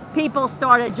 People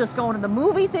started just going to the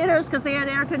movie theaters because they had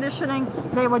air conditioning.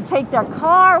 They would take their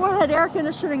car when it had air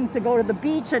conditioning to go to the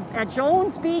beach at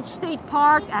Jones Beach State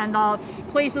Park and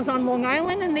places on Long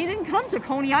Island, and they didn't come to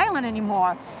Coney Island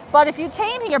anymore. But if you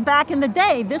came here back in the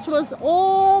day, this was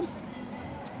all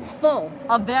full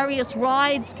of various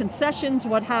rides, concessions,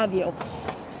 what have you.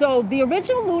 So the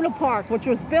original Luna Park, which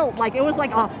was built like, it was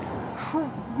like a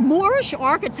Moorish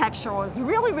architecture, was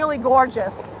really, really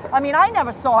gorgeous. I mean, I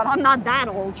never saw it. I'm not that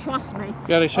old, trust me.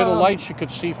 Yeah, they said the lights you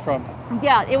could see from.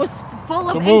 Yeah, it was full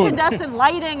of incandescent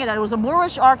lighting, and it was a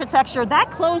Moorish architecture.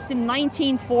 That closed in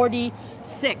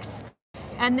 1946.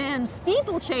 And then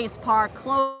Steeplechase Park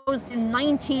closed in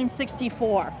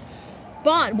 1964.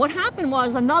 But what happened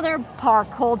was another park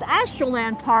called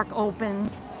Astroland Park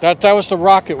opened. That was the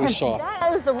rocket we saw. That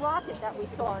was the rocket that we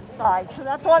saw inside. So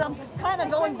that's what I'm kind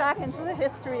of going back into the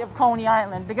history of Coney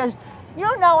Island, because you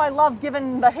know I love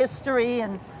giving the history,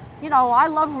 and you know I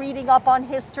love reading up on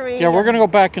history. Yeah, we're going to go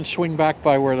back and swing back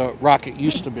by where the rocket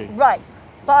used to be. Right.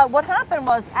 But what happened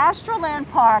was Astroland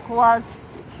Park was,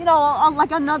 you know, like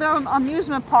another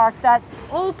amusement park that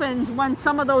opened when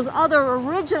some of those other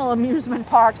original amusement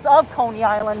parks of Coney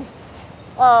Island,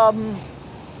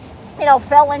 you know,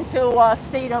 fell into a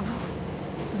state of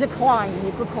decline,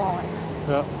 you could call it.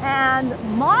 Yeah.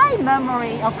 And my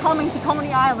memory of coming to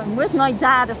Coney Island with my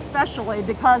dad especially,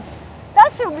 because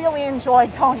that's who really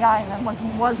enjoyed Coney Island,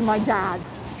 was my dad.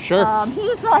 Sure. He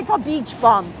was like a beach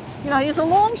bum. You know, he was a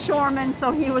longshoreman,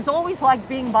 so he was always like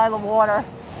being by the water.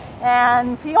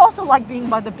 And he also liked being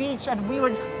by the beach, and we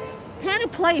would kind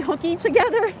of play hooky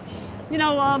together. You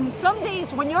know, some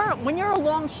days when you're a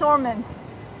longshoreman,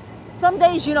 some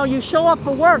days, you know, you show up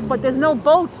for work, but there's no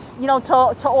boats, you know, to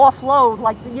offload.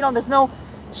 Like, you know, there's no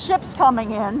ships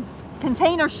coming in,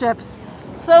 container ships.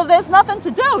 So there's nothing to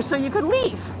do, so you could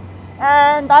leave.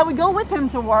 And I would go with him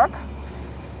to work.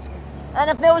 And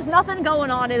if there was nothing going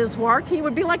on at his work, he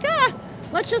would be like,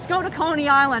 let's just go to Coney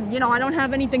Island. You know, I don't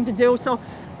have anything to do. So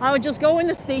I would just go in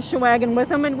the station wagon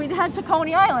with him, and we'd head to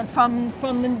Coney Island from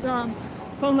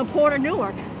the port of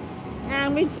Newark.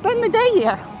 And we'd spend the day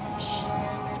here.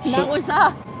 And that was,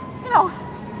 you know,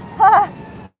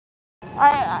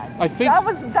 I think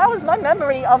that was my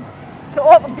memory of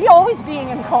always being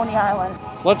in Coney Island.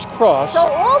 Let's cross. So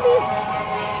all these,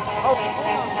 a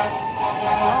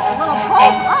little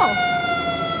pole.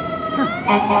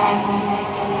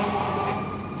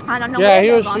 I don't know. Yeah,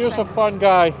 he was a fun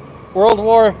guy. World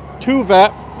War II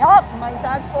vet. Yep, my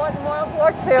dad fought in World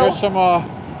War II. There's some.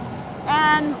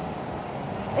 And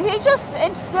he just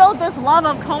instilled this love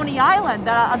of Coney Island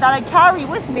that I carry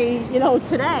with me, you know,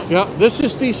 today. Yeah, this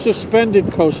is the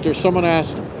suspended coaster. Someone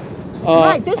asked.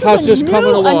 Right, how's this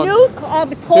coming along?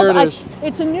 It's called. There it is.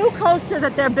 It's a new coaster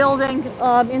that they're building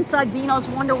inside Dino's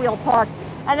Wonder Wheel Park,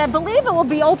 and I believe it will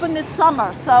be open this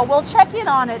summer. So we'll check in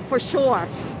on it for sure,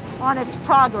 on its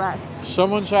progress.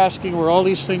 Someone's asking, were all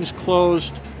these things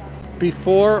closed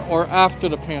before or after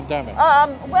the pandemic?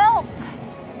 Well,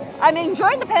 I mean,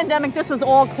 during the pandemic, this was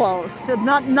all closed.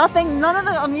 None of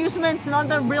the amusements,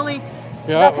 none of the really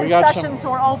concessions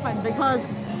were open because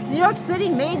New York City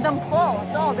made them close.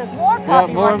 Oh, there's more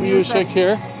copyright more music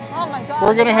here. Oh my God.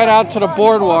 We're going to head out to the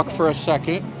boardwalk for a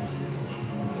second.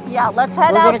 Yeah, let's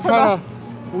head out to the... We're going to kind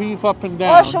of weave up and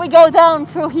down. Or should we go down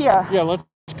through here? Yeah, let's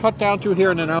cut down through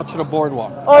here and then out to the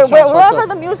boardwalk. Or wherever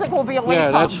the music will be away from.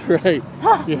 Yeah, that's right.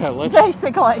 Yeah, let's...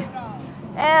 Basically.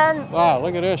 And... Wow,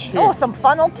 look at this here. Oh, some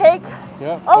funnel cake.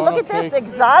 Yeah, oh, look at this.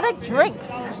 Exotic drinks.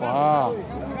 Wow.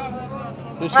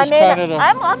 This is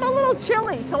I'm a little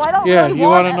chilly, so I don't really you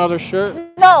want another shirt?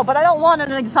 No, but I don't want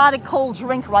an exotic cold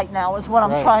drink right now is what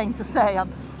I'm trying to say.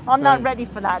 I'm not ready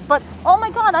for that. But, oh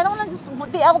my God, I don't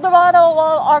understand. The Eldorado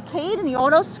arcade and the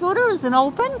auto scooter isn't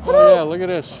open today? Oh, yeah, look at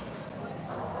this.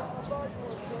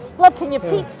 Look, can you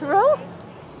peek through?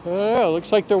 Yeah,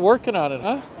 looks like they're working on it,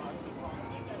 huh?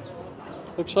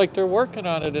 Looks like they're working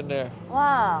on it in there.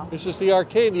 Wow. This is the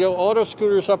arcade. The auto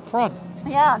scooter's up front.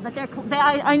 Yeah, but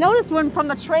I noticed one from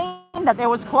the train that they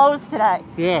was closed today.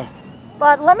 Yeah.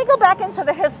 But let me go back into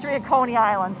the history of Coney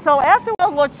Island. So after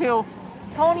World War II,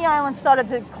 Coney Island started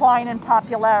to decline in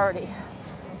popularity.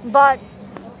 But,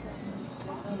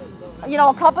 you know,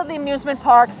 a couple of the amusement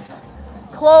parks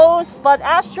closed, but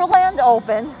Astroland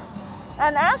opened.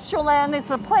 And Astroland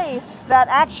is a place that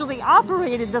actually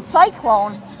operated the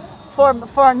Cyclone for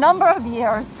a number of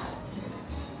years.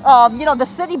 you know, the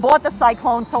city bought the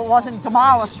Cyclone so it wasn't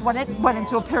demolished when it went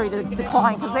into a period of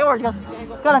decline, because they were just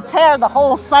going to tear the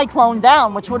whole Cyclone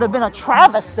down, which would have been a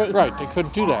travesty. Right, they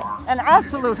couldn't do that. An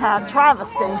absolute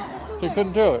travesty. They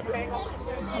couldn't do it.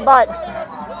 But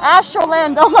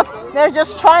Astroland, oh look, they're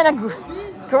just trying to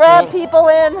grab people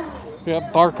in. Yeah,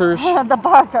 barkers. The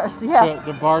barkers, Yeah,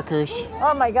 the barkers.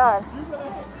 Oh my God.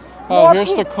 Oh, More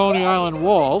here's the Coney Island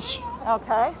walls.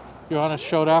 Okay. You want to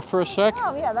show that for a sec?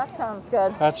 Oh yeah, that sounds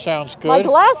good. That sounds good. My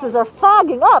glasses are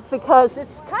fogging up because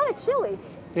it's kind of chilly.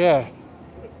 Yeah.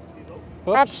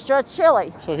 Oops. Extra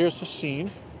chilly. So here's the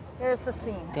scene. Here's the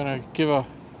scene. Gonna give a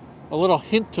little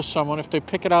hint to someone if they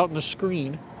pick it out in the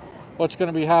screen, what's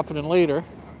gonna be happening later.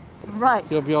 Right.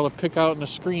 You'll be able to pick out in the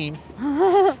screen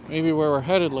maybe where we're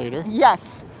headed later.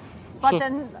 Yes. But So-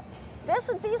 then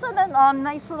these are the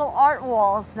nice little art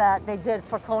walls that they did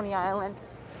for Coney Island,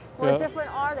 where Yeah.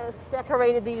 different artists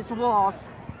decorated these walls.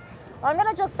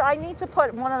 I need to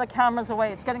put one of the cameras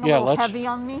away. It's getting a little heavy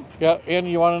on me. Yeah, Andy,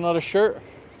 you want another shirt?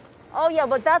 Oh yeah,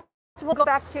 but we'll go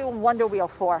back to Wonder Wheel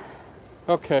 4.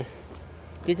 Okay.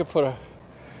 You can put a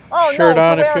Oh shirt no,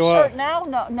 on to if wear you a want. shirt now?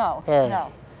 No, All right.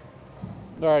 no.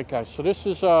 All right, guys. So this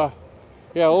is,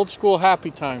 yeah, old school happy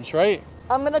times, right?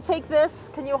 I'm gonna take this.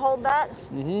 Can you hold that?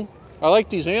 Mm-hmm. I like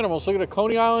these animals. Look at the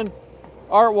Coney Island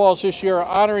art walls this year are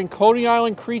honoring Coney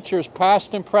Island creatures,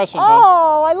 past and present.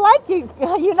 Oh, I like you.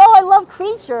 You know I love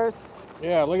creatures.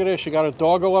 Yeah, look at this. You got a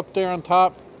doggo up there on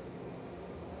top.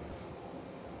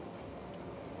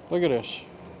 Look at this.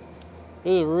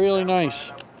 This is really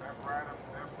nice.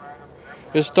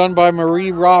 It's done by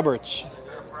Marie Roberts.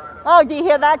 Oh, do you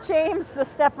hear that, James? The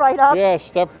step right up. Yeah,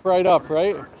 step right up,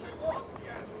 right?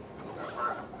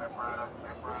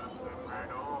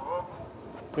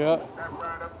 Yeah.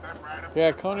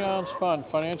 Yeah, Coney Island's fun.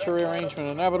 Financial rearrangement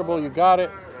inevitable. You got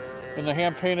it. And the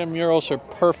hand-painted murals are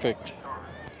perfect.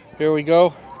 Here we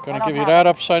go. Gonna give you that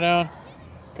upside down.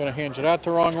 Gonna hand you that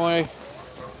the wrong way.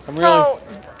 So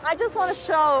I just want to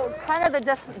show kind of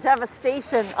the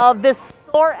devastation of this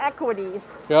store equities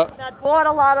that bought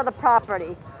a lot of the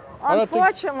property.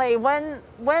 Unfortunately, when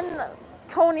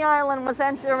Coney Island was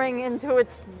entering into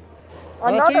its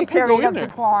another period of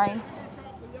decline,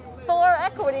 store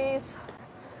equities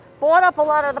bought up a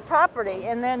lot of the property,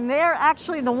 and then they're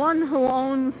actually the one who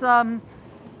owns,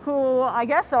 who I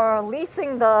guess are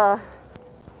leasing the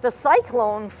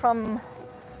Cyclone from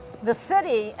the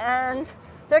city, and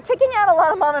they're kicking out a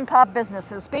lot of mom and pop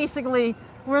businesses. Basically,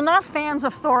 we're not fans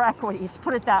of store equities,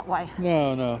 put it that way.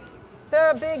 No, no.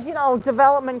 They're a big, you know,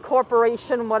 development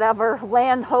corporation, whatever,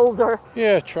 landholder.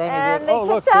 Yeah, trying to and get.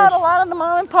 they kicked out a lot of the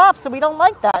mom and pop, so we don't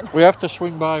like that. We have to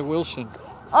swing by Wilson.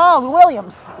 Oh,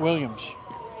 Williams. Williams.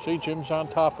 See, Jim's on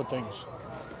top of things.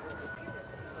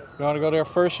 You want to go there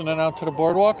first and then out to the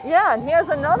boardwalk? Yeah, and here's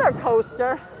another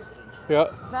coaster. Yeah.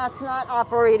 That's not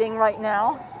operating right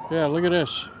now. Yeah, look at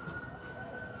this.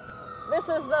 This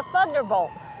is the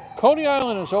Thunderbolt. Coney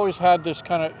Island has always had this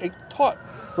kind of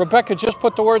Rebecca just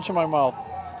put the words in my mouth.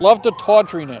 Love the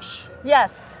tawdriness.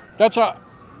 Yes.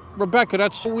 Rebecca,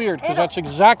 that's so weird because that's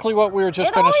exactly what we were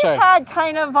just going to say. It always had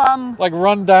kind of like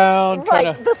rundown, kind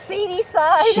of the seedy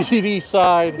side. Seedy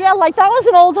side. Yeah, like that was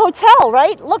an old hotel,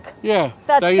 right? Look. Yeah,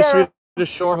 that used to be the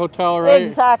Shore Hotel, right?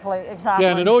 Exactly.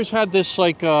 Yeah, and it always had this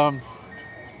like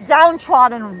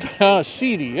downtrodden.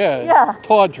 Seedy, yeah. Yeah.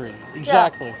 Tawdry,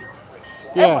 exactly.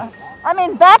 Yeah. I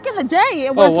mean, back in the day,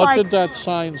 it was what did that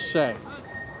sign say?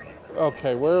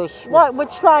 Okay,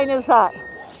 which sign is that?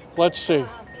 Let's see.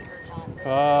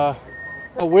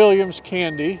 Williams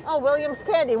Candy. Oh, Williams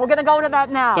Candy. We're gonna go to that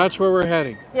now. That's where we're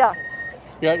heading. Yeah.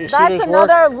 Yeah, you see That's this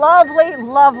another lovely,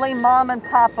 lovely mom and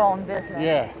pop owned business.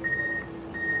 Yeah.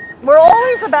 We're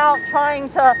always about trying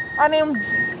to, I mean,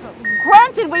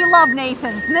 granted we love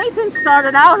Nathan's. Nathan's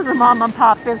started out as a mom and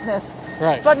pop business.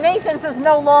 Right. But Nathan's is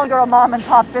no longer a mom and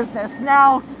pop business.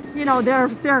 Now, you know,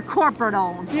 they're corporate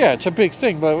owned. Yeah, it's a big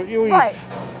thing, but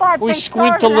we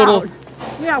squint a little.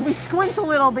 Yeah, we squint a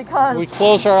little because we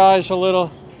close our eyes a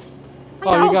little.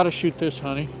 Oh, you got to shoot this,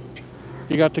 honey.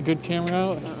 You got the good camera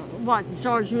out? What,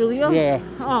 George Julio? Yeah.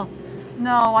 Oh,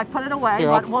 no, I put it away, Here,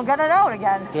 but we'll get it out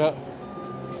again. Yeah.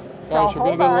 So, guys, we're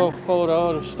going to get a little photo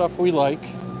of the stuff we like.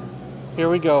 Here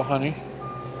we go, honey.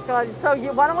 Good. So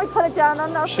why don't we put it down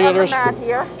on the mat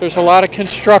here? There's a lot of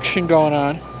construction going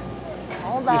on.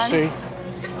 Hold on. You see?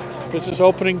 This is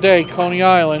opening day, Coney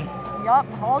Island. Yup,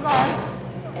 hold on.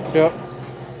 Yep.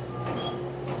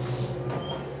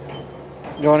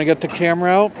 You want to get the camera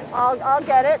out? I'll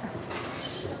get it.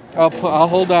 I'll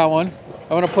hold that one. I'm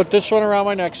going to put this one around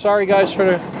my neck. Sorry, guys, for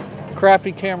the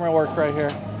crappy camera work right here.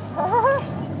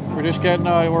 We're just getting,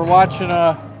 we're watching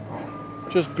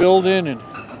just building and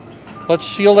Let's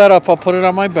seal that up. I'll put it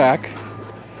on my back.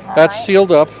 That's right.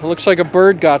 sealed up. It looks like a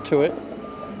bird got to it.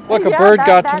 Look, a Yeah, bird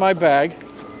got to my bag.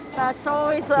 That's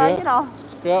always, Yeah. you know.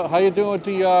 Yeah, how you doing with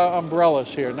the umbrellas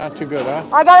here? Not too good, huh?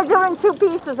 I got to do it in 2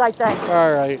 pieces, I think.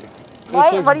 All right. This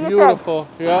Right? looks What do you beautiful.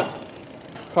 Yeah.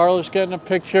 Carla's getting a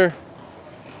picture.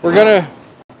 We're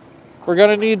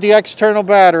gonna need the external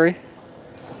battery.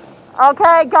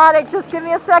 Okay, got it. Just give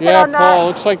me a second Yeah, on that. Paul.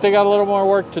 Looks like they got a little more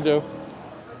work to do.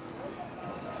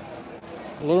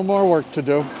 A little more work to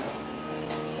do.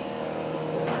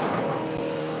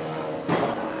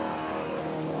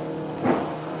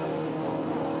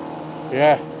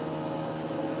 Yeah.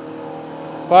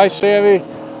 Bye, Sammy.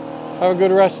 Have a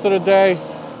good rest of the day.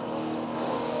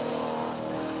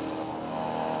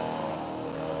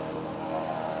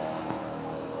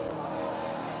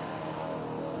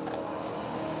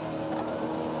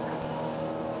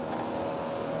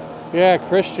 Yeah,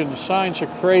 Christian, the signs are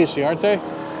crazy, aren't they?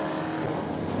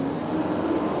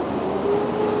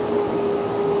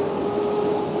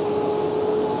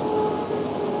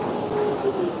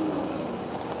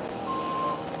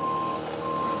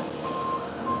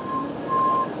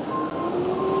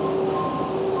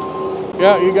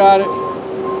 Yeah, you got it.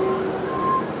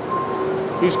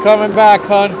 He's coming back,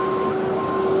 hon.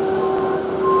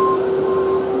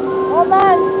 Hold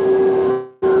on.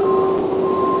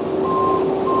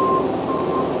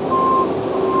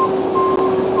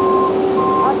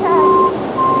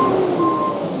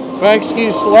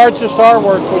 Banksy's largest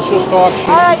artwork was just auctioned.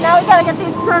 All right, now we got to get the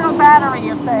external battery,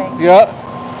 you're saying. Yeah.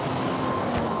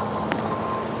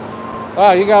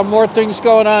 Wow, you got more things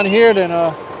going on here than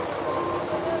I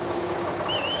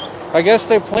guess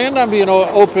they planned on being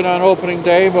open on opening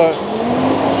day, but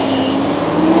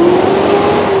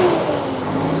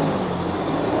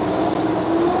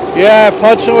yeah, if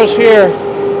Hudson was here,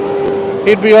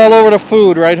 he'd be all over the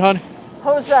food, right, hon?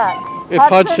 Who's that? If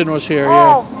Hudson was here,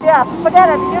 yeah. Oh, yeah, forget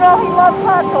it. You know, he loves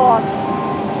hot dogs.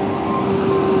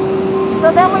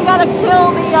 So then we got to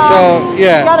kill the, we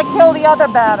got to kill the other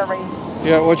battery.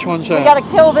 Yeah, which one's that? We got to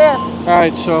kill this. All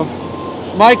right, so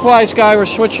mic-wise, guy, we're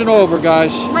switching over,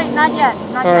 guys. Wait, not yet.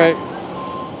 Not all yet. right.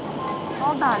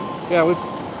 Hold on. Yeah, we.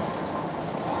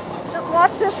 Just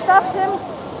watch this stuff, Jim.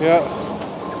 Yeah.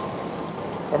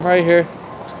 I'm right here.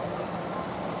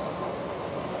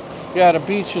 Yeah, the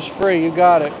beach is free. You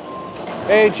got it.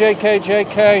 Hey,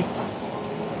 JK.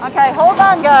 Okay, hold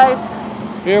on, guys.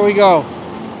 Here we go.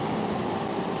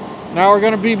 Now we're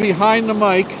going to be behind the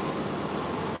mic.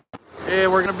 Yeah,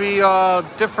 we're going to be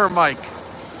different mic. Just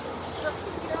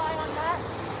keep your eye on that.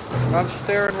 I'm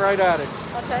staring right at it.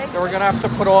 Okay. So we're going to have to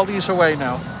put all these away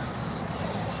now.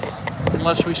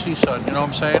 Unless we see something, you know what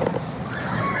I'm saying?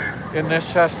 And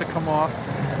this has to come off.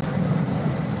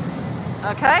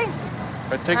 Okay.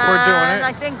 I think we're doing it.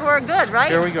 I think we're good,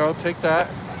 right? Here we go. Take that.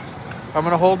 I'm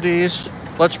going to hold these.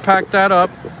 Let's pack that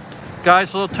up.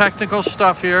 Guys, a little technical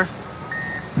stuff here.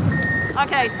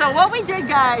 Okay, so what we did,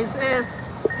 guys, is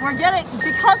we're getting,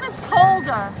 because it's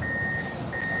colder,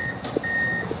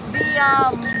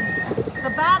 the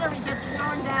battery gets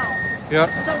worn down. Yep.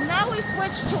 So now we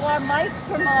switched to our mic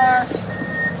from our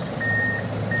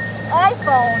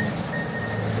iPhone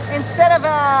instead of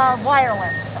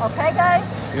wireless. Okay, guys?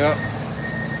 Yep.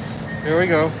 Here we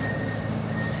go.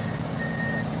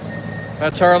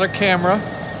 That's our other camera.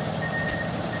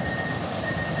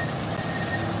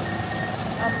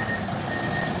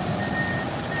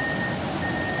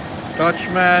 Dutch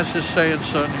Maz is saying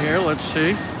something here. Let's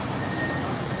see.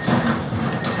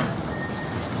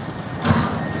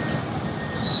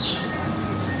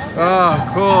 Oh,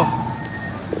 cool.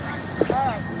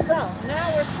 Alright, so now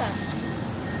we're set.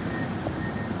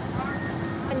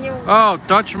 And you... Oh,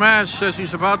 Dutch Maz says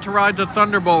he's about to ride the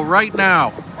Thunderbolt right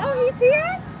now. Oh, he's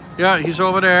here? Yeah, he's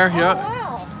over there. Yeah. Oh,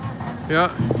 wow. Yeah.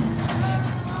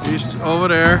 He's over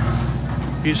there.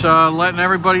 He's letting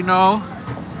everybody know.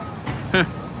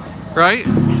 Right?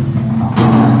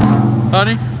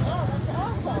 Honey? Oh,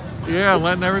 that's awesome. Yeah,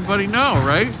 letting everybody know,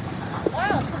 right?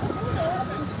 Wow, so this is all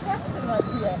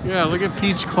construction right here. Yeah, look at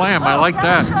Pete's clam. I like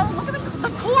that. Look at the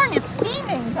corn is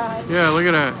steaming, guys. Yeah, look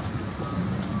at that.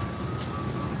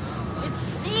 It's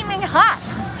steaming hot.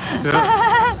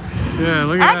 Yeah,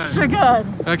 look at Extra that.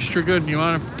 good. Extra good. You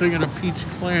want a thing of a Pete's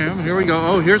clam? Here we go.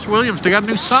 Oh, here's Williams. They got a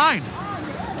new sign.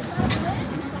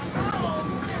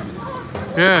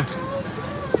 Yeah.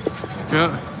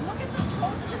 Yeah.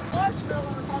 That's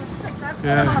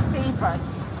Yeah. one of my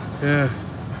favorites. Yeah.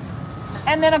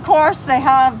 And then, of course, they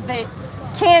have the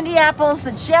candy apples,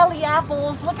 the jelly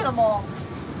apples. Look at them all.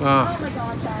 Oh my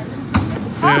God, guys. It's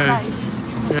paradise.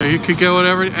 Yeah, you could get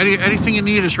whatever, anything you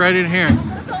need is right in here. I'm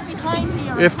going to go behind the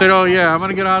If they don't, yeah, I'm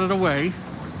gonna get out of the way.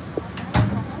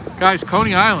 Guys,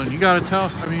 Coney Island, you gotta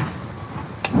tell, I mean,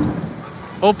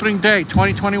 opening day,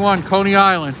 2021, Coney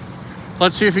Island.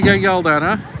 Let's see if you get yelled at,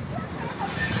 huh?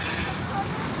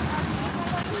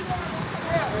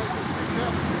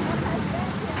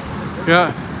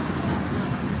 Yeah.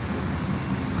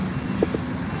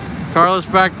 Karla's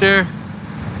back there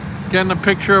getting a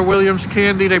picture of Williams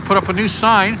Candy. They put up a new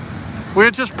sign. We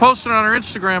had just posted on our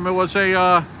Instagram.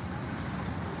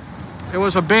 It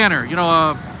was a banner, you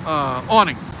know,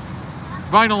 awning,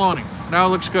 vinyl awning. Now it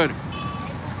looks good.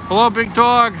 Hello, big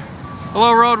dog.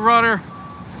 Hello, Road Runner.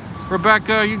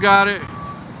 Rebecca, you got it.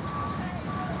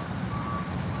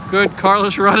 Good.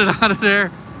 Karla's running out of there.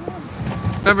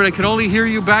 Remember, they can only hear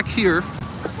you back here. Okay,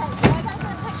 so I got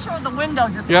that picture of the window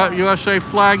just. Yeah, USA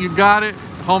flag, you got it.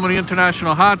 Home of the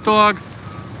International Hot Dog.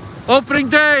 Opening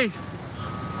day.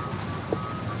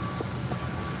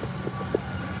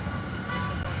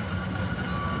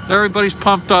 Everybody's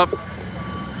pumped up.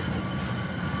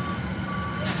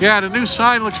 Yeah, the new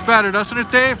sign looks better, doesn't it,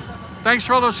 Dave? Thanks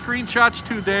for all those screenshots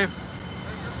too, Dave.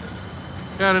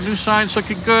 Yeah, the new sign's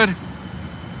looking good.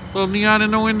 Little neon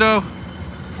in the window.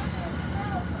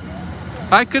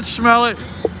 I could smell it.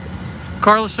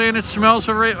 Karla's saying it smells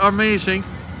amazing.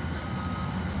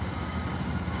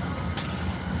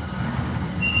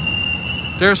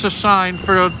 There's a sign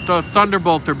for the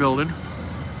Thunderbolt they're building.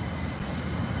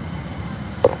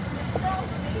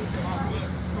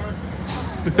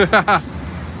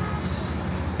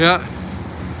 Yeah.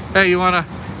 Hey, you want to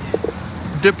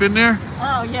dip in there?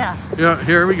 Oh, yeah. Yeah,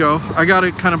 here we go. I got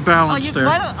it kind of balanced there.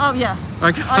 Oh, yeah.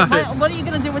 I got it. What are you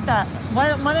going to do with that?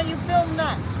 Why don't you film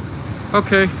that?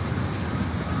 Okay.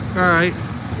 All right.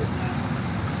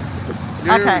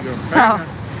 There we Okay, go. so,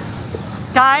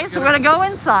 guys, we're going to go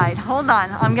inside. Hold on.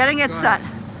 I'm getting it set.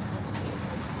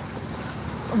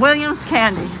 Williams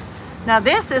Candy. Now,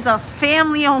 this is a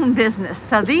family-owned business,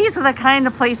 so these are the kind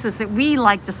of places that we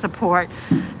like to support,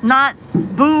 not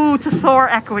boo to Thor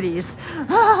equities.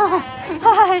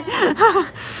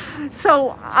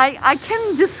 So I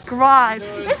can describe.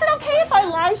 Is it okay if I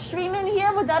live stream in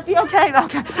here? Would that be okay?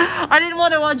 Okay. I didn't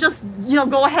want to just, you know,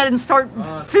 go ahead and start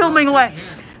filming away.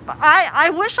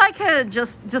 I wish I could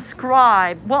just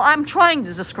describe, well, I'm trying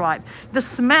to describe the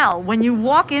smell when you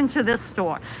walk into this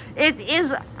store. It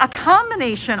is a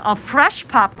combination of fresh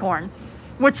popcorn,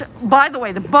 which, by the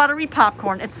way, the buttery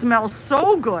popcorn, it smells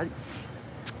so good.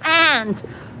 And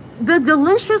the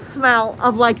delicious smell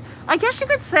of, like, I guess you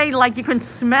could say, like, you can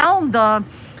smell the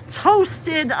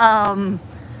toasted,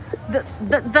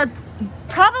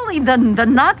 probably the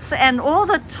nuts and all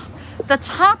the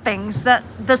toppings,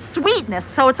 the sweetness.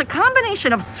 So it's a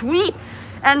combination of sweet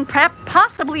and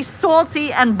possibly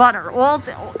salty and butter.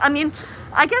 I mean,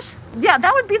 I guess, yeah,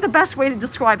 that would be the best way to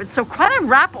describe it. So kind of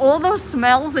wrap all those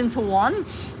smells into one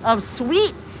of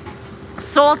sweet,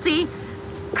 salty,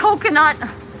 coconut,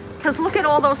 because look at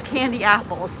all those candy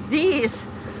apples. These,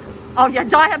 oh yeah,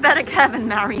 diabetic heaven,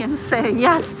 Marion saying,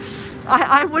 yes,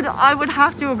 I would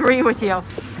have to agree with you.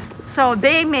 So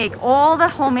they make all the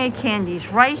homemade candies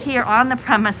right here on the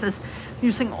premises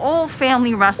using old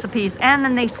family recipes, and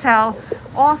then they sell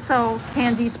also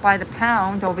candies by the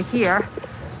pound over here,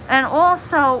 and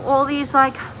also all these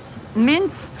like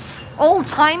mints,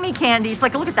 old-timey candies.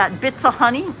 Like, look at that, bits of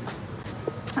honey.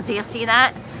 Do you see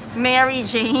that? Mary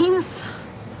Jane's,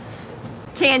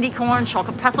 candy corn,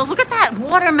 chocolate pretzels. Look at that,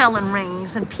 watermelon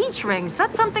rings and peach rings.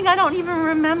 That's something I don't even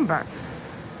remember.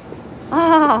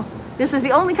 Oh, this is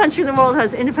the only country in the world that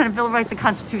has independent Bill of Rights and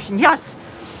Constitution. Yes.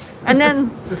 And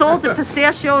then salted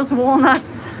pistachios,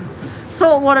 walnuts,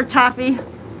 saltwater toffee.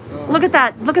 Look at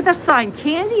that. Look at the sign.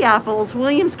 Candy apples,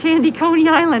 Williams Candy, Coney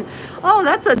Island. Oh,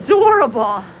 that's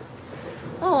adorable.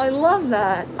 Oh, I love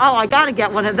that. Oh, I got to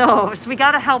get one of those. We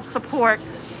got to help support.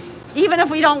 Even if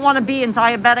we don't want to be in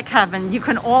diabetic heaven, you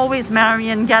can always,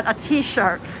 Marion, get a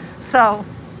t-shirt. So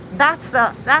that's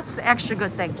the extra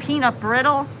good thing. Peanut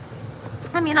brittle.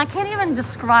 I mean, I can't even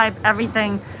describe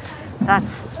everything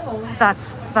that's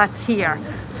here.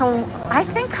 So I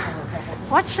think,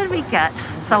 what should we get?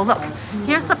 So look,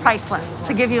 here's the price list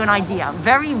to give you an idea.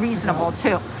 Very reasonable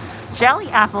too. Jelly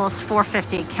apples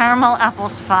 $4.50, caramel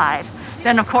apples $5.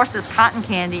 Then of course there's cotton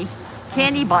candy,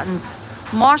 candy buttons,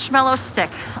 marshmallow stick.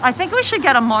 I think we should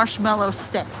get a marshmallow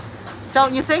stick.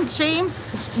 Don't you think,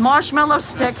 James? Marshmallow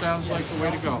stick. That sounds like the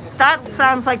way to go. That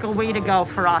sounds like a way to go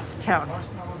for us too.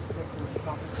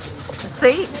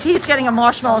 See, he's getting a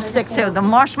marshmallow stick too. The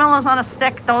marshmallows on a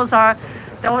stick, those are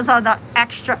the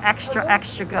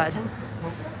extra good.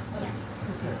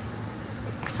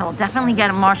 So we'll definitely get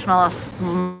a marshmallow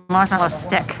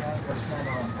stick.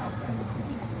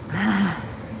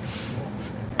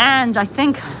 And I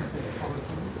think,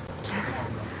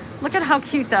 look at how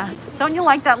cute that. Don't you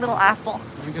like that little apple?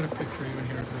 Let me get a picture even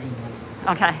here. Green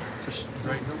one. Okay. Just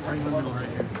right in the middle right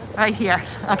here. Right here.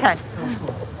 Okay.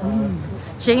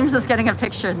 James is getting a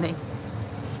picture of me.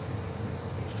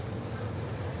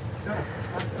 There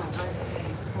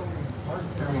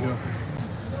we go.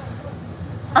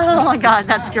 Oh my God,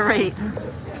 that's great.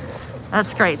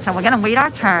 That's great. So we're gonna wait our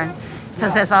turn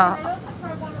because there's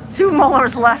 2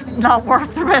 molars left, not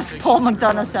worth the risk, Paul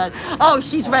McDonough said. Oh,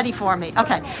 she's ready for me.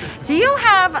 Okay. Do you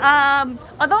have,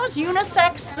 are those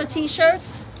unisex, the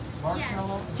t-shirts?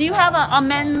 Do you have a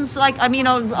men's, like, I mean,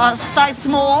 a size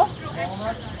small?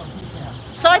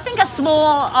 So I think a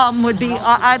small would be,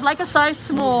 I'd like a size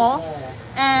small.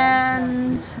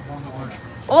 And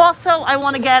also I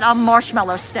want to get a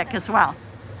marshmallow stick as well.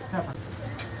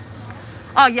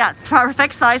 Oh yeah,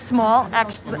 perfect, size small.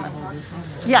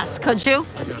 Yes, could you?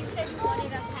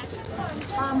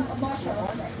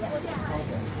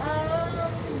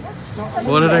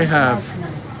 What do they have?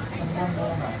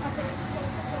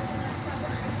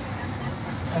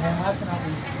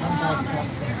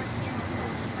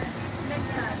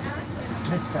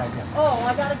 Oh,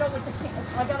 I gotta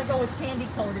go with candy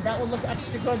coated. That will look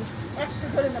extra good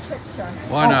in the picture.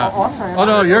 Why not? Oh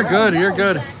no, you're good. You're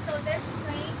good.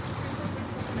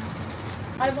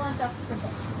 I want that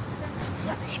sprinkles.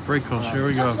 Sprinkles. Here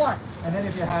we go. And then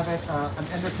if you have it, an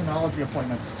endocrinology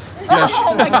appointment. Yes.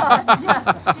 Oh my God!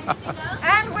 Yeah.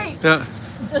 And wait, Yeah.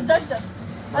 the dentist.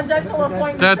 A dental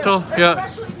appointment. Dental. Too. Yeah.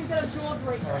 Especially if you get a jaw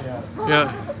breaker. Oh, yeah.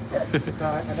 Yeah.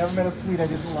 I never met a sweet I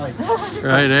didn't like.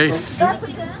 Right, eh? That's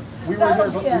We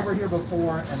were here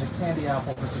before, and the candy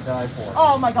apple was to die for.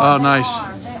 Oh my God! Oh, they nice.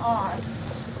 They are.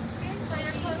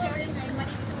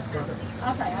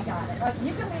 Okay, I got it.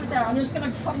 You can leave it there. I'm just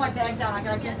gonna put my bag down. I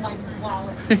gotta get my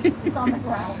wallet. It's on the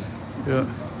ground. Yeah.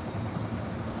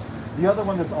 The other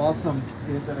one that's awesome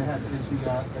that I had is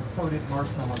the coated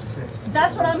marshmallow stick.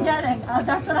 That's what I'm getting.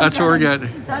 That's what we're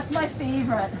getting. That's my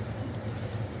favorite.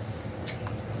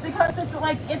 Because it's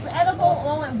like, it's edible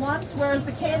all at once, whereas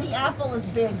the candy apple is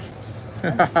big. We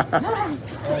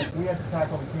had to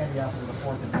tackle the candy apple with a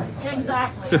fork and knife.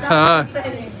 Exactly. That's what I'm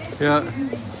saying. Yeah.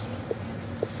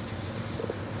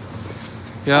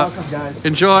 Yeah. Welcome, guys.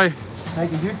 Enjoy.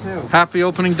 Thank you. You too. Happy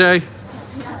opening day.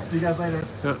 See you guys later.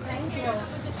 Yeah. Thank you.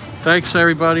 Thanks,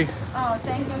 everybody. Oh,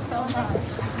 thank you so much.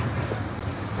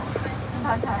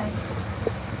 Okay.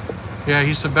 Yeah,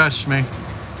 he's the best, me.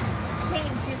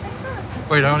 James, you think that?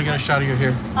 Wait, I want to get a shot of you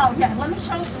here. Oh yeah, let me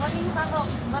show the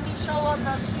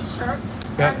t-shirt.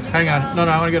 Yeah, hang on. No,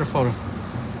 I want to get a photo.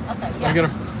 Okay, I yeah. get a.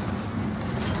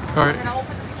 All right. I'm gonna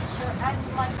open the t-shirt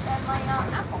and my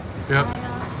apple. Yep.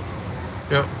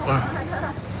 Yep.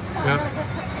 Yep.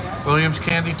 Williams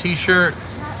Candy T-shirt.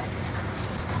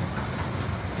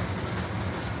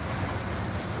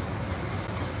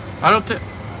 I don't think.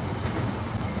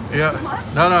 Yeah.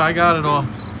 No, I got it all.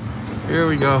 Here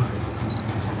we go.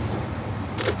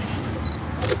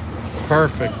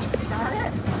 Perfect. Got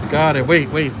it? Got it. Wait.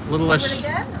 A little Do it less.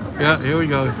 again? Okay. Yeah, here we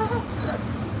go.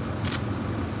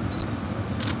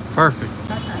 Perfect.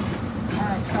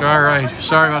 Okay. All right.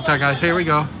 Sorry about that, guys. Here we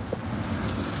go.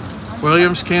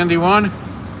 Williams Candy 1,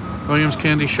 Williams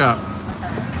Candy Shop.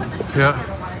 Yeah.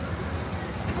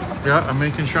 Yeah, I'm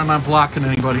making sure I'm not blocking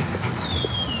anybody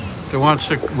that wants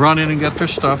to run in and get their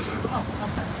stuff.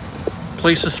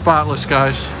 Place is spotless,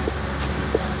 guys.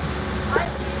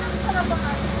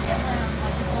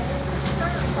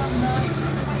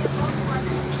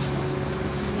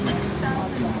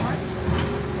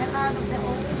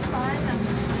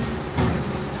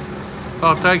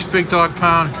 Oh, thanks, Big Dog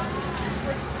Pound.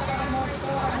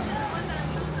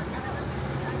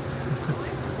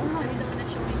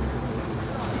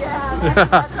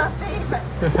 That's our favorite.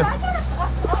 Can I get a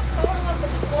photo of the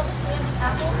candy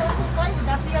apples on display? Would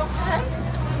that be okay?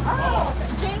 Oh,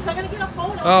 James, I'm gonna get a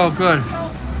photo. Oh, good.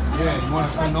 Yeah, you want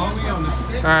to Coney on the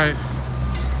stick? All right.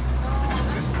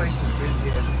 This place has been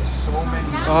here for so many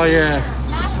years. Oh, yeah.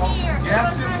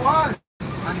 Yes, it was.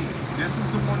 Honey, this is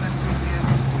the one that's been here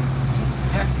for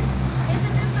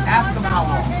decades. Ask them how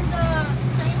long.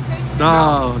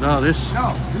 No, this.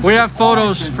 No. We have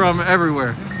photos from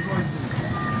everywhere. This is like,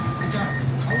 they got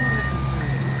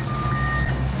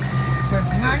since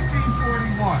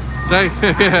 1941.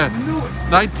 Yeah. I knew it.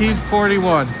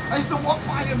 1941. I used to walk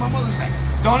by here, my mother said,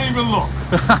 don't even look.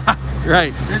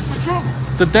 Right. It's the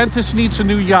truth. The dentist needs a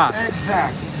new yacht.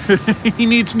 Exactly. He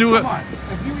needs new. Come on.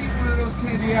 If you eat one of those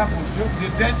candy apples,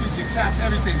 your dentures, your cats,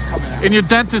 everything's coming out. And your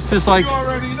dentist is like. You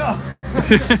already know.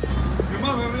 Your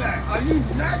mother was like, are you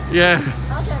nuts? Yeah.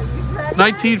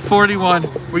 1941.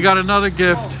 We got another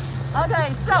gift.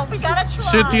 Okay, so we gotta try.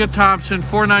 Cynthia Thompson,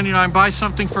 $4.99. Buy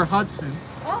something for Hudson.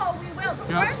 Oh, we will. But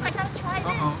Yeah. first, I gotta try this.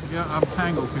 Uh-oh, yeah, I'm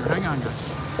tangled here. Hang on,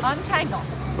 guys. Untangle.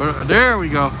 There we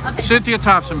go. Okay. Cynthia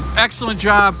Thompson, excellent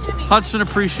job. Jimmy. Hudson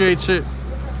appreciates it.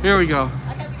 Here we go.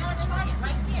 Okay, we gotta try it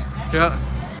right here. Yeah.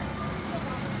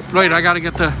 Wait, I gotta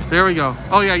get the, there we go.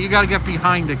 Oh yeah, you gotta get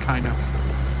behind it, kind of.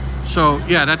 So,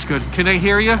 yeah, that's good. Can they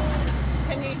hear you?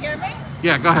 Can you hear me?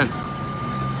 Yeah, go ahead.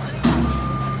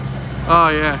 Oh,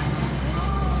 yeah.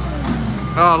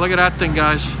 Oh, look at that thing,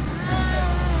 guys.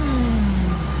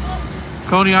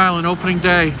 Coney Island, opening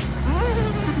day.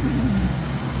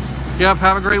 Yep,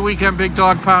 have a great weekend, Big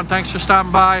Dog Pound. Thanks for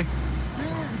stopping by.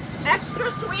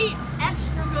 Extra sweet,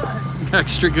 extra good.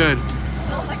 Extra good.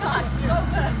 Oh my God, so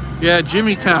good. Yeah,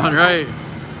 Jimmytown, right.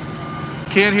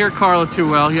 Can't hear Karla too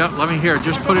well. Yep, let me hear it.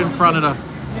 Just put it in front of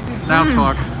the Now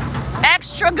Talk.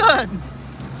 Extra good.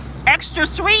 Extra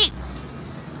sweet.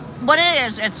 What it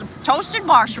is, it's toasted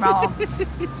marshmallow.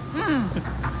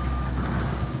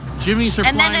 Jimmy's are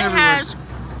And then flying it everywhere. has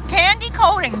candy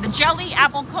coating, the jelly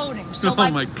apple coating. So Oh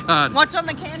like, my God. what's on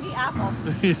the candy apple?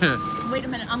 Yeah. Wait a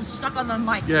minute, I'm stuck on the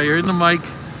mic. Yeah, you're in the mic.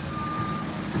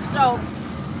 So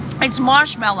it's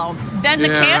marshmallow, then the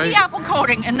Yeah, candy right. apple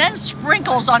coating, and then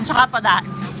sprinkles on top of that.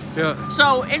 Yeah.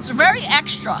 So it's very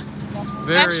extra.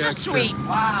 Very extra sweet.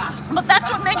 But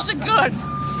that's what makes it good.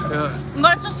 Yeah.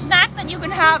 But it's a snack that you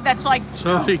can have that's like,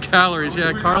 So many calories.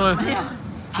 Yeah, Karla.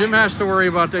 Jim has to worry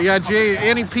about that. Yeah,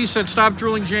 Annie P said, stop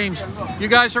drooling, James. You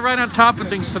guys are right on top of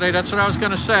things today. That's what I was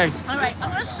going to say. all right,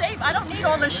 I'm gonna save, I don't need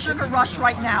all this sugar rush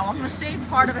right now. I'm gonna save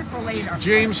part of it for later.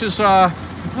 James is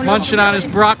munching on his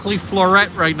broccoli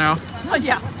floret right now. But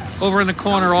yeah, Over in the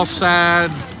corner, all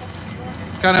sad.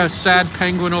 Got a sad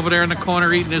penguin over there in the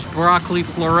corner eating his broccoli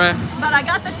floret. but I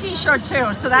got the t-shirt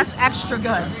too, so that's extra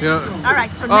good. Yeah. All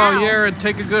right, so now. Oh, yeah, and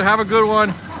have a good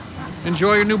one.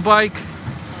 Enjoy your new bike.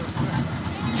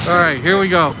 All right, here we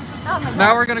go. Oh my God.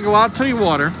 Now we're gonna go out to the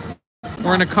water. We're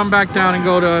gonna come back down and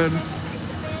go to,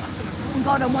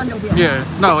 Go to Wonder Wheel. yeah,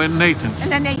 no, in Nathan.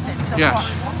 And then Nathan's. of Yes.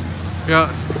 course. Yeah,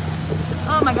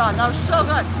 Oh my God, that was so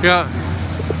good. yeah.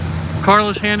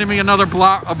 Karla's handing me another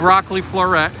a broccoli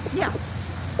floret. Yeah.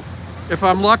 If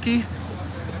I'm lucky,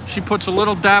 she puts a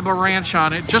little dab of ranch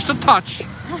on it, just a touch,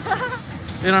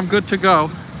 and I'm good to go.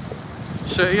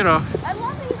 So, you know, I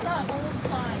love these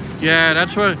old signs. yeah,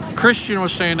 that's what Christian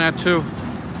was saying that too.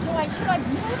 Should I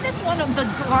move this one of the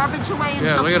garbage away and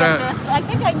Yeah, stuff look at like that. this? I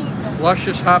think I need this.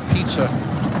 Luscious hot pizza.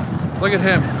 Look at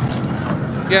him.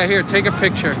 Yeah, here, take a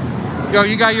picture. Yo,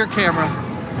 you got your camera.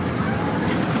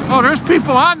 Oh, there's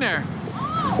people on there.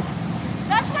 Oh,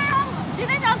 that's where you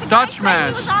didn't know the Dutch guy said Mash.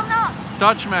 he was on the.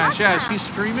 Dutch Mash, yeah, is Mash. he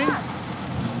streaming?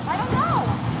 I don't know.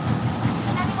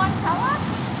 Can anyone tell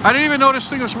us? I didn't even know this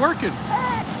thing was working.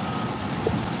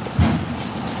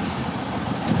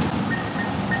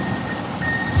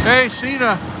 Hey,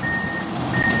 Cena.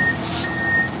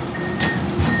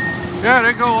 Yeah,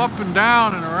 they go up and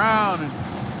down and around. And...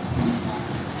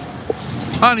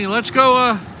 Honey, let's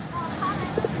go.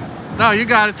 No, you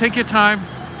got it. Take your time.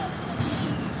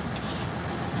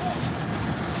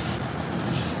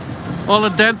 All the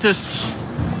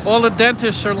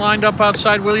dentists are lined up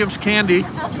outside Williams Candy.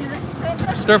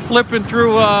 They're flipping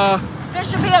through There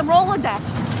should be a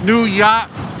Rolodex. new yacht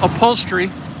upholstery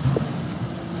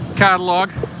catalog.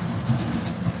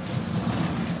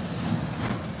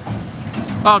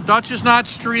 Oh, Dutch is not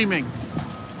streaming.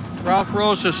 Ralph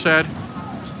Rosa said.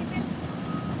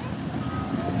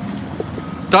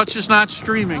 Dutch is not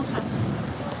streaming.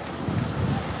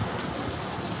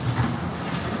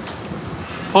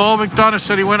 Paul McDonough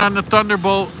said he went on the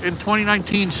Thunderbolt in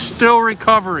 2019, still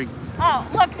recovering. Oh,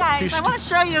 look, guys, He's- I want to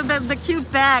show you the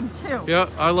cute bag, too. Yeah,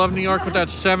 I love New York with that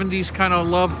 70s kind of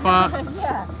love font.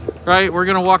 Yeah. Right, we're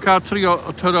gonna walk out to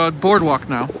the boardwalk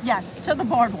now, Yes, to the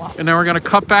boardwalk. and then we're gonna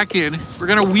cut back in. We're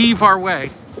gonna weave our way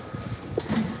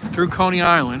through Coney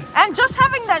Island. And just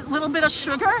having that little bit of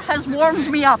sugar has warmed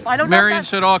me up. I don't know. Marion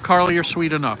said, "Oh, Karla, you're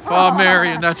sweet enough." Oh,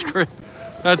 Marion, that's great.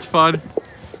 That's fun.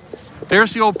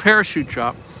 There's the old parachute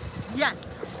drop.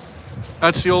 Yes.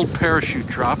 That's the old parachute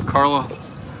drop, Karla.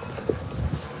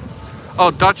 Oh,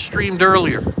 Dutch streamed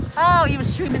earlier. Oh, he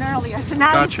was streaming earlier, so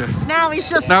now Gotcha. he's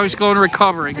just. Now he's going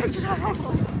recovering.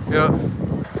 Yeah.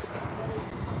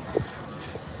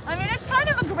 I mean, it's kind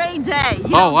of a gray day. You Oh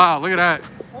know? wow, look at that.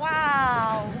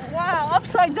 Wow,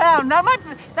 upside down. That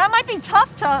might be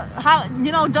tough to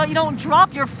you don't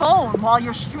drop your phone while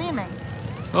you're streaming.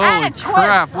 Holy it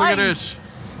crap! twists. Look at this.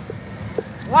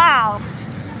 Wow.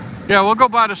 Yeah, we'll go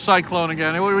by the Cyclone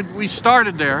again. We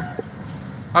started there.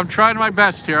 I'm trying my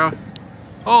best here.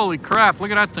 Holy crap, look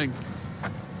at that thing.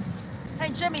 Hey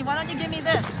Jimmy, why don't you give me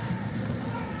this?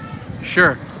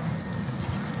 Sure.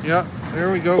 Yeah,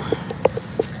 there we go.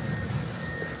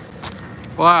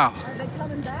 Wow. Are they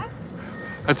coming back?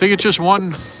 I think it's just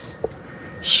one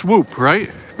swoop,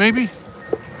 right? Maybe?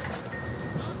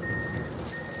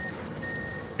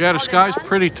 Yeah, the sky's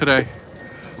pretty today.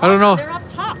 I don't know. They're up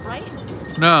top, right?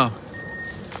 No.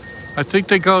 I think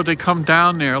they come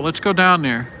down there. Let's go down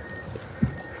there.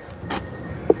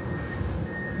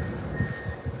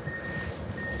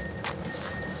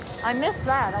 I missed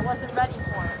that. I wasn't ready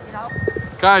for it, you know?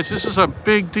 Guys, this is a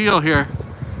big deal here.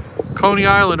 Coney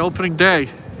Island opening day.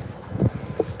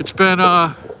 It's been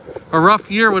a rough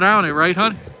year without it, right,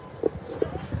 hon?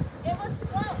 It was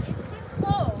closed. It's been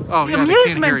closed. Oh, yeah, they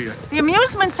can't hear you. The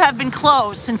amusements have been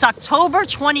closed since October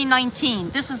 2019.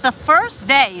 This is the first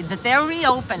day that they're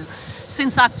reopened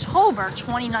since October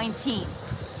 2019.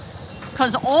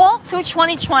 Because all through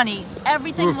 2020,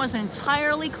 everything was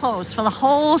entirely closed for the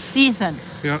whole season.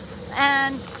 Yeah.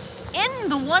 And in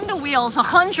the Wonder Wheel's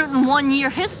 101-year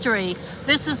history,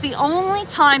 this is the only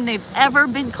time they've ever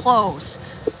been closed.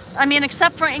 I mean,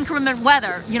 except for inclement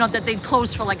weather, you know, that they'd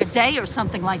close for like a day or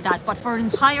something like that. But for an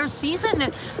entire season,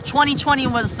 2020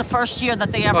 was the first year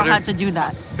that they ever had to do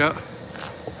that. Yeah.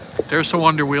 There's the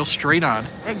Wonder Wheel, straight on.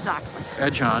 Exactly.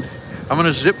 Edge on. I'm going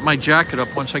to zip my jacket up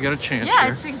once I get a chance. Yeah,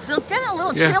 here. it's getting a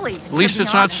little chilly. At least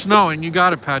it's not snowing. You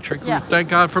got it, Patrick. Yeah. Thank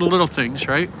God for the little things,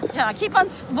 right? Yeah, I keep on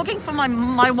looking for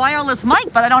my wireless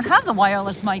mic, but I don't have the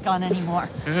wireless mic on anymore.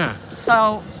 Yeah.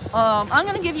 So I'm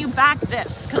going to give you back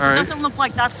this because it doesn't look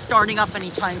like that's starting up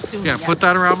anytime soon. Yeah, yet. put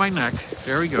that around my neck.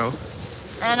 There we go.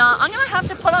 And I'm going to have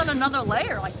to put on another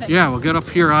layer, I think. Yeah, we'll get up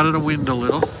here out of the wind a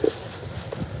little.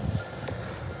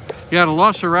 Yeah, the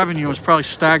loss of revenue is probably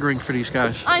staggering for these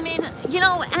guys. I mean, you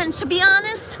know, and to be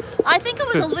honest, I think it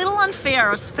was a little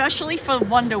unfair, especially for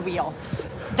Wonder Wheel,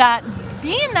 that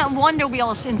being that Wonder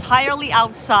Wheel is entirely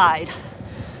outside,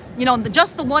 you know,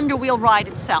 just the Wonder Wheel ride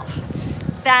itself,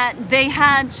 that they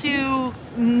had to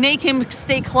make him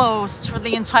stay closed for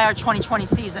the entire 2020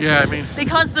 season. Yeah, I mean...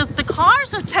 Because the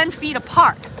cars are 10 feet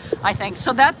apart, I think.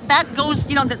 So that goes,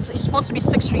 you know, that's supposed to be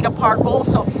 6 feet apart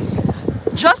also.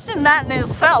 Just in that in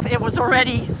itself, it was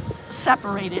already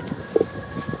separated.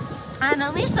 And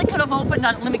at least they could have opened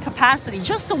at limit capacity,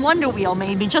 just the Wonder Wheel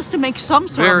maybe, just to make some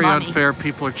sort of money. Very unfair,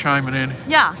 people are chiming in.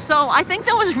 Yeah, so I think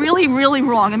that was really, really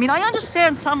wrong. I mean, I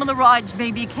understand some of the rides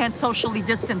maybe you can't socially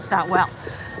distance that well.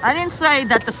 I didn't say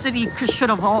that the city should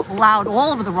have allowed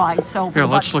all of the rides, so... Here,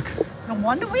 let's look. The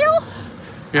Wonder Wheel?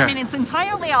 Yeah. I mean, it's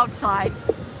entirely outside.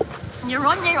 You're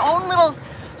on your own little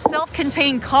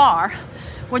self-contained car,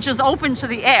 which is open to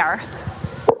the air,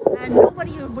 and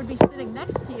nobody would be sitting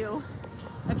next to you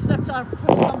except for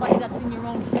somebody that's in your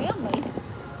own family.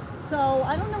 So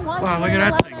I don't know why Wow, they look at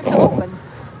allowed that that to open.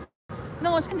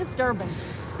 No, it's kind of disturbing.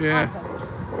 Yeah.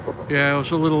 Yeah, it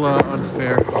was a little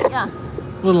unfair. Yeah.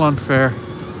 A little unfair.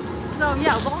 So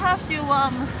yeah, we'll have to.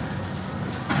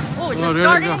 Oh, is it there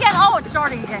starting you go. again? Oh, it's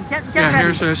starting again. Get Yeah, ready.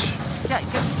 here's this. Yeah,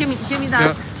 give me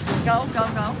that. Go.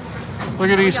 Look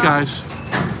at these guys.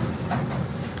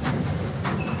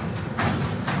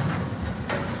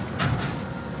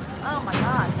 Oh my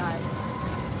God, guys.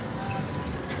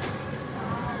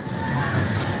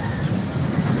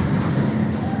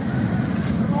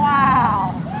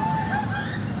 Wow.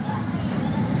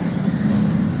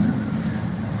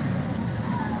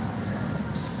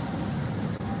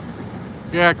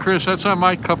 Yeah, Chris, that's not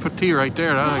my cup of tea right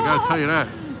there. I gotta tell you that.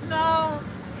 No.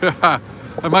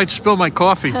 I might spill my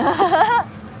coffee. I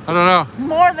don't know.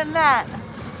 More than that.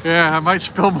 Yeah, I might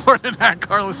spill more than that,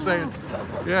 Carla's saying.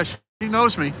 Yeah, she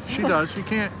knows me. She does. You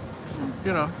can't,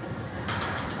 you know.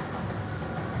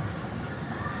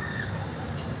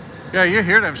 Yeah, you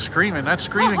hear them screaming. That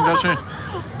screaming doesn't,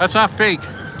 that's not fake.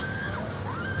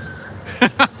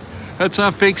 That's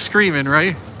not fake screaming,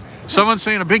 right? Someone's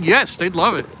saying a big yes. They'd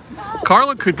love it.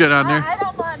 Carla could get on there. I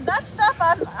don't mind that stuff.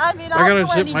 I mean, I gotta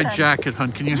zip my jacket,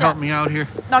 hun. Can you help me out here?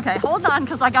 Okay, hold on,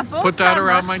 because I got both Put that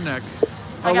cameras. around my neck.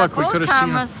 Oh, I got look, we both could have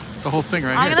cameras. seen the whole thing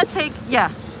right I'm here. gonna take,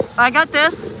 I got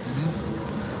this.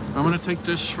 I'm gonna take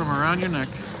this from around your neck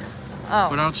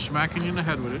without smacking you in the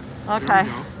head with it. Okay. There we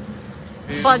go.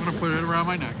 And But- I'm gonna put it around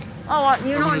my neck. Oh,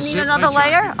 you I'm don't gonna need zip another my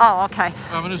layer? jacket. Oh, okay.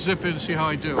 I'm gonna zip in and see how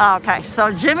I do. Okay,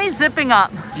 so Jimmy's zipping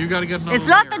up. You gotta get another It's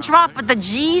not layer the on, drop, right? but the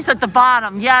G's at the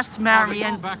bottom. Yes, Oh, they're Marion.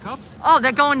 going back up? Oh,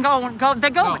 they're going. They're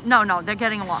going. No, they're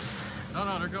getting off.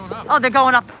 No, they're going up. Oh, they're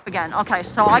going up again. Okay,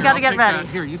 so I Here, gotta I'll get take ready. that.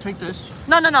 Here, you take this.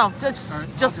 No. Just All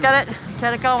right, just I'll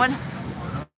get it going.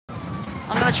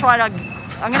 I'm gonna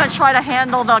try to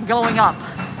handle the going up.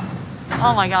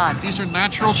 Oh my God. These are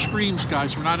natural screams,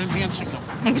 guys. We're not enhancing them.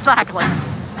 Exactly.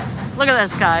 Look at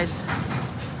this, guys.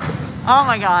 Oh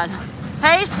my God.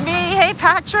 Hey, Smee. Hey,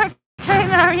 Patrick. Hey,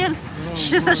 Marion.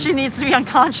 She says she needs to be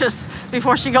unconscious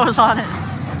before she goes on it.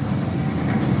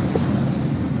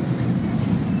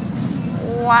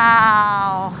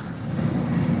 Wow.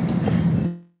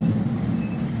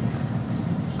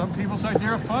 Some people's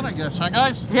idea of fun, I guess, huh,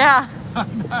 guys? Yeah,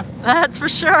 that's for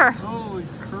sure. Holy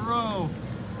crow.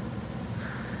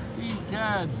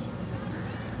 Egads.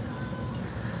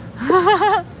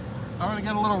 I'm gonna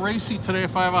get a little racy today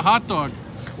if I have a hot dog.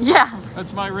 Yeah.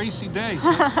 That's my racy day.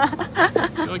 I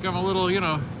feel like I'm a little, you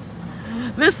know.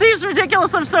 This seems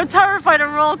ridiculous. I'm so terrified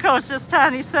of roller coasters,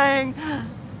 Tanny's saying.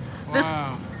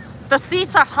 Wow. The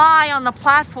seats are high on the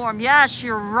platform. Yes,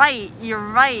 you're right. You're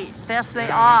right. Yes, they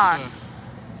are.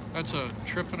 That's a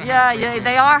trip and a Yeah, half. yeah,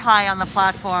 they are high on the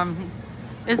platform.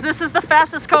 This is the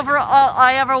fastest cover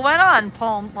I ever went on,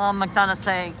 Paul McDonough's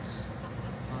saying.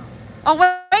 Oh,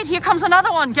 wait, here comes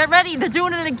another one. Get ready. They're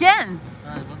doing it again.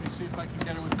 All right, let me see if I can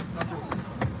get it with the number.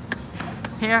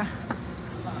 Here.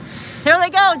 Here they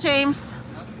go, James.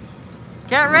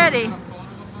 Get ready.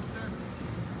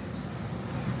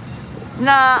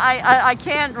 No, I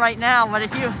can't right now, but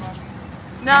if you...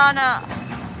 No.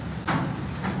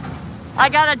 I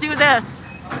gotta do this.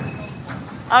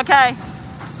 Okay.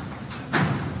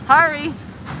 Hurry.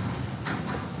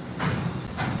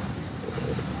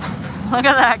 Look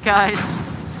at that, guys.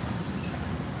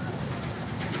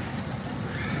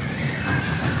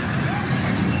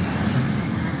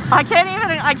 I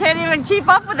can't even keep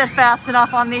up with it fast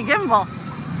enough on the gimbal.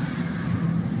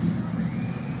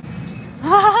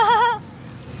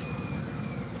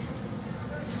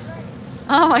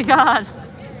 Oh my God.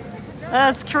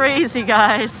 That's crazy,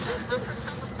 guys.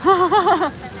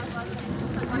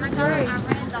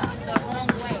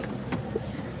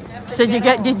 Did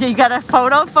you get a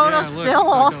photo Yeah, still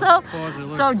look, also? Look.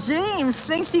 So James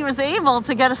thinks he was able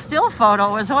to get a still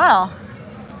photo as well.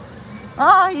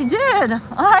 Oh, you did.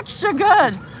 Oh, extra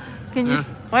good. Can you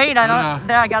wait? I don't.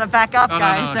 There, I gotta back up,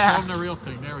 guys. No. Show them the real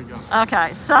thing. There we go.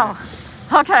 Okay, so,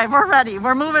 okay, we're ready.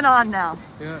 We're moving on now.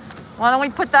 Yeah. Why don't we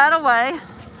put that away?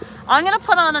 I'm gonna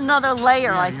put on another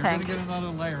layer, I think. You're gonna get another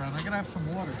layer on. I'm gonna have some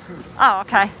water too. Oh,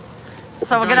 okay.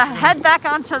 So we're gonna head back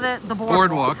onto the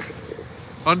boardwalk.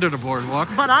 Under the boardwalk.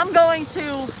 But I'm going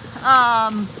to, I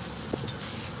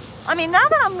mean, now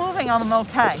that I'm moving, I'm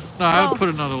okay. No, I would put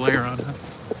another layer on.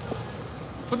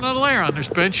 Put another layer on. There's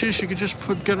benches. You could just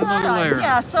get another layer.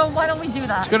 Yeah, so why don't we do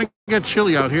that? It's gonna get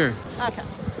chilly out here. Okay.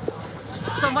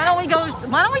 So why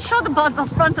don't we show the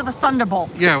front of the Thunderbolt?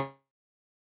 Yeah.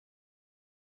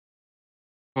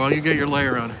 Well, you get your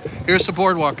layer on. Here's the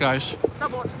boardwalk, guys.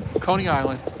 Coney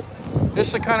Island. This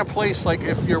is the kind of place, like,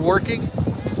 if you're working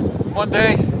one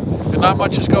day and not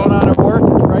much is going on at work,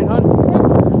 right, hon?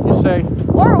 You say.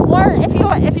 Or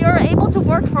if you're able to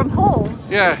work from home,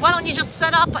 yeah. Why don't you just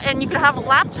set up and you could have a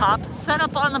laptop set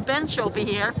up on the bench over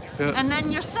here, and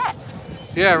then you're set.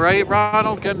 Yeah, right,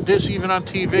 Ronald? Getting dizzy even on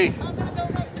TV. I'm gonna go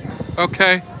right here.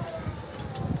 Okay.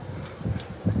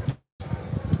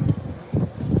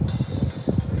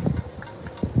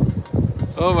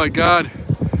 Oh my God.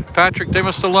 Patrick, they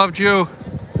must have loved you.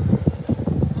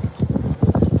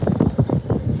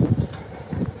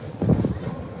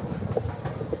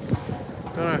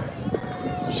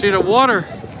 See the water,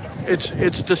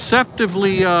 it's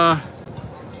deceptively,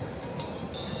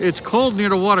 it's cold near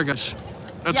the water, guys.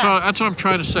 That's what I'm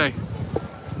trying to say.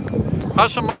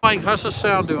 How's the mic, how's the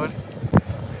sound doing?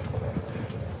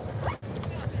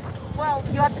 Well,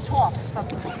 you have to talk.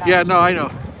 Yeah, no, I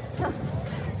know.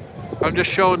 I'm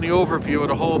just showing the overview of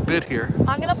the whole bit here.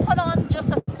 I'm gonna put on just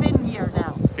a thin gear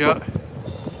now. Yeah.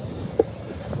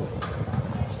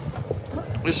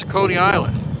 This is Coney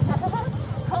Island.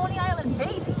 Coney Island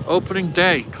Baby. Opening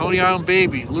day, Coney Island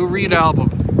Baby, Lou Reed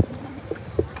album.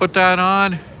 Put that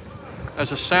on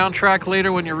as a soundtrack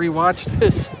later when you rewatch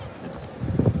this.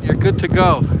 You're good to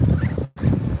go.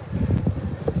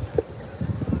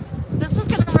 This is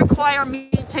going to require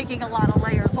me taking a lot of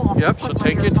layers off. Yep, so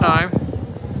take your time.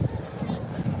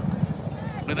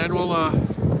 And then we'll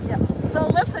Yeah. So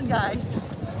listen, guys.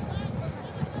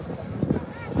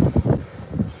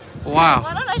 Wow.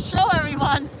 Why don't I show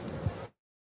everyone?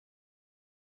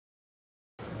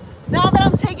 Now that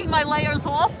I'm taking my layers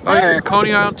off. Oh yeah, your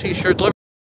Coney Island t-shirt. Thank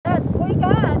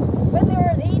God, when they were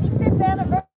an 85th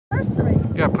anniversary.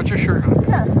 Yeah, put your shirt on.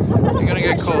 Yeah, so I'm You're gonna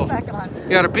get cold. back on.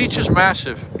 Yeah, the beach is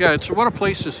massive. Yeah, it's what a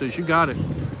place this is. You got it.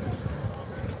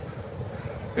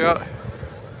 Yeah.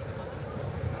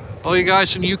 All you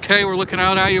guys in the UK, we're looking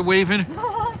out at you, waving.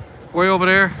 Way over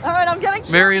there. All right, I'm getting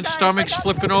chilly, Marion's guys. stomach's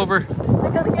flipping over.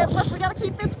 Look, we gotta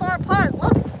keep this far apart.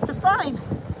 Look, the sign.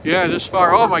 Yeah, this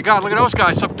far. Oh my God, look at those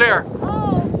guys up there.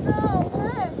 Oh no,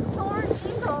 Lynn, sorry.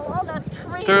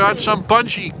 They're on some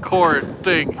bungee cord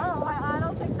thing. Oh, I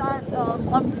don't think that.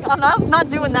 I'm not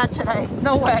doing that today.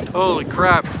 No way. Holy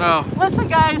crap! No. Listen,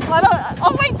 guys. I don't.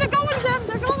 Oh wait, they're going again.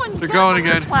 They're going. They're going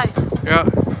again. This way. Yeah.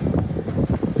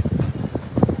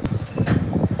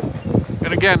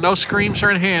 And again, no screams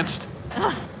are enhanced.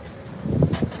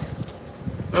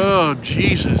 Oh,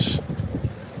 Jesus.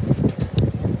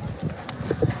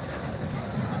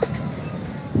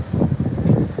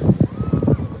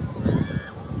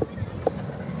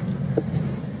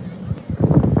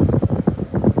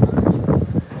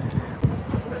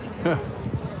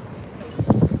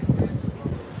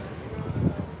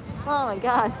 Oh my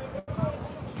God.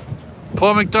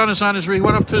 Paul McDonough's on his roof. He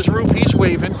went up to his roof. He's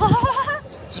waving.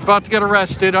 He's about to get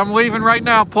arrested. I'm waving right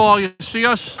now, Paul. You see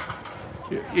us?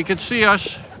 You can see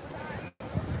us.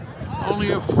 Only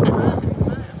you.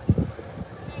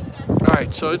 All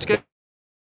right, so it's getting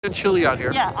chilly out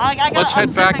here. Yeah, I got. Let's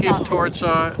head back in towards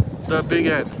the big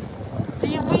end.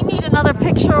 We need another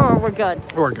picture, or we're good?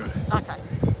 We're good. Okay.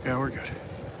 Yeah, we're good.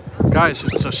 Guys,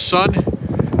 the sun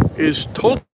is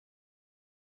totally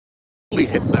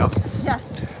hitting now. Yeah.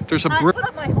 There's a I brick. put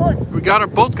up my hood. We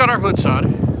both got our hoods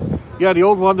on. Yeah, the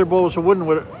old Wonderbolt was a wooden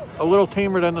with a little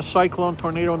tamer than the Cyclone,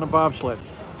 Tornado, and the bobsled.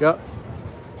 Yep.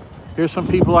 Here's some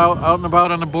people out and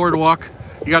about on the boardwalk.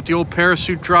 You got the old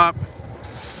parachute drop.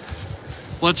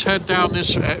 Let's head down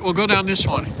this. We'll go down this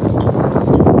one.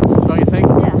 Don't you think?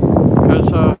 Yeah.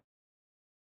 Because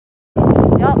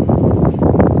Yep.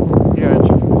 yeah, it's,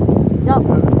 Yep.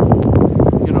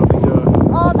 you know the.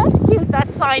 Oh, that's cute. That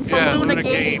sign for Yeah, Luna Luna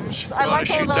Games. You I want like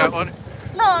to all shoot those. that one?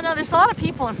 No, there's a lot of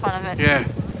people in front of it. Yeah.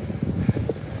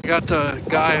 You got the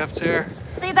guy up there.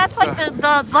 See, that's like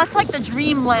that's like the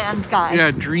Dreamland guy.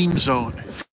 Yeah, Dream Zone.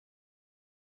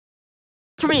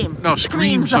 Scream. No,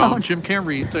 Scream Zone. Jim can't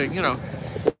read thing, you know.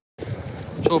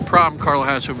 It's a little problem Carla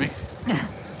has with me.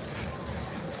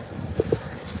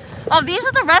 Oh, these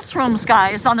are the restrooms,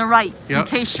 guys, on the right, Yep. in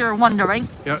case you're wondering.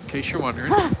 Yeah, in case you're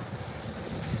wondering.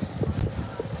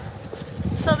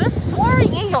 So this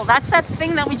soaring eagle, that's that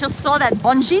thing that we just saw, that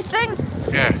bungee thing?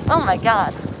 Yeah. Oh my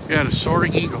God. Yeah, the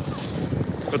soaring eagle.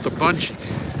 With the bungee.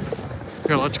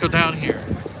 Here, let's go down here.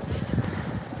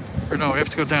 Or no, we have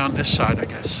to go down this side, I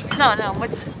guess. No,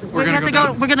 we're gonna go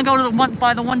down. We're gonna go to the one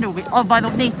by the Wonder Wheel. Oh, by the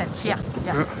Nathan's. Yeah.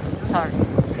 Sorry.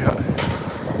 Yeah.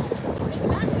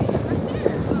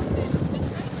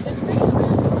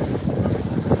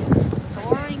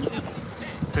 Soaring eagle.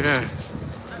 Yeah.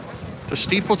 The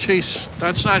steeplechase,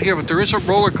 that's not here, but there is a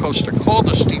roller coaster called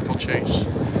the steeplechase.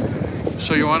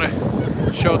 So you want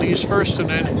to show these first and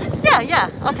then? Yeah.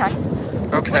 Okay.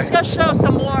 Okay. Let's go show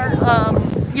some more,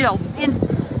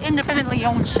 independently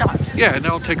owned shops. Yeah, and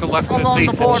then we'll take a left at Along the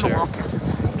Nathan's there. boardwalk.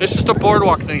 This is the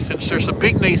boardwalk Nathan's. There's a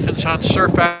big Nathan's on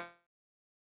Surf Ave.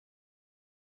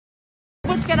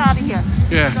 Let's get out of here.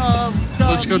 Yeah.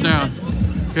 Let's go music. down.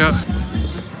 Yeah.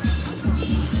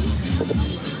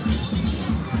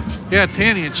 Yeah,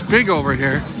 Tanny, it's big over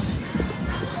here.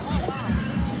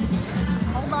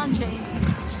 Hold on, James.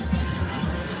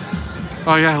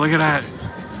 Oh yeah, look at that.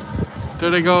 There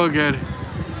they go again.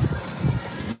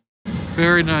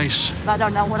 Very nice. I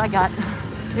don't know what I got.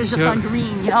 It was just Yeah. on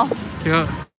green, you know? Yeah.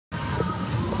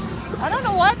 I don't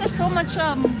know why there's so much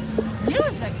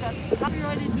music. That's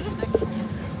copyrighted music.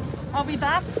 Are we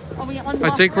back? Are we unbuffered?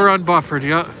 I think we're unbuffered,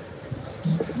 yeah.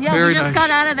 Yeah, Very we just nice. got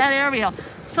out of that area.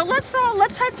 So let's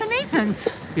head to Nathan's.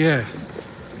 Yeah.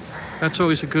 That's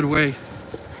always a good way.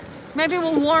 Maybe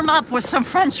we'll warm up with some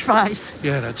French fries.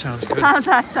 Yeah, that sounds good. How's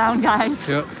that sound, guys?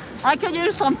 Yep. I could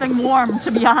use something warm,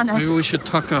 to be honest. Maybe we should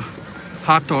tuck a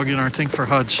hot dog in our thing for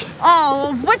Huds.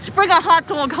 Oh, let's bring a hot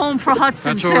dog home for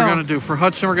Hudson, That's what we're going to do. For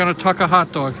Hudson, we're going to tuck a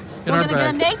hot dog in our We're going to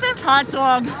bag. get Nathan's hot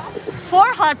dog for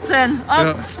Hudson.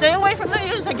 Yeah. Stay away from the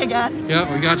music again.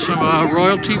 Yeah, we got some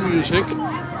royalty music.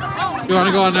 You want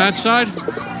to go on that side?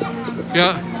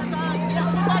 Yeah.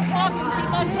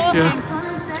 Yeah.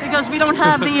 Because we don't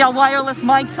have the wireless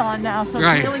mics on now, so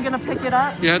Right. we're really going to pick it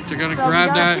up. Yeah, they're going to So grab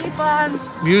we gotta that keep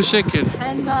on, music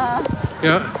and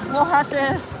yeah. we'll have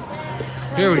to.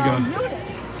 Here we go. mute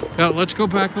it. Yeah, let's go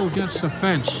back against the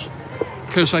fence.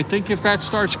 Because I think if that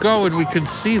starts going, we can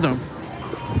see them.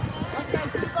 Okay,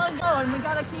 keep on going. We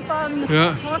gotta keep on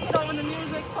Yeah. talking over the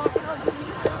music, talking over the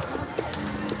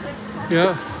music. Yeah.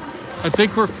 I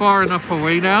think we're far enough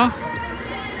away now.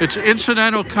 It's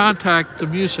incidental contact, the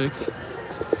music.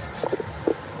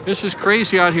 This is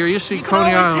crazy out here. You see You can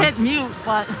Coney always Island. hit mute,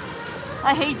 but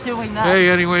I hate doing that. Hey,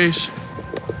 anyways.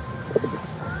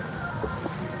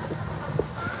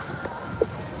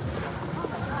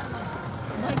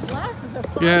 My glasses are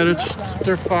fogging Yeah, up now.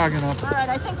 they're fogging up. All right,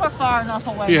 I think we're far enough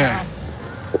away Yeah.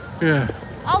 now. Yeah.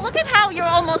 Oh, look at how you're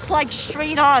almost like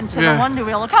straight on to the Wonder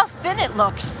Wheel. Look how thin it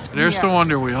looks. There's the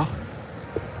Wonder Wheel.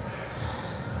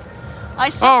 I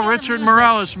saw Richard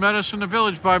Morales met us in the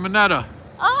Village by Minetta.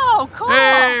 Oh, cool.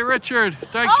 Hey, Richard.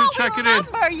 Thanks for checking in.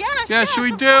 Yes, yes,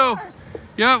 we do.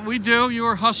 Yeah, we do. You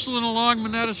were hustling along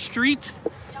Minetta Street.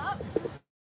 Yep.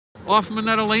 Off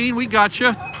Minetta Lane. We got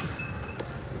you.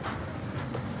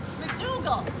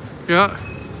 McDougal. Yeah.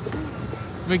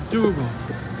 McDougal.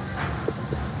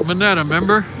 Minetta,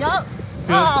 remember? Yep.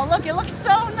 Yeah. Oh, look, it looks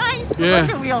so nice. The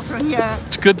Wonder Wheel from here.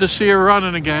 It's good to see her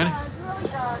running again. Yeah, it really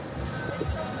does.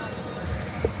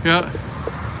 Yeah.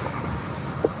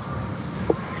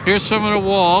 Here's some of the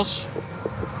walls.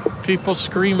 People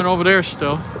screaming over there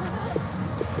still.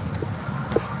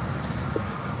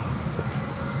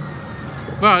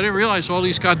 Well, I didn't realize all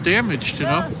these got damaged, you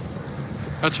know?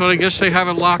 That's what I guess they have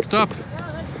it locked up.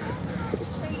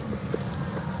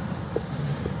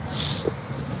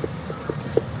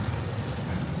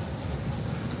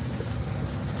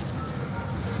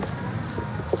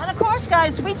 And of course,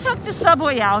 guys, we took the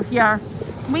subway out here.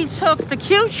 We took the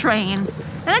Q train,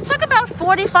 and it took about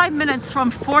 45 minutes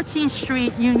from 14th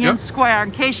Street, Union Square,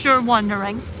 in case you're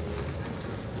wondering.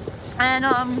 And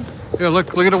yeah,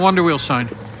 look at the Wonder Wheel sign,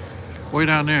 way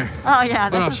down there. Oh yeah.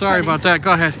 Oh, sorry about that.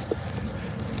 Go ahead.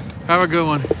 Have a good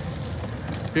one.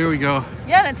 Here we go.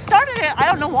 Yeah, and it started at, I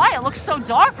don't know why it looks so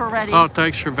dark already. Oh,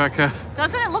 thanks, Rebecca.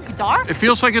 Doesn't it look dark? It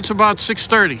feels like it's about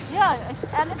 6:30. Yeah,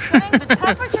 and it's getting the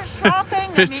temperature's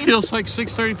dropping. It feels like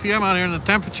 6:30 p.m. out here, and the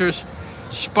temperature's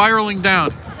spiraling down.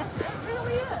 It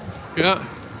really is. Yeah.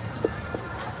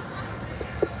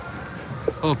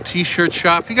 Oh, t-shirt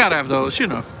shop. You gotta have those, you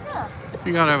know. Yeah.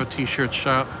 You gotta have a t-shirt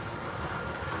shop.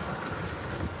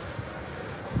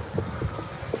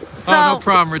 So, oh, no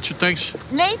problem, Richard. Thanks.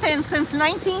 Nathan, since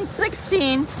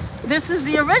 1916, this is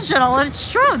the original.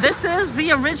 It's true. This is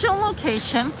the original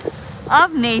location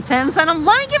of Nathan's, and I'm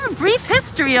going to give a brief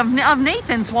history of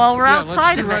Nathan's while we're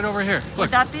outside let's of do it. right over here. Look. Would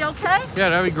that be okay? Yeah,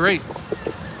 that'd be great.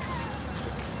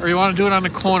 Or you want to do it on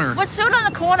the corner? Let's do it on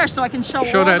the corner so I can show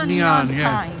all that the neon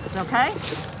signs, okay?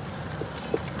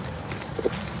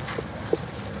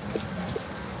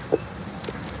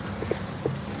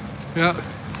 Yeah.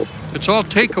 It's all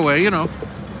takeaway, you know.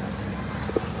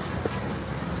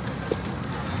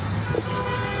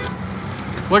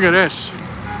 Look at this.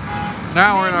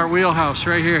 Now we're in our wheelhouse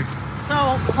right here. So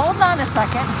hold on a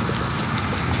second.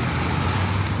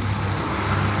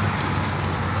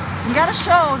 You got to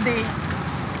show these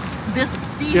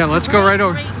let's go right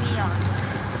over. great neon.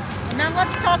 And then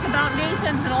let's talk about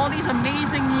Nathan's and all these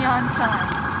amazing neon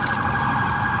signs.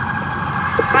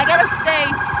 I got to stay.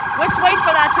 Let's wait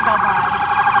for that to go by.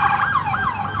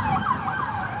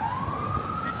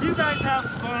 Did you guys have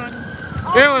fun?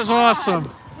 It was awesome.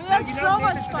 We had so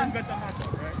much fun.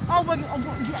 Oh,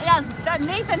 yeah, that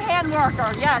Nathan hand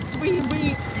worker. Yes, we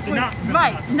did not invent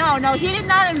right. No, he did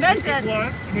not invent it. It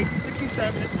was in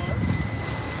 1867. It was.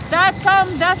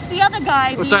 That's the other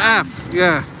guy. With the F,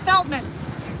 yeah. Feldman.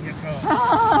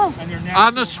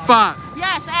 On the spot.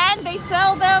 Yes, and they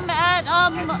sell them at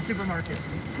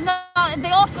supermarkets. No,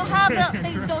 they also have them.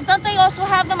 Don't they also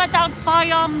have them at that by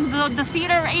the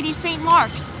theater 80 St.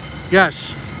 Mark's?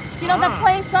 Yes. You know that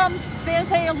place?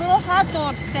 There's a little hot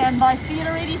dog stand by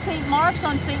Theater 80 St. Mark's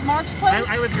on St. Mark's Place.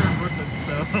 I live here in Brooklyn,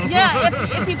 so. Yeah,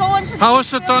 if you go into. How was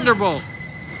the Thunderbolt?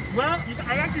 Well,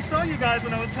 I actually saw you guys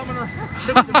when I was coming around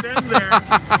the bend there.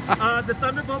 The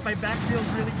Thunderbolt, my back feels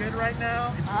really good right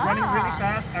now. It's running really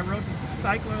fast. I rode the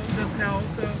Cyclone just now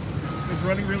also. It's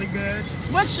running really good.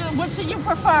 Which do you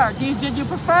prefer? Did you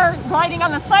prefer riding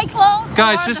on the Cyclone?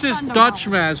 Guys, this is Dutch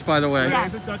Maz, by the way.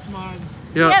 Yes. It's a Dutch Maz.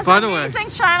 Yeah, by the way. Amazing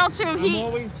channel too. I'm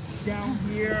always down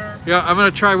here. Yeah, I'm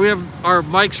gonna try. We have our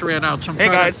mics ran out, so I'm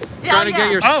trying to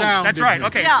get your sound. Oh, that's right.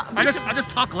 Okay. Yeah, I just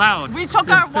talk loud. We took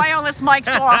our wireless mics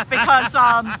off because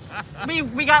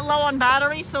we got low on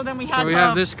battery, so then we had we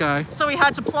have this guy. So we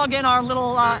had to plug in our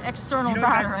little external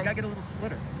battery. You gotta get a little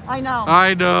splitter. I know.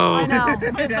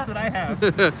 That's what I have.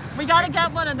 We gotta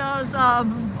get one of those.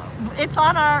 It's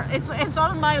on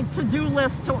my to-do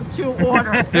list to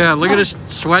order. Yeah, look at this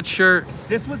sweatshirt.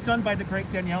 This was done by the great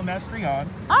Danielle Mastrion.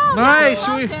 Oh, nice.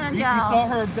 We you saw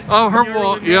her. Her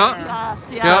wall. Yeah.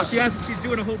 Yes. She's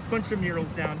doing a whole bunch of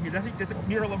murals down here. There's a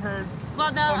mural of hers.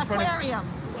 Well, the aquarium.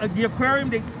 The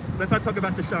aquarium. Let's not talk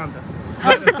about the Shonda.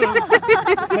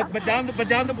 but down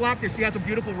the block there, she has a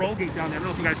beautiful roll gate down there. I don't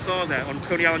know if you guys saw that on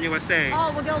Coney Island, USA.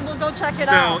 Oh, we'll go check it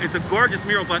out. So it's a gorgeous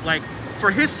mural, but like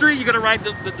for history, you're gonna ride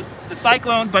the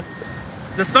Cyclone, but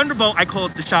the Thunderbolt, I call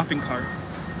it the shopping cart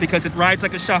because it rides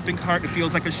like a shopping cart, it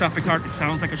feels like a shopping cart, it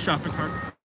sounds like a shopping cart.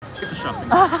 It's a shopping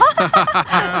cart.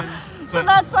 So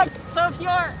that's like, so if you're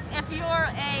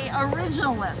a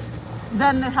originalist,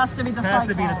 then it has to be the Cyclone. Has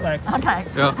to be the Cyclone. Okay.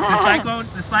 Yeah.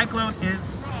 The Cyclone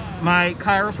is my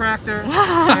chiropractor,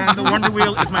 and the Wonder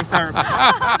Wheel is my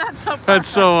therapist. That's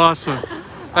so awesome.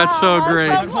 That's so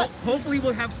great. so But hopefully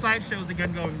we'll have sideshows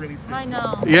again going really soon. I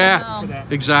know. Yeah, For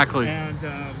that. exactly. And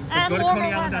And go to warmer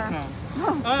ConeyIsland.com.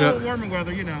 Oh, Yeah. warmer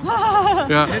weather, you know.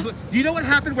 Yeah. Do you know what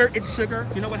happened where it's sugar?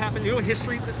 You know what happened? You know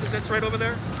history that's right over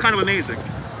there? It's kind of amazing.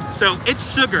 So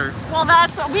it's sugar. Well,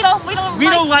 that's we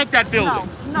don't like that building.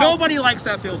 No. Nobody likes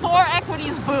that building. For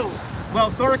Equities, boo. Well,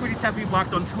 Thor Equities has me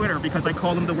blocked on Twitter because I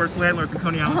call them the worst landlords in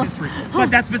Coney Island history. But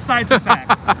that's besides the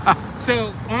fact.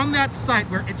 So on that site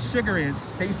where It's Sugar is,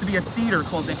 there used to be a theater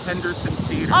called the Henderson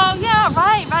Theater. Oh yeah,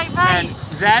 right. And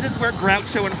that is where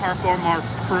Groucho and Harpo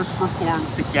Marx first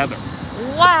performed together.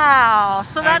 Wow.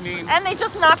 So that's mean- and they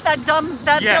just knocked that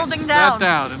Yes, building down.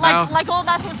 and now- Like all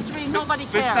that history nobody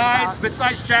cares.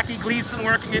 Besides Jackie Gleason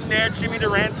working in there, Jimmy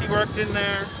Durante worked in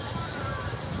there.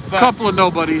 A couple of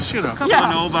nobodies, you know. Couple of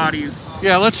nobodies.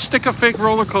 Yeah, let's stick a fake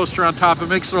roller coaster on top. It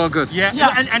makes it all good. Yeah.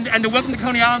 And the Welcome to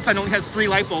Coney Island sign only has 3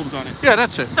 light bulbs on it. Yeah,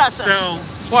 that's it. So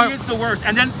he is the worst.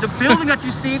 And then the building that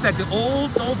you see, that the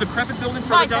old decrepit building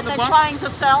further Right, down that the they're block, trying to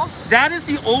sell. that is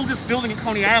the oldest building in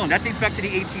Coney Island. That dates back to the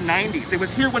 1890s. It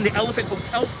was here when the Elephant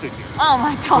Hotel stood here. Oh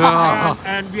my God.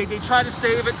 And they try to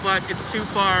save it, but it's too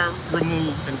far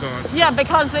removed and gone. So Yeah,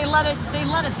 because they let it be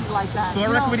like that.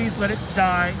 Thor Equities let it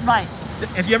die. Right.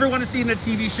 If you ever want to see it in a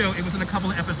TV show, it was in a couple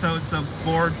of episodes of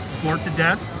Bored to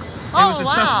Death. It Oh, was a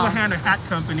wow. Susquehanna hat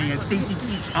company, and Stacy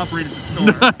Keach operated the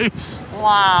store. Nice.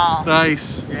 Wow.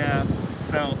 Nice. Yeah.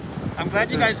 So I'm glad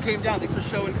you guys came down. Thanks for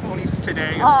showing Coney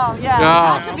today. Oh yeah,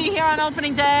 Yeah. glad to be here on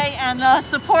opening day and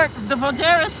support the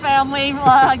Vodaris family.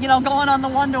 Going on the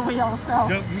Wonder Wheel. So.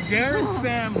 The Vodaris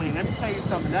family. Let me tell you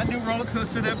something. That new roller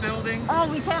coaster they're building. Oh,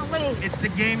 we can't wait. It's the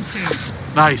game changer.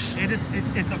 Nice.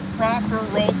 It's a proper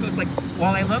roller coaster. Like,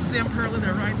 while I love JamesandKarla,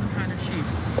 their rides are kind of cheap.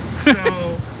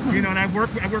 So and I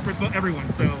work with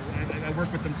everyone. So I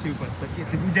work with them too. But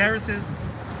the Vodaris'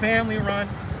 family run.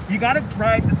 You got to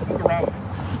ride the Spookorama.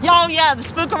 Oh yeah, the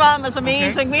Spookorama is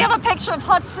amazing. Okay. We have a picture of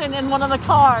Hudson in one of the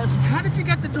cars. How did you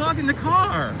get the dog in the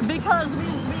car? Because we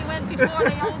went before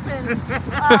they opened.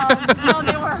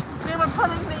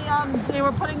 They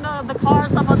were putting the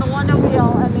cars up on the Wonder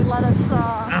Wheel, and they let us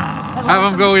Have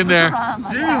them go in there.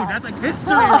 Dude, that's like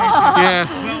history right there.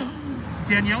 Yeah. Well,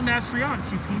 Danielle Mastrion,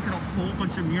 she painted a whole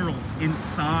bunch of murals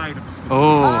inside of the Spookorama.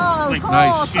 Oh, like cool.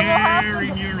 nice. So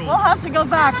Scary murals. we'll have to go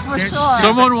back for There's sure.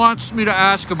 Someone wants me to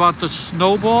ask about the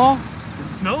snowball. The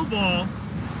snowball.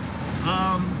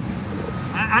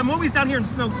 I'm always down here in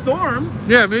snowstorms.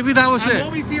 Yeah, maybe that was I'm it.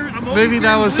 always here. I'm always Maybe here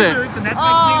that in was it. blizzards, and that's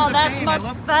my claim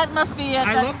to fame. That must be it.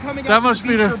 I love coming That out to must the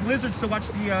be beach the- for blizzards to watch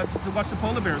the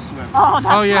polar bears swim. Oh, that's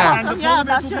Oh, yeah. And awesome. the Yeah, polar bears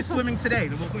that's will be just. swimming today.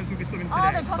 The polar bears will be swimming today.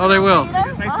 they're coming Oh, they out will. later?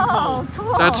 It's nice and Oh, cold.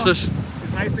 cool. That's this.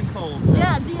 It's nice and cold. So.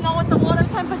 Yeah. Do you know what the water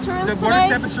temperature is The today? water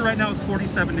temperature right now is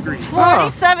 47 degrees.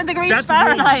 47 degrees That's warm.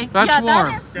 Fahrenheit. That's yeah,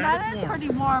 warm. That is is warm. pretty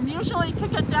warm. Usually it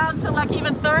could get down to like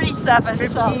even 37.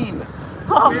 15.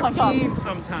 Oh my God. 15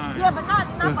 sometimes. Yeah, but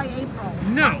not by April.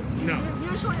 No.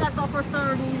 Usually that's upper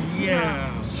 30s.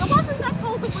 Yeah. It wasn't that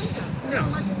cold in winter. No.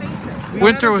 Let's face it. We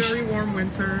Winter had a was- very warm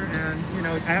winter, and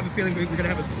I have a feeling we're gonna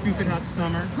have a stupid hot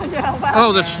summer. Yeah. Well,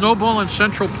 Oh, the snowball in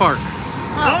Central Park.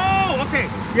 Oh, okay.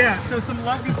 Yeah, so some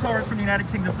lovely tourists from the United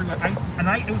Kingdom threw it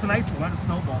was an ice ball, not a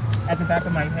snowball, at the back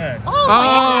of my head.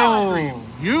 Oh,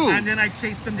 you. And then I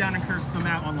chased them down and cursed them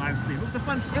out on live stream. It was a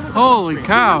fun Holy stream. You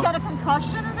cow. got a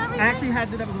concussion and everything? I actually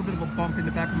did have a little bit of a bump in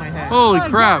the back of my head. Holy Oh,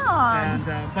 crap. God.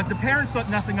 And but the parents thought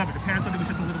nothing of it. The parents thought it was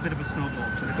just a little bit of a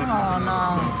snowball, so they thought Oh, nothing no.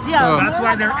 of it. So Yeah. that's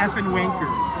why they're high effing school.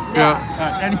 wankers.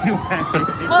 Yeah.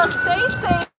 Anyway. Well, stay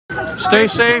safe. Stay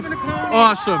safe.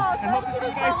 Awesome. I hope to see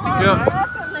you guys soon. Yeah.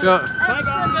 Definitely. Yeah.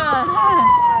 Extra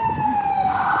good.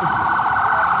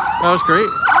 That was great.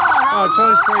 Oh, it's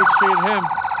always great seeing him.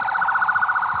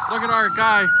 Look at our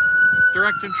guy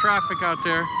directing traffic out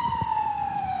there.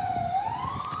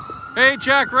 Hey,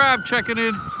 Jack Rabb checking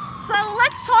in. So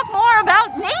let's talk more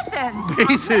about Nathan's.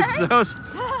 Nathan's. Okay? That was,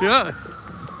 yeah.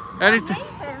 Anything?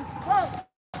 Nathan's. Whoa.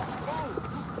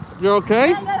 You okay?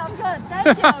 Yeah, I'm good. Thank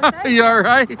you. Thank You all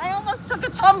right? I almost took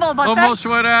a tumble, but Almost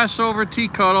went ass over tea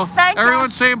cuddle. Thank you.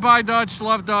 Everyone's saying bye, Dutch.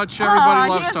 Love Dutch. Everybody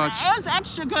loves Dutch. It was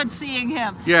extra good seeing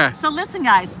him. Yeah. So listen,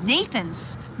 guys,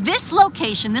 Nathan's. This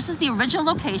location, this is the original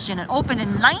location. It opened in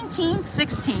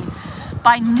 1916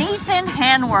 by Nathan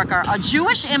Handwerker, a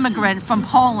Jewish immigrant from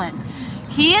Poland.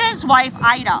 He and his wife,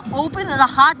 Ida, opened a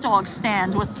hot dog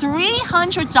stand with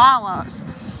 $300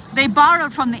 they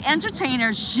borrowed from the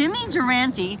entertainers Jimmy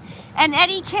Durante and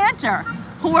Eddie Cantor.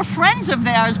 who were friends of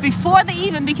theirs before they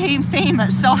even became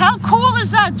famous. So how cool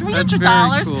is that?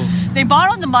 $300. Cool. They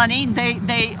borrowed the money.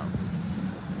 They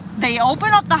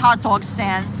opened up the hot dog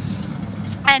stand.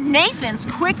 And Nathan's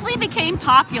quickly became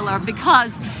popular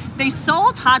because they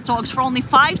sold hot dogs for only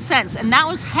 5 cents. And that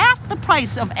was half the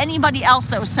price of anybody else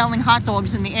that was selling hot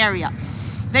dogs in the area.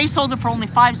 They sold it for only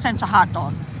 5 cents a hot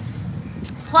dog.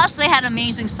 Plus, they had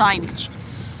amazing signage.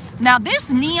 Now,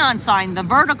 this neon sign, the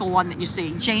vertical one that you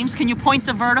see, James, can you point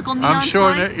the vertical neon sign? I'm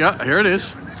showing it. Yeah, here it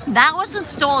is. That was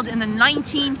installed in the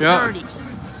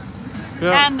 1930s.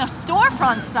 Yeah. And the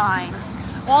storefront signs,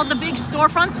 all the big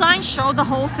storefront signs show the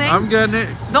whole thing. I'm getting it.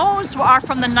 Those are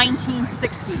from the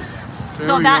 1960s.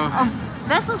 So that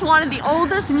this is one of the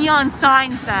oldest neon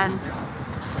signs then,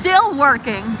 still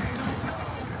working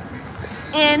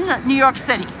in New York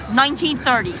City,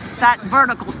 1930s, that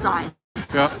vertical sign.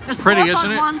 Yeah, The pretty, isn't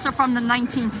storefront it? ones are from the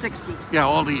 1960s. Yeah,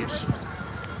 all these.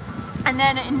 And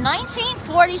then in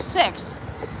 1946,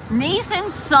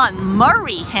 Nathan's son,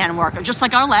 Murray Handworker, just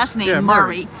like our last name, Yeah,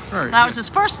 Murray. Murray, That was his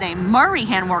first name, Murray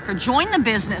Handworker, joined the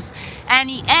business, and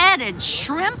he added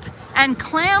shrimp and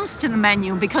clams to the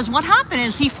menu, because what happened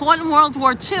is he fought in World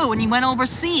War II and he went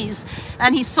overseas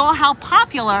and he saw how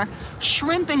popular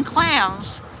shrimp and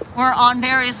clams were on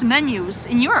various menus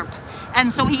in Europe.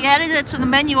 And so he added it to the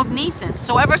menu of Nathan's.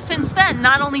 So ever since then,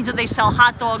 not only do they sell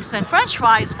hot dogs and French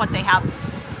fries, but they have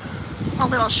a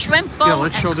little shrimp boat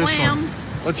let's and show this clams.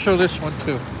 one. Let's show this one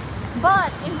too.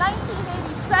 But in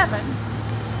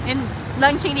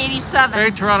 1987,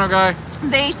 Hey, Toronto guy.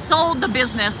 they sold the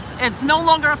business. It's no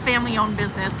longer a family-owned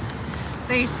business.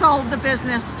 They sold the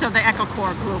business to the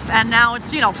EcoCore Group, and now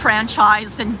it's, you know,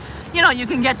 franchise, and you know, you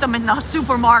can get them in the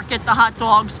supermarket, the hot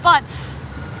dogs. But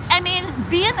I mean,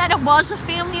 being that it was a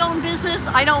family-owned business,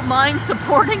 I don't mind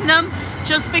supporting them,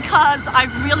 just because I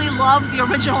really love the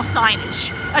original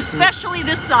signage, especially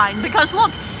this sign, because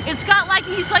look, it's got like,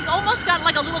 he's like almost got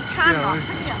like a little camera.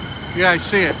 Yeah, I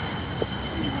see it.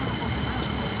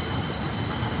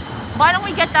 Why don't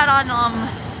we get that on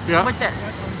with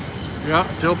this? Yeah,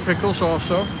 dill pickles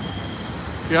also.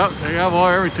 Yeah, they have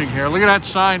everything here. Look at that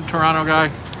sign, Toronto guy.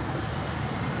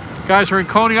 Guys, we're in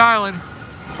Coney Island,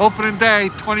 opening day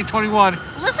 2021.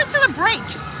 Listen to the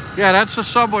brakes. Yeah, that's the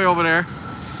subway over there.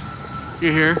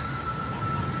 You hear?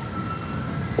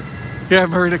 Yeah,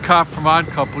 Murray the cop from Odd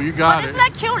Couple. You got it. Isn't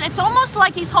that cute? It's almost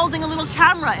like he's holding a little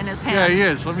camera in his hand. Yeah, he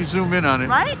is. Let me zoom in on it.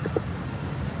 Right?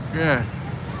 Yeah.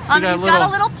 I mean, he's got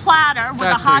a little platter with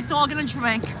a hot dog and a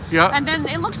drink. Yeah. And then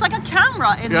it looks like a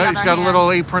camera in the other Yeah, he's got a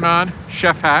little apron on,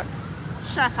 chef hat.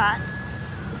 Chef hat.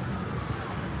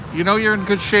 You know you're in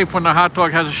good shape when the hot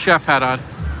dog has a chef hat on. So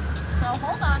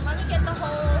hold on, let me get the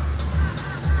whole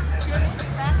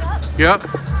back up. Yep.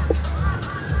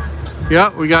 Yeah,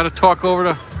 we got to talk over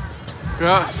the.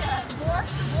 Yeah.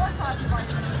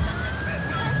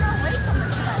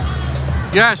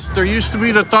 Yes, there used to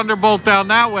be the Thunderbolt down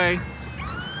that way.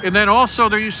 And then also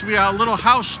there used to be a little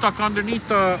house stuck underneath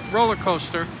the roller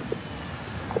coaster.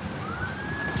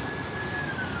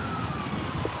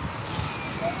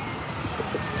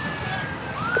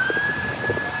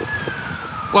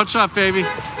 What's up, baby?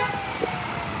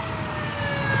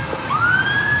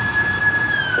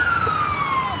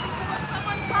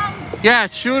 Yeah,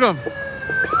 shoot him.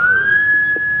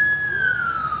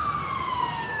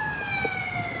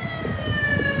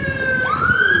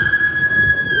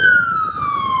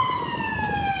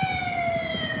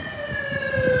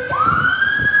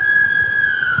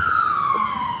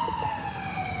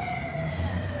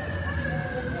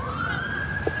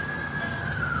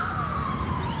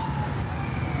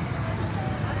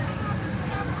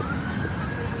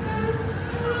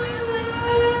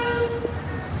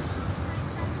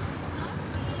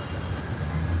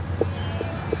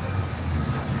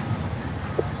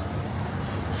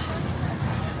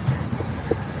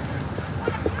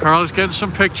 Carla's getting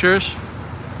some pictures.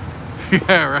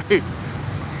 Yeah, right.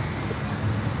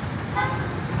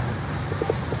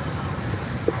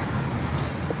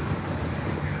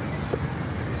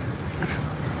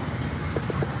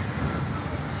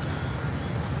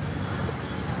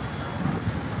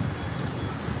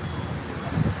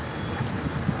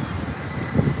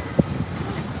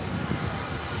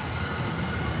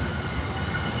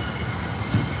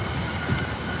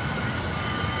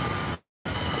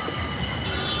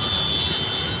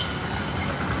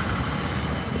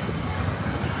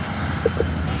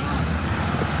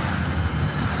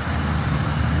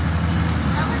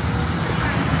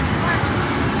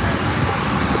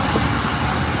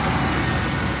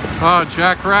 Oh,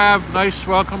 Jack Rab, nice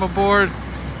welcome aboard.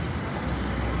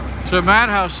 It's a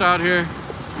madhouse out here.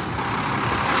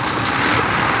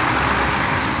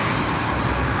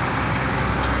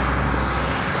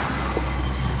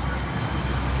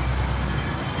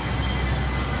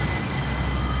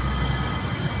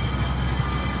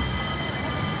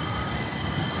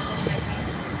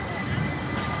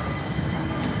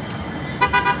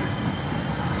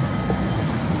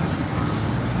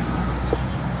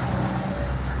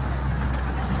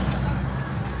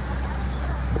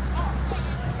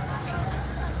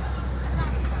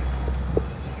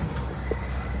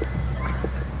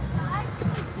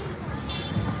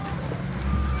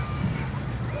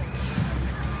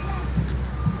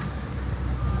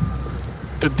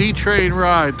 The D train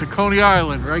ride to Coney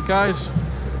Island, right, guys?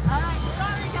 Alright,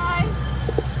 sorry guys.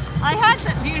 I had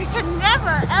to, you could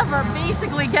never ever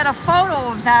basically get a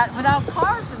photo of that without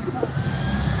cars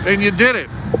involved. And you did it.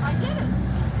 I did it.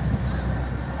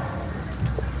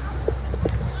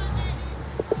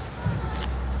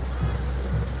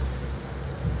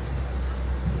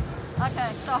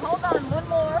 Okay, so hold on, one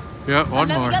more. Yeah, one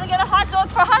and then more. we gotta get a hot dog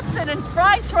for Hudson and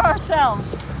fries for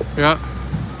ourselves. Yeah.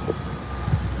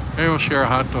 Maybe we'll share a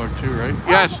hot dog too, right?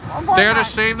 Yes. why They're the not?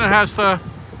 same that has the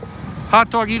hot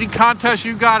dog eating contest.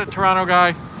 You got it, Toronto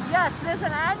guy. Yes, there's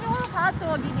an annual hot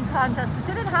dog eating contest. It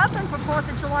didn't happen for 4th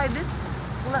of July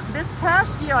this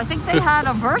past year. I think they had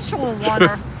a virtual one.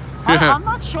 Or, Yeah. I'm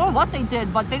not sure what they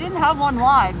did, but they didn't have one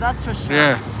live, that's for sure.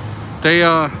 Yeah. They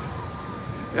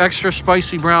extra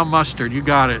spicy brown mustard. You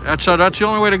got it. That's the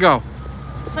only way to go.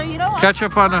 So you know,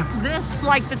 Ketchup on the. this,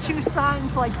 like the two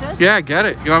signs like this. Yeah, get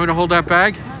it. You want me to hold that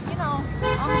bag? You know,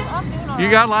 I'm doing all You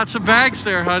right. got lots of bags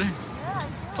there, honey. Yeah,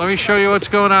 Let me show you what's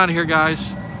going on here,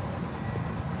 guys.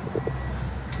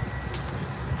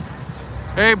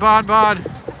 Hey, Bon.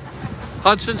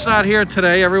 Hudson's not here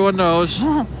today, everyone knows.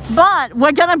 but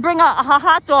we're gonna bring a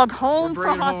hot dog home We're for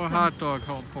bringing home a Hudson. hot dog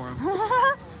home for him.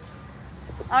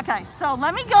 Okay, so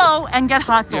let me go and get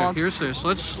hot Yeah, dogs. here's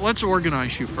this. Let's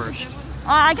organize you first.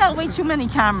 I got way too many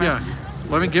cameras.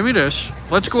 Yeah. Give me this.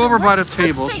 Let's go over by the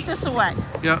tables. Let's take this away.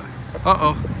 Yeah.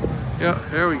 Uh-oh. Yeah,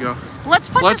 there we go. Let's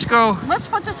put Let's this, go. Let's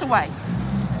put this away.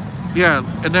 Yeah,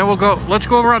 and then let's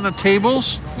go over on the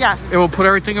tables Yes. and we'll put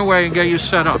everything away and get you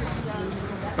set up.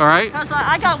 All right? Because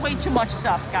I got way too much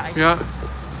stuff, guys. Yeah.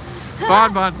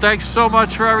 Bon, thanks so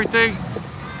much for everything.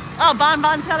 Oh,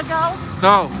 Bon's gotta go?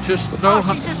 No, just no.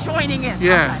 Oh, she's just joining in.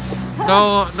 Yeah. Okay.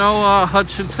 No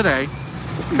Hudson today.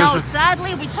 No,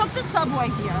 sadly, we took the subway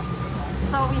here.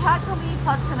 So we had to leave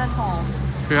Hudson at home.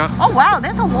 Yeah. Oh, wow,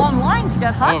 there's a long line to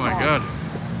get hot Oh dogs. my God.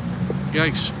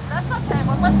 Yikes. That's okay,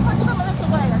 but let's put some of this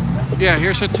away. Yeah,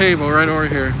 here's a table right over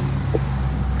here.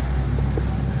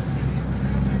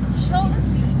 Show the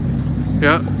seat.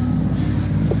 Yeah.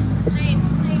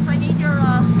 James, I need your,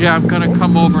 Yeah, I'm gonna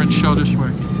come over and show this way.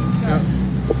 Yeah.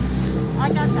 I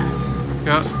got that.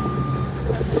 Yeah.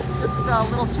 Just a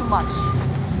little too much.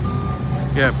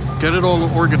 Yeah. Get it all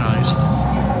organized.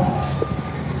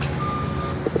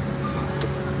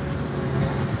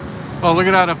 Oh, look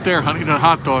at that up there, honey. The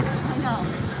hot dog. I know.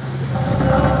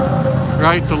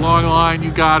 Right, the long line. You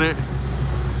got it.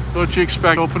 What you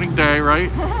expect opening day,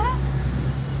 right?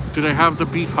 Do they have the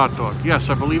beef hot dog? Yes,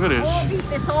 I believe it is. All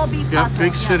beef, it's all beef Yeah, hot dog,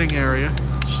 big yes. sitting area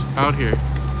out here.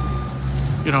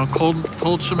 You know,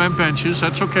 cold cement benches.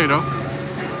 That's okay though.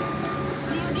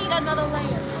 Do you need another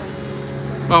layer?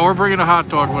 Oh, we're bringing a hot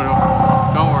dog with them.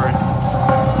 Don't worry.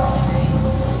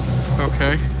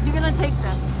 Okay. You're gonna take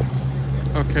this.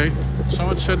 Okay.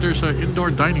 Someone said there's an indoor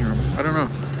dining room. I don't know.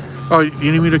 Oh,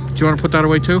 you need me to? Do you want to put that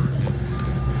away too?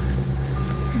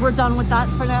 We're done with that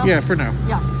for now? Yeah, for now.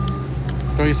 Yeah.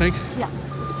 Don't you think? Yeah.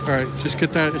 All right, just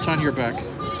get that. It's on your back.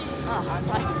 Oh,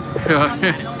 right. Yeah. I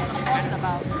don't know what I'm talking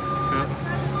about.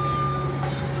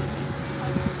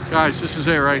 Yeah. Guys, this is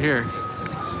it right here.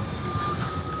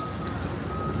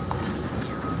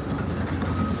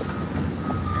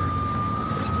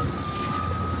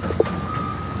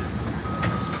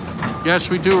 Yes,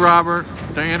 we do, Robert.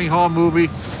 The Annie Hall movie,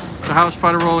 The House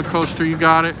by the Roller Coaster, you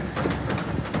got it.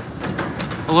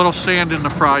 A little sand in the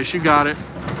fries, you got it.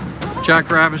 Jack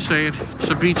Rabbit saying it's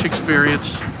a beach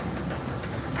experience.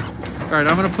 All right,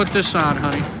 I'm gonna put this on,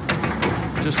 honey.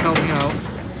 Just help me out.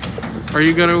 Are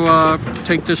you gonna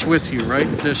take this with you, right?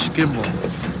 This gimbal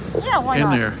Yeah, why in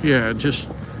not? there. Yeah, just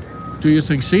do your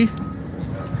thing. See?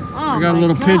 Oh, I got a my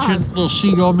little God. pigeon, little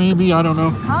seagull maybe, I don't know.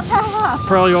 How'd that look?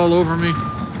 Probably all over me.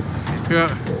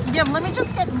 Yeah. Yeah, let me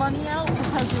just get money out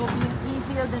because it will be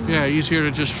easier than... Yeah, easier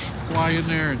to just fly in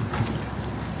there and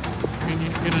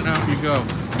in and out you go.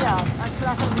 Yeah, it's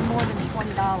not going to be more than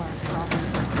 $20, so...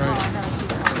 Right. Oh, I gotta keep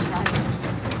coming back.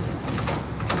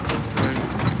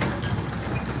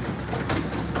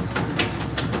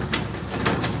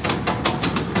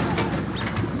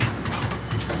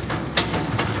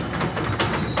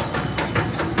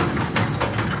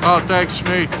 Oh, thanks,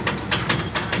 me.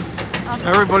 Okay.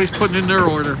 Everybody's putting in their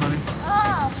order, honey.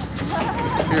 Oh!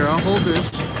 Here, I'll hold this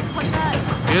Put that...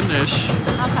 in this,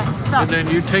 Okay, so... and then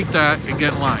you take that and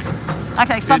get in line.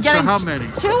 Okay, so I'm It's, getting how many?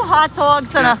 2 hot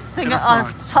dogs and Yeah, a thing, and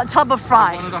a tub of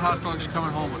fries. One of the hot dogs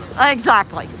coming home with us.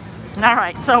 Exactly. All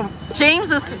right, so James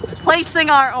is placing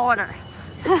our order.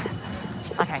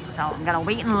 Okay, so I'm gonna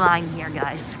wait in line here,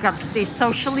 guys. Gotta stay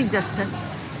socially distant.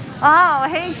 Oh,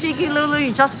 hey, Cheeky Lulu,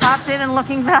 you just popped in and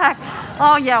looking back.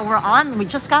 Oh yeah, we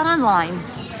just got online.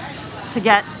 to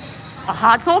get a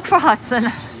hot dog for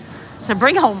Hudson to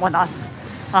bring home with us,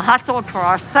 a hot dog for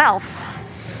ourselves,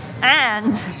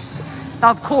 and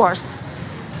of course,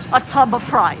 a tub of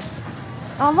fries.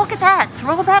 Oh, look at that.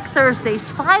 Throwback Thursdays,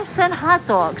 5-cent hot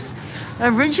dogs.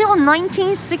 Original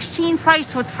 1916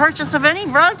 price with purchase of any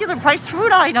regular price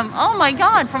food item. Oh my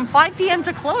God, from 5 p.m.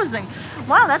 to closing.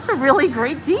 Wow, that's a really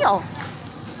great deal.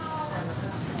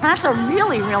 That's a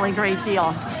really, really great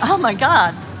deal. Oh my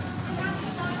God.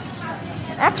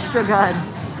 Extra good.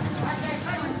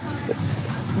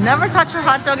 Never touch a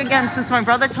hot dog again since my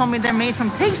brother told me they're made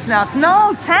from pig snouts.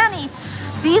 No, Tanny,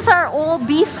 these are all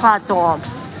beef hot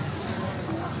dogs.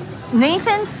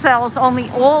 Nathan sells only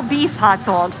all beef hot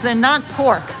dogs. They're not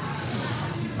pork.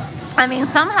 I mean,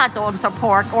 some hot dogs are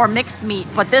pork or mixed meat,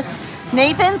 but this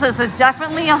Nathan's is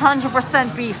definitely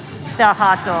 100% beef. They're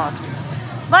hot dogs.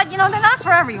 But, you know, they're not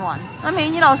for everyone. I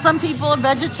mean, you know, some people are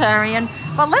vegetarian.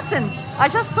 But listen, I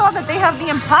just saw that they have the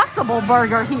Impossible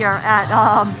Burger here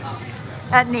at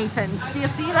Nathan's. Do you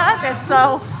see that? And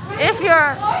so if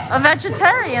you're a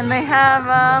vegetarian, they have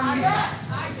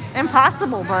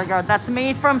Impossible Burger that's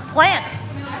made from plant,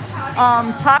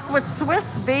 topped with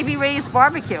Swiss baby raised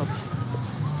barbecue.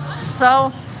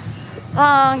 So,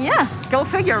 yeah, go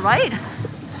figure, right?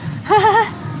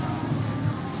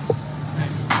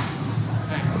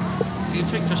 You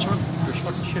take this one, there's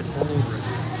fucking shit all over it.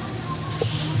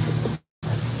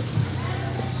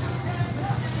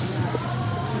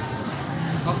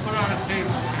 I'll put it on a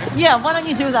table, okay? Yeah, why don't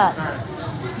you do that?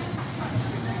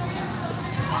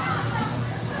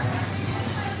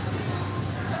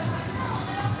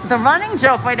 The running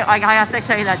joke, wait, I have to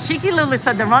tell you that. Cheeky Lulu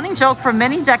said the running joke for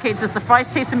many decades is the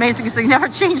fries taste amazing because they never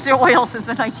changed their oil since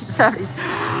the 1970s.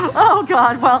 Oh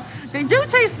God, well, they do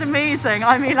taste amazing.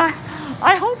 I mean, I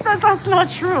hope that that's not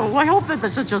true. I hope that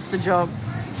that's just a joke.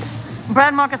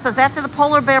 Brad Marcus says, after the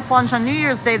polar bear plunge on New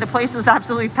Year's Day, the place is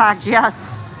absolutely packed.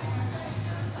 Yes.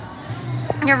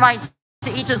 You're right,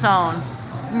 to each his own.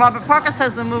 Robert Parker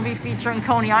says the movie featuring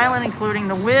Coney Island, including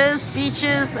the Wiz,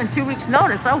 beaches, and 2 weeks'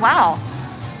 notice. Oh, wow.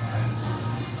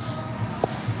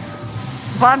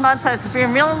 Bon says, it's been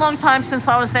a really long time since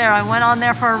I was there. I went on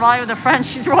there for a ride with a friend.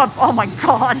 She threw up. Oh, my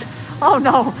God. Oh,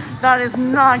 no. That is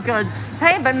not good.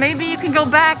 Hey, but maybe you can go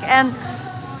back and...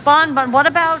 Bon, what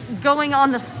about going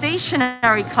on the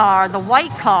stationary car, the white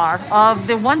car of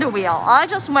the Wonder Wheel? I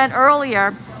just went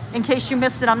earlier, in case you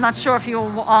missed it. I'm not sure if you were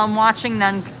watching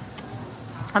then.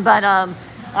 But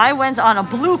I went on a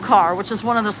blue car, which is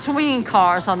one of the swinging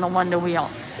cars on the Wonder Wheel.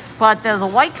 But the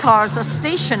white cars are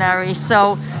stationary,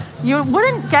 so you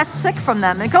wouldn't get sick from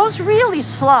them. It goes really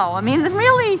slow. I mean,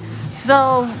 really,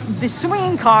 the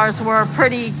swinging cars were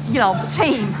pretty, you know,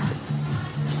 tame.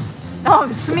 Oh,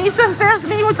 Smee says there's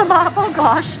me with the mop. Oh,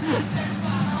 gosh.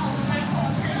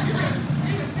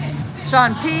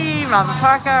 John P., Robert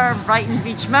Parker, Brighton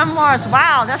Beach Memoirs.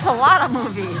 Wow, that's a lot of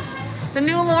movies. The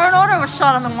new Law and Order was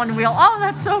shot on the Wonder Wheel. Oh,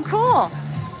 that's so cool.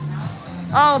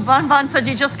 Oh, Bon said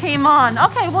you just came on.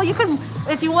 Okay, well, you can,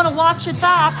 if you want to watch it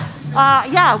back.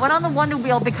 Yeah, I went on the Wonder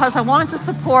Wheel because I wanted to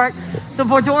support the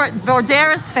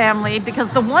Vorderis family,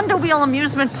 because the Wonder Wheel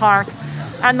amusement park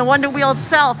and the Wonder Wheel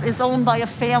itself is owned by a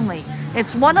family.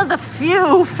 It's one of the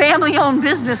few family-owned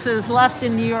businesses left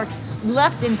in New York,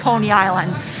 left in Coney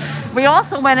Island. We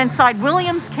also went inside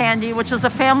Williams Candy, which is a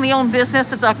family-owned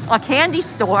business. It's a candy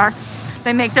store.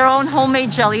 They make their own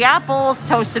homemade jelly apples,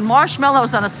 toasted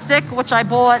marshmallows on a stick, which I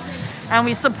bought, and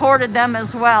we supported them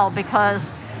as well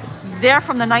because they're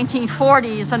from the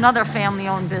 1940s, another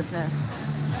family-owned business.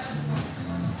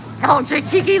 Oh,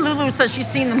 Cheeky Lulu says she's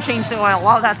seen them change the oil.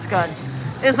 Wow, that's good.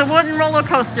 Is the wooden roller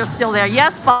coaster still there?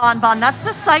 Yes, Bon, that's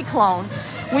the Cyclone.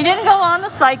 We didn't go on the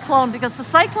Cyclone because the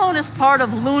Cyclone is part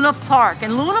of Luna Park,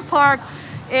 and Luna Park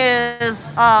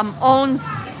is owned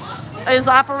and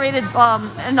operated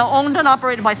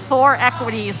by Thor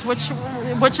Equities,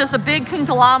 which is a big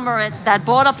conglomerate that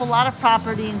bought up a lot of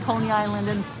property in Coney Island.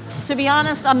 And to be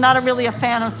honest, I'm not really a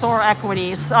fan of Thor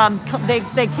Equities.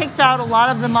 They kicked out a lot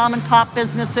of the mom and pop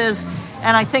businesses,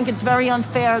 and I think it's very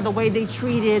unfair the way they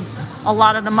treated a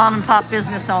lot of the mom and pop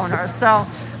business owners. So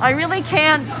I really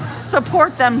can't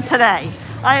support them today.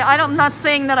 I'm not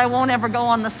saying that I won't ever go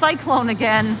on the Cyclone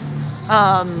again,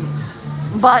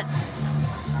 but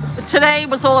today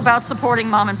was all about supporting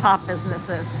mom and pop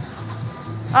businesses.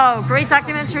 Oh, great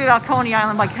documentary about Coney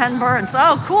Island by Ken Burns.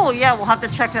 Oh, cool. Yeah, we'll have to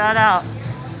check that out.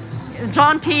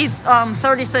 John P.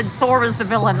 30 said Thor is the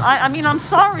villain. I mean, I'm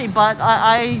sorry, but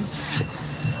I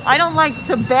don't like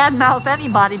to badmouth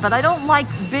anybody, but I don't like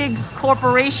big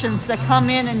corporations that come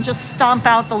in and just stomp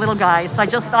out the little guys. I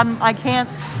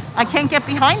can't get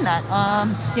behind that.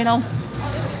 You know.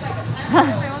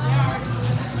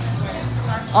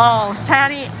 Oh,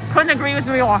 Tanny, couldn't agree with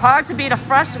me more. Hard to beat a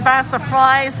fresh batch of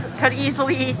fries. Could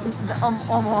easily eat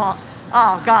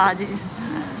oh, God.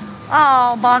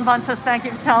 Oh, Bon says, thank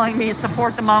you for telling me to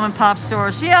support the mom and pop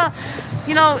stores. Yeah,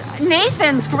 you know,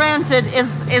 Nathan's, granted,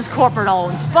 is corporate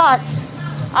owned, but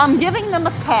I'm giving them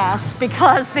a pass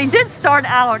because they did start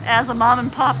out as a mom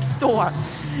and pop store.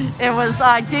 It was,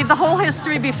 I gave the whole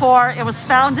history before. It was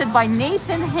founded by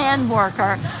Nathan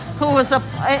Handworker, who was an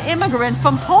immigrant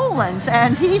from Poland,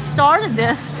 and he started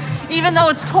this. Even though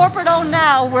it's corporate owned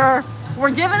now, we're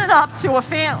giving it up to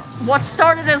what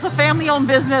started as a family-owned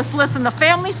business. Listen, the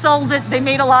family sold it. They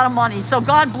made a lot of money, so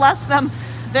God bless them.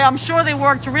 I'm sure they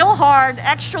worked real hard,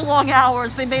 extra long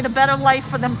hours. They made a better life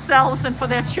for themselves and for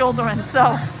their children.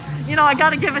 So, you know, I got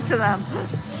to give it to them.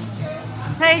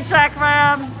 Hey, Jack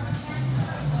Ram.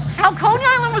 How Coney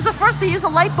Island was the first to use a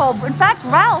light bulb. In fact,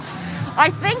 Ralph, I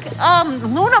think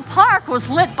Luna Park was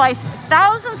lit by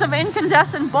thousands of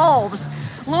incandescent bulbs.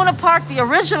 Luna Park, the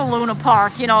original Luna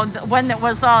Park, you know, when it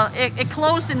was, it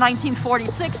closed in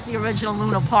 1946, the original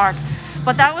Luna Park.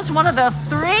 But that was one of the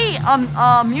 3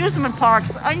 amusement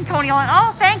parks in Coney Island.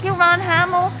 Oh, thank you, Ron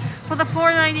Hamill, for the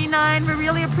 $4.99. We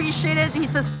really appreciate it. He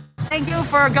says, thank you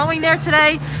for going there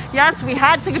today. Yes, we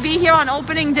had to be here on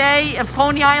opening day of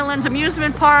Coney Island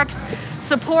amusement parks.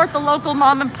 Support the local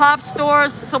mom and pop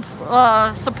stores.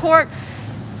 Support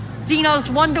Dino's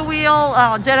Wonder Wheel,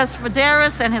 Dennis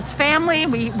Vaderis and his family.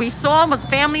 We saw him with a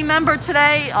family member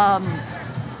today.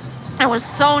 It was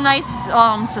so nice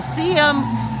to see him,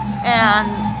 and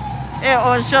it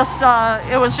was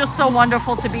just so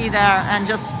wonderful to be there and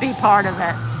just be part of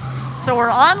it. So we're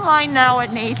online now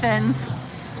at Nathan's.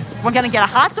 We're gonna get a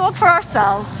hot dog for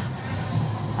ourselves,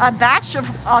 a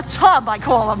tub, I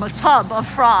call them, a tub of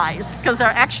fries, because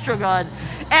they're extra good.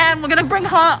 And we're gonna bring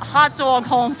hot dog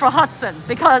home for Hudson,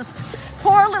 because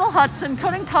poor little Hudson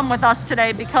couldn't come with us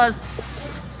today because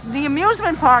the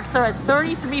amusement parks are at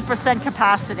 33%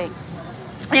 capacity.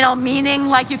 You know, meaning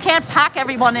like you can't pack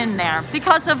everyone in there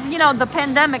because of, you know, the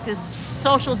pandemic is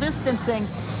social distancing.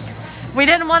 We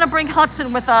didn't want to bring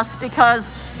Hudson with us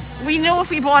because we knew if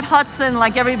we brought Hudson,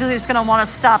 like everybody's going to want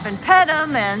to stop and pet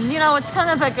him, and you know, it's kind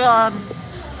of like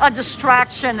a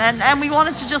distraction, and we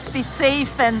wanted to just be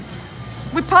safe, and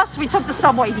we took the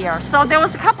subway here. So there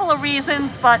was a couple of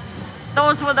reasons, but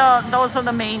those were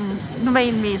the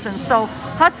main reasons. So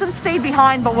Hudson stayed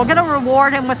behind, but we're going to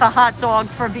reward him with a hot dog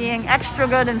for being extra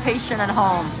good and patient at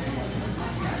home.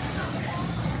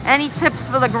 Any tips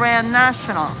for the Grand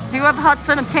National? Do you have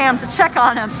Hudson a cam to check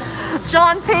on him?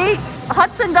 John P.,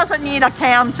 Hudson doesn't need a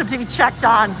cam to be checked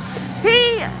on.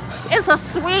 He is a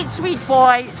sweet, sweet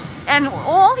boy, and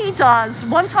all he does,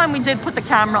 one time we did put the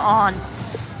camera on,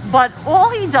 but all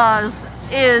he does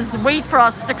is wait for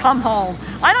us to come home.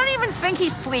 I don't even think he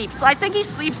sleeps. I think he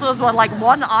sleeps with like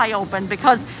one eye open,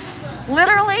 because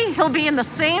literally he'll be in the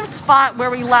same spot where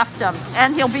we left him,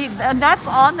 and that's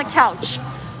on the couch.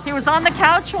 He was on the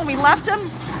couch when we left him,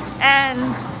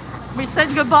 and we said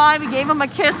goodbye. We gave him a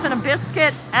kiss and a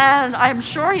biscuit, and I'm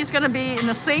sure he's going to be in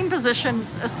the same position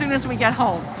as soon as we get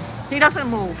home. He doesn't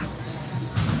move.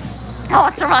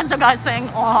 Alex Aranzo guy saying,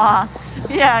 aw,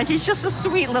 yeah, he's just a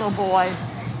sweet little boy.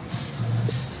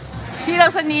 He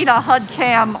doesn't need a HUD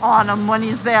cam on him when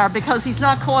he's there, because he's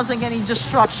not causing any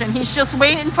destruction. He's just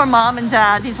waiting for mom and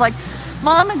dad. He's like,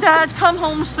 Mom and Dad, come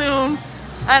home soon,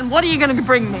 and what are you going to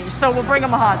bring me? So we'll bring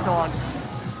him a hot dog.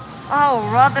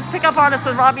 Oh, the pickup artist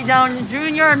was Robbie Downey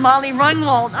Jr. and Molly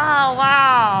Ringwald. Oh,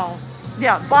 wow.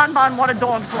 Yeah, Bon Bon, What a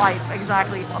Dog's Life,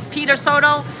 exactly. Peter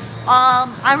Soto,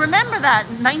 I remember that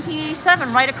in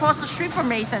 1987, right across the street from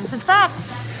Nathan's. In fact,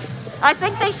 I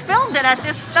think they filmed it at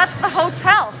that's the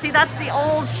hotel. See, that's the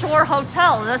old Shore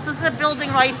Hotel. This is a building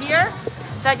right here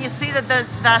that you see that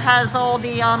has all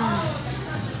the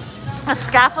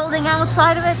scaffolding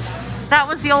outside of it. That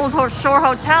was the old Shore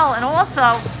Hotel, and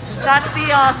also that's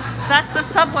the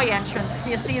subway entrance. Do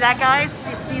you see that, guys?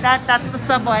 Do you see that? That's the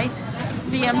subway,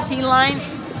 the MT line.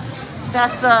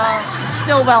 That's the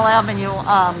Stillwell Avenue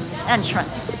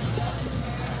entrance.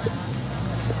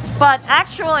 But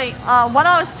actually, what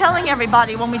I was telling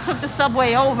everybody when we took the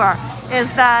subway over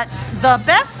is that the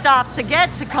best stop to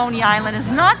get to Coney Island is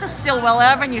not the Stillwell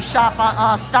Avenue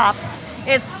stop.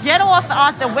 It's get off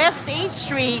at the West 8th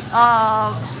Street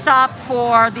stop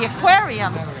for the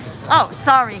aquarium. Oh,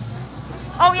 sorry.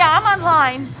 Oh yeah, I'm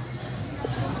online.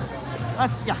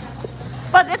 Yeah,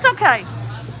 but it's okay.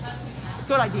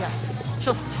 Good idea.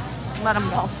 Just let him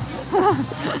go.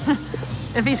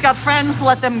 If he's got friends,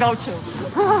 let them go too.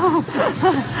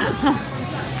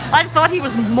 I thought he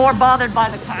was more bothered by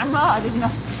the camera. I didn't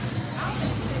know.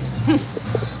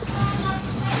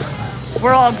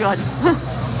 We're all good.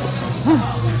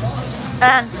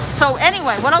 And so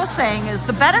anyway, what I was saying is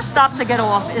the better stop to get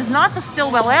off is not the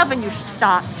Stillwell Avenue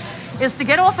stop, is to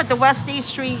get off at the West 8th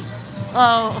Street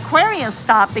Aquarium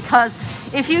stop, because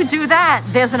if you do that,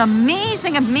 there's an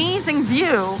amazing, amazing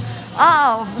view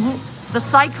of the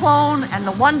Cyclone and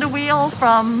the Wonder Wheel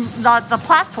from the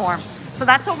platform. So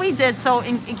that's what we did. So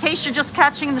in case you're just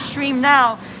catching the stream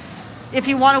now, if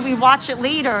you want to rewatch it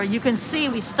later, you can see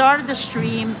we started the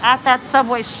stream at that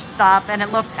subway stop and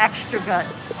it looked extra good.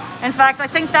 In fact, I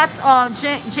think that's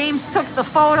James took the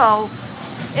photo.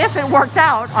 If it worked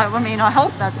out, I mean, I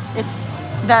hope that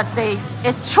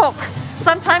it took.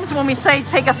 Sometimes when we say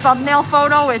take a thumbnail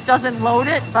photo, it doesn't load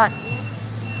it, but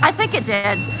I think it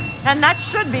did. And that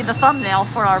should be the thumbnail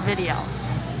for our video.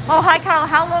 Oh, hi, Carla.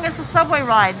 How long is the subway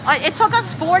ride? It took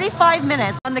us 45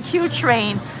 minutes on the Q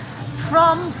train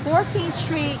from 14th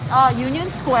Street, Union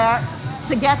Square,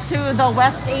 to get to the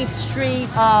West 8th Street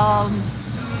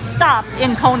stop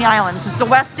in Coney Island. It's the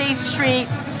West 8th Street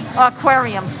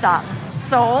Aquarium stop.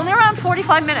 So only around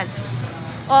 45 minutes,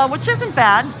 which isn't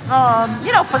bad,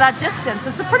 you know, for that distance.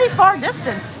 It's a pretty far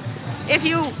distance. If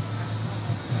you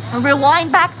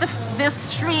rewind back this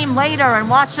stream later and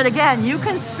watch it again, you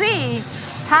can see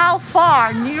how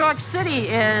far New York City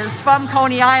is from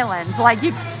Coney Island.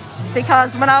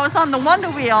 Because when I was on the Wonder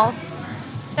Wheel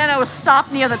and it was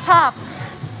stopped near the top,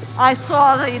 I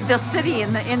saw the city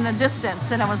in the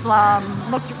distance, and it was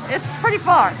it's pretty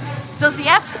far. Does the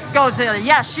F go there?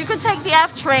 Yes, you could take the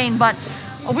F train, but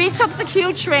we took the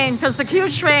Q train because the Q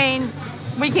train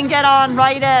we can get on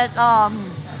right at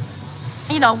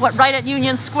right at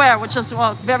Union Square, which is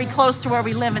very close to where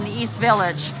we live in the East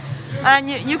Village. And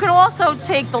you can also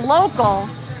take the local,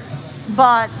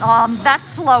 but that's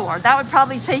slower. That would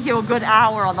probably take you a good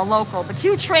hour on the local. The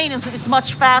Q train is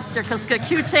much faster because the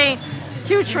Q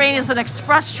train is an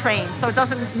express train, so it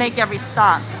doesn't make every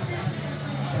stop.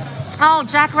 Oh,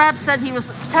 Jack Rabb said he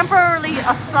was temporarily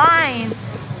assigned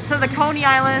to the Coney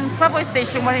Island subway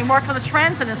station when he worked for the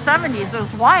transit in the 70s. It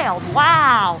was wild.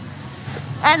 Wow.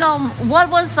 And what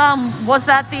was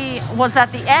that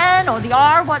the N or the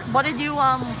R? What did you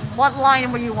what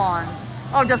line were you on?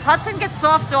 Oh, does Hudson get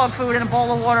soft dog food in a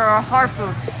bowl of water or hard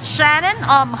food? Shannon,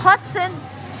 Hudson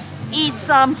eats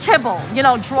kibble,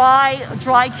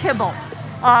 dry kibble.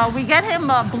 We get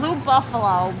him Blue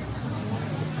Buffalo.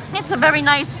 It's a very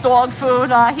nice dog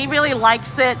food. He really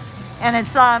likes it, and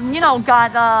it's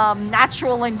got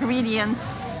natural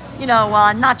ingredients,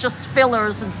 not just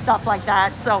fillers and stuff like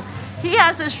that. So he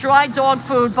has his dry dog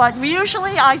food, but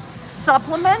usually I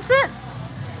supplement it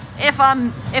if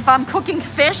I'm cooking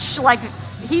fish. Like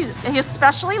he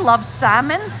especially loves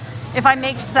salmon. If I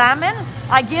make salmon,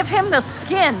 I give him the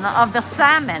skin of the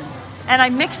salmon and I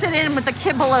mix it in with the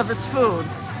kibble of his food.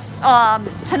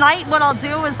 Tonight what I'll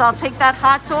do is I'll take that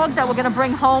hot dog that we're gonna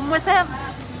bring home with him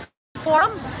for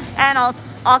him, and I'll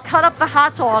cut up the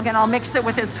hot dog and I'll mix it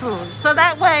with his food. So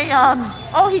that way,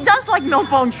 he does like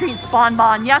Milk-Bone treats,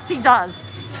 Bon. Yes, he does.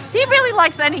 He really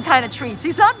likes any kind of treats.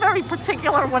 He's not very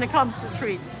particular when it comes to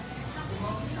treats.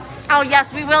 Oh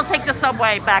yes, we will take the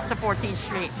subway back to 14th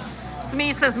Street.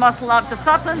 Smee says must love to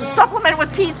supplement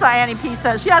with pizza. Annie P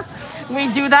says yes, we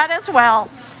do that as well.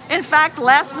 In fact,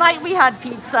 last night we had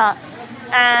pizza,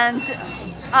 and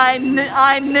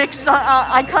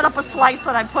I cut up a slice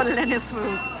and I put it in his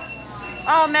food.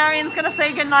 Oh, Marion's gonna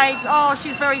say goodnight. Oh,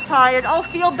 she's very tired. Oh,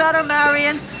 feel better,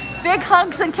 Marion. Big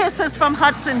hugs and kisses from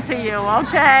Hudson to you,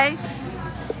 okay?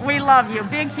 We love you.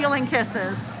 Big healing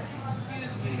kisses.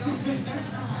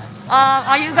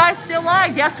 Are you guys still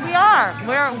live? Yes, we are.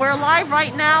 We're live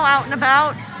right now, out and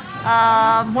about.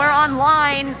 We're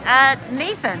online at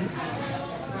Nathan's.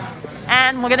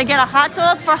 And we're gonna get a hot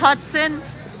dog for Hudson,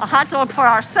 a hot dog for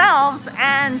ourselves,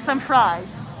 and some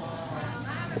fries.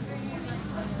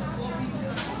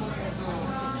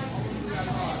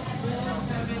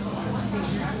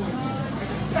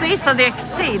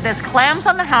 There's clams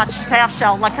on the half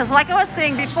shell. Because like I was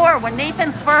saying before, when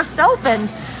Nathan's first opened,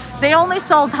 they only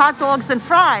sold hot dogs and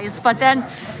fries. But then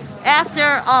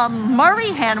after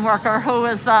Murray Handworker, who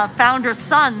is the founder's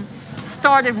son,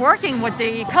 started working with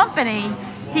the company,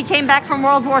 he came back from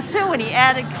World War II and he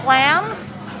added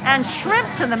clams and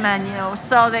shrimp to the menu.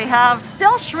 So they have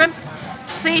still shrimp,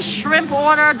 shrimp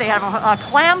order. They have a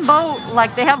clam boat.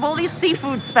 Like they have all these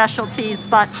seafood specialties,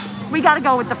 but we got to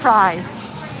go with the fries.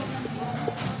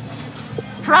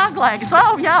 Frog legs.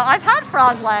 Oh yeah, I've had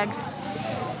frog legs.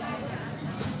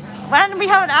 And we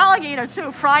have an alligator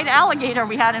too, fried alligator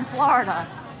we had in Florida.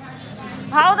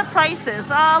 How are the prices?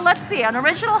 Let's see, an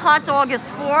original hot dog is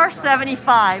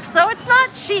 $4.75, so it's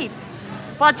not cheap,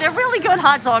 but they're really good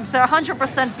hot dogs. They're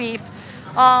 100% beef.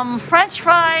 French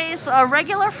fries, a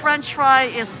regular French fry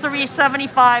is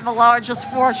 $3.75, a large is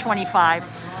 $4.25.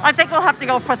 I think we'll have to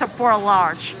go for a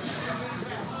large.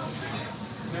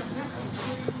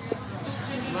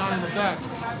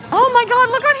 Oh my God,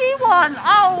 look what he won.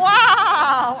 Oh,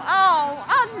 wow. Oh,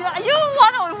 you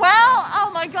won well.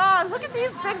 Oh my God, look at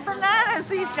these big bananas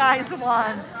these guys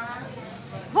won.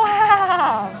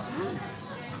 Wow.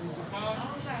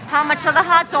 How much are the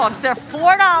hot dogs? They're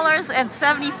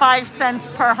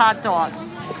 $4.75 per hot dog.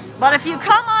 But if you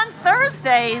come on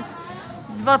Thursdays,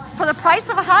 for the price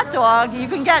of a hot dog, you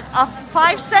can get a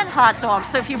 5-cent hot dog.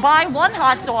 So if you buy one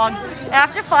hot dog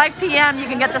after 5 p.m., you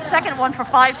can get the second one for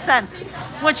 5 cents,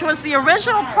 which was the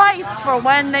original price for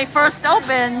when they first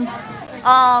opened.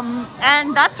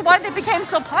 And that's why they became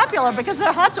so popular, because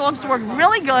their hot dogs were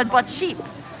really good but cheap.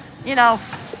 You know,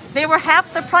 they were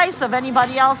half the price of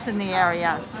anybody else in the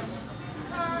area.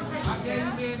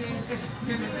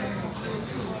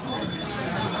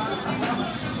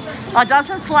 A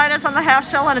dozen sliders on the half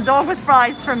shell and a dog with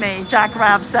fries for me, Jack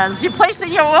Rab says. You placed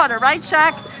your order, right,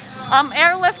 Jack? I'm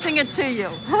airlifting it to you.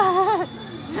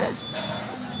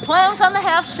 Clams on the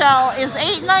half shell is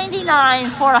 $8.99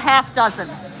 for a half dozen,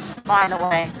 by the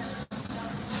way.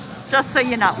 Just so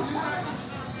you know.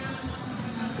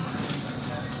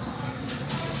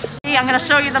 I'm going to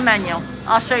show you the menu.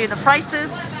 I'll show you the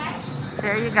prices.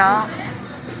 There you go.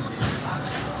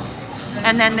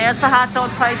 And then there's the hot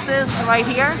dog prices right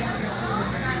here.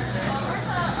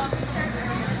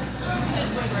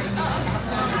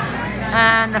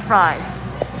 And the fries.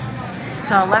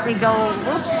 So let me go,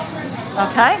 whoops,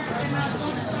 okay.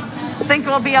 I think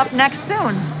we'll be up next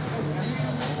soon.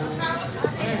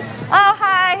 Oh,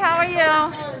 hi, how are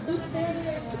you?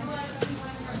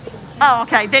 Oh,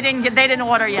 okay, they didn't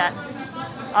order yet.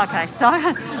 Okay, so,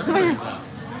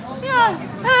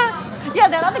 yeah,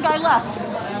 that other guy left.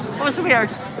 It was weird.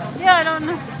 Yeah, I don't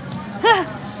know.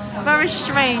 Very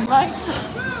strange, right?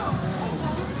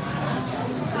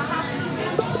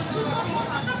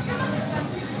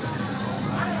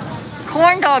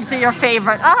 Corn dogs are your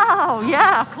favorite. Oh,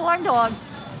 yeah, corn dogs.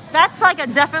 That's like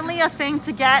definitely a thing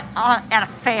to get at a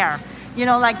fair. You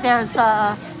know, like there's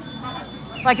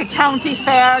like a county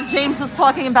fair. James was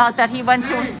talking about that he went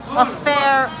to a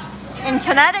fair in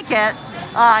Connecticut.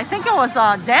 I think it was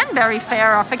a Danbury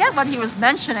fair. I forget what he was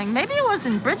mentioning. Maybe it was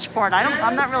in Bridgeport.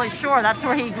 I'm not really sure. That's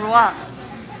where he grew up.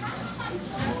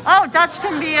 Oh, Dutch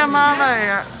can be a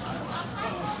mother.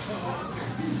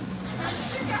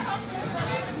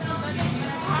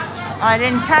 I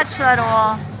didn't catch that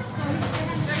all.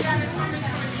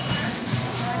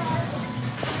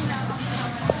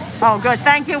 Oh, good.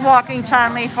 Thank you, Walking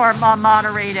Chanley, for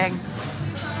moderating.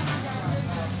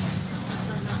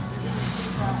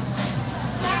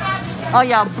 Oh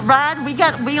yeah, Brad, we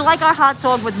like our hot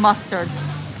dog with mustard.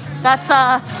 That's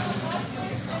how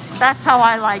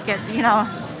I like it. You know,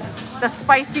 the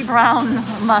spicy brown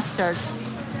mustard.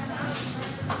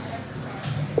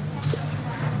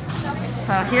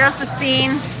 So here's the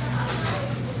scene.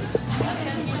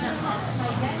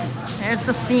 Here's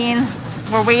the scene.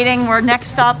 We're waiting. We're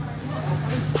next up.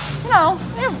 You know,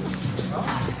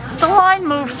 the line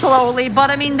moves slowly, but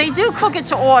I mean, they do cook it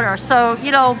to order. So,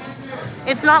 you know,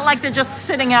 it's not like they're just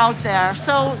sitting out there.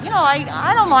 So, you know,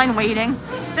 I don't mind waiting.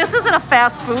 This isn't a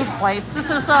fast food place. This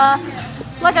is,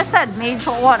 like I said, made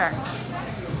to order.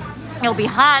 It'll be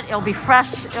hot. It'll be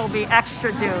fresh. It'll be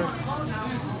extra dude.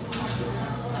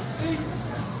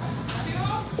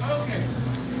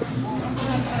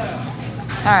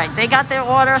 All right, they got their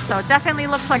order, so it definitely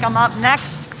looks like I'm up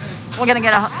next. We're gonna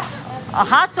get a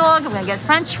hot dog, we're gonna get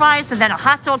French fries, and then a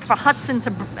hot dog for Hudson,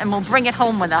 and we'll bring it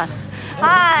home with us.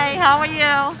 Hi, how are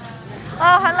you?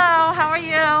 Oh, hello, how are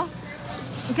you?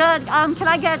 Good, can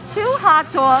I get 2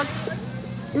 hot dogs?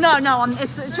 No,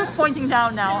 it's just pointing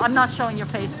down now. I'm not showing your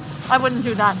face. I wouldn't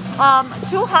do that.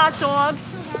 2 hot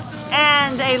dogs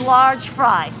and a large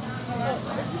fry.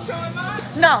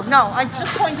 No, I'm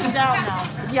just pointing down now.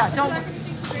 Yeah, don't.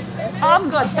 I'm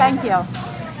good, thank you.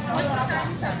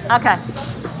 Okay.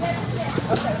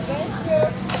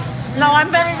 No, I'm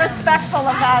very respectful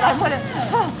of that.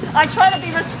 I try to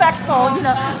be respectful, you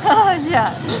know.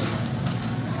 Yeah.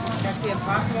 That's the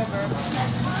Impossible Burger.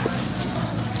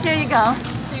 Here you go.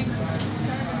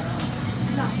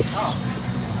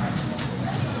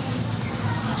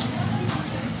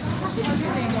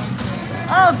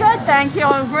 Oh, good, thank you.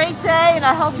 A great day, and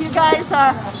I hope you guys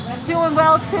are doing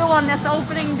well too on this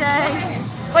opening day.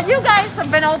 But you guys have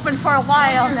been open for a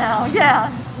while now, yeah.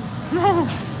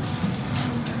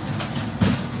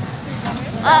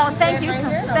 Oh, thank you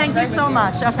so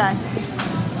much. Okay.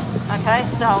 Okay,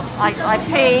 so I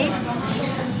paid.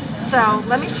 So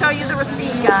let me show you the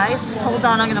receipt, guys. Hold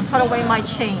on, I'm gonna put away my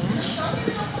change.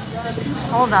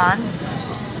 Hold on.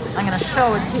 I'm gonna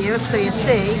show it to you so you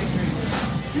see.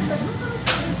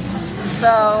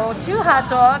 So 2 hot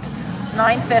dogs,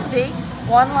 $9.50.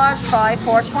 1 large fry,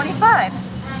 $4.25.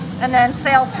 And then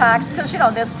sales tax, because you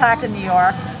know there's tax in New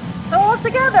York. So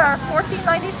altogether,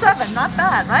 $14.97. Not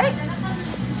bad, right?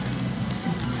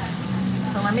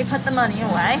 So let me put the money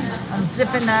away. I'm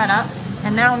zipping that up.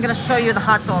 And now I'm going to show you the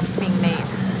hot dogs being made.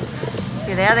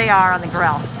 See, there they are on the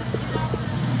grill.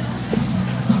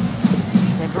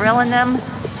 They're grilling them.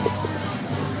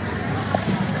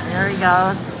 There he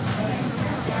goes.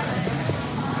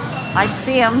 I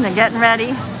see him. They're getting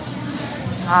ready.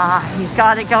 He's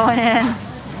got it going in.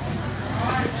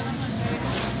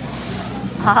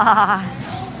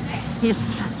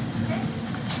 He's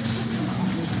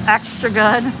extra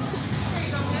good.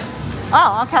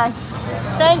 Oh, okay.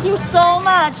 Thank you so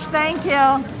much. Thank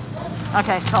you.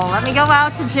 Okay, so let me go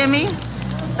out to Jimmy.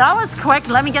 That was quick.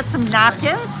 Let me get some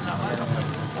napkins.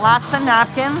 Lots of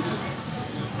napkins.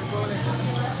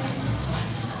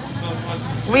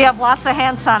 We have lots of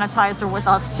hand sanitizer with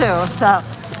us too, so.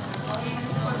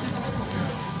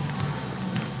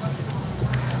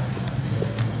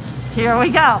 Here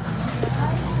we go.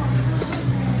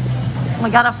 We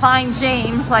gotta find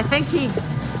James. I think he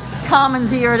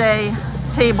commandeered a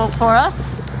table for us.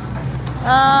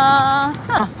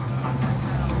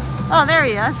 Oh, there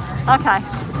he is. Okay.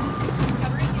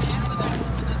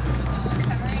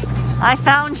 I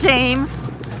found James.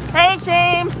 Hey,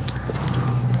 James.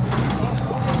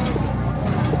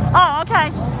 Oh,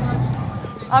 okay.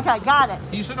 Okay, got it.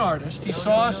 He's an artist. He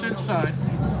saw us inside.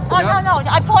 Oh, yep. No,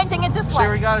 I'm pointing it this way.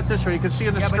 So we got it this way. You can see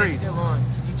in the screen. But it's still on.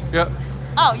 Yep.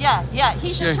 Oh, yeah.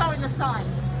 He's just showing the sign.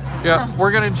 Yeah, we're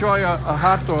going to enjoy a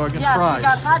hot dog and fries. Yes, we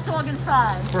got hot dog and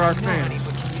fries. For our fans.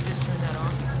 But can you just turn that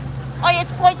off? Oh, yeah,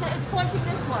 it's pointing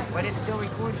this way. But it's still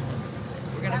recording.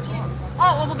 We're going to talk.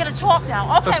 Oh, well, we're going to talk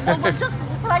now. Okay, well,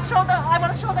 I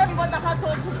want to show everyone the hot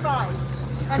dogs and fries.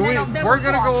 And then we're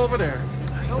going to go over there.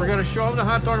 We're going to show them the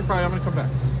hot dog and fries. I'm going to come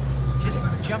back. Just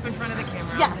jump in front of the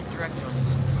camera. Yeah. And direct them.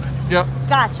 Yep.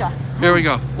 Gotcha. Here we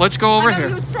go. Let's go over here.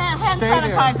 Use hand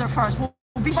sanitizer first. We'll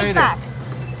be right back.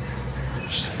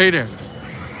 Stay there.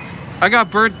 I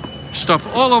got bird stuff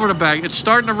all over the bag. It's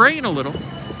starting to rain a little.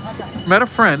 Okay. Met a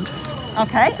friend.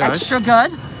 Okay, guys. extra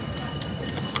good.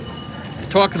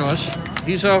 Talking to us.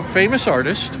 He's a famous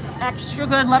artist. Extra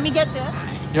good. Let me get this.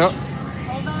 Yep.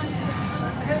 Hold on.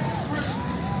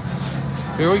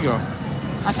 Here we go.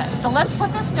 Okay, so let's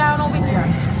put this down over here.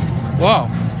 Wow.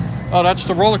 Oh, that's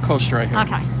the roller coaster right here.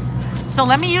 Okay. So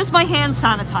let me use my hand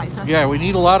sanitizer. Yeah, we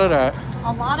need a lot of that.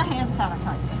 A lot of hand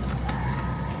sanitizer.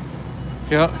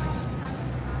 Yeah.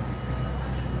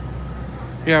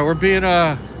 Yeah, we're being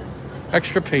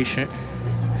extra patient.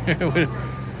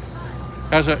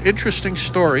 Has an interesting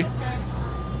story.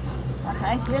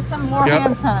 Okay, here's some more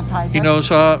hand sanitizer. He knows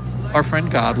our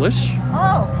friend Godless.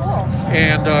 Oh, cool.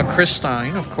 And Chris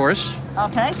Stein, of course.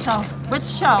 Okay, so which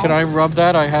show? Can I rub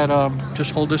that? I had,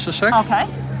 just hold this a sec. Okay.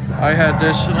 I had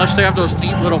this, unless they have those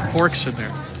neat little forks in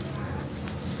there.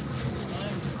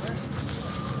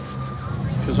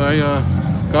 Because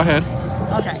go ahead.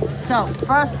 Okay, so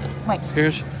first, wait.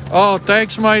 Here's, oh,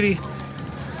 thanks, Mighty.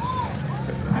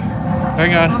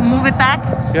 Hang on. Move it back.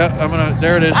 Yeah, I'm gonna,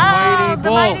 there it is. Oh, Mighty the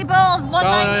Bull. Mighty Bull.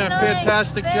 Darling, a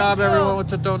fantastic Thank job, you. everyone, with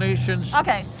the donations.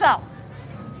 Okay, so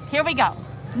here we go.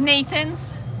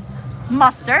 Nathan's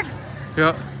mustard.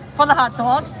 Yeah. For the hot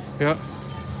dogs. Yeah.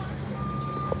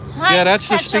 Heinz Yeah, that's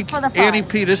the ketchup stink. for the fries. Annie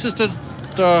P. This is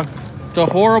the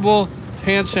horrible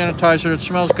hand sanitizer. It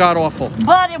smells god awful.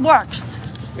 But it works.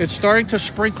 It's starting to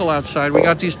sprinkle outside. We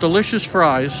got these delicious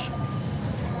fries.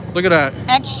 Look at that.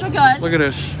 Extra good. Look at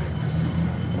this.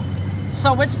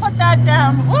 So let's put that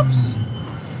down. Whoops.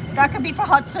 That could be for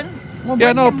Hudson. We'll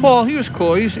Yeah, no, him. Paul, he was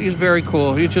cool. He's very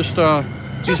cool. He's just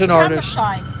he's an artist.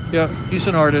 Shy. Yeah, he's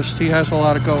an artist. He has a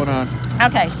lot of going on.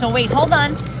 Okay, so wait, hold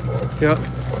on. Yep.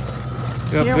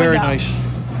 Yep, Here we very go. nice.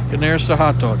 And there's the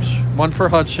hot dogs. One for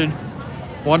Hudson,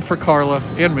 one for Carla,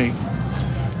 and me.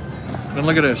 And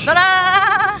look at this.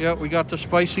 Ta-da! Yep, we got the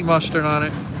spicy mustard on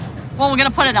it. Well, we're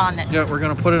gonna put it on it. Yeah, we're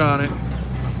gonna put it on it.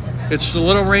 It's a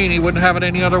little rainy. Wouldn't have it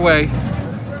any other way.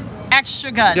 Extra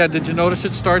good. Yeah, did you notice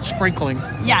it starts sprinkling?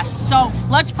 Yes, so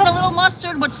let's put a little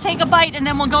mustard, let's take a bite, and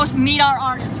then we'll go meet our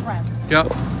artist friend.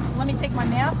 Yep. Let me take my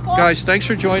mask off. Guys, thanks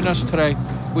for joining us today.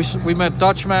 We met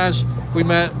Dutch Maz. We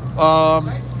met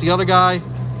the other guy.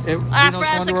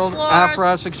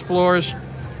 Afras Explorers.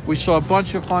 We saw a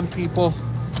bunch of fun people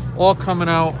all coming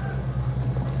out.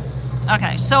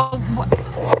 Okay, so...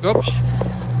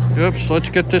 Oops. Let's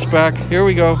get this back. Here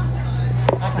we go.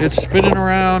 It's spinning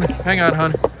around. Hang on,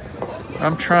 hon.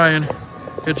 I'm trying.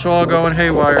 It's all going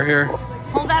haywire here.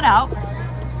 Pull that out.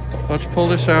 Let's pull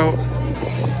this out.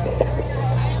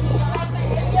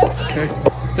 Okay,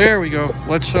 there we go.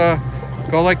 Let's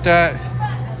go like that.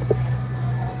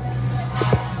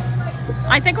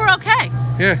 I think we're okay.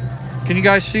 Yeah. Can you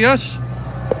guys see us?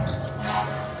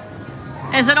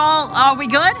 Is it all, are we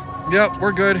good? Yep,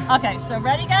 we're good. Okay, so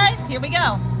ready guys? Here we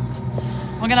go.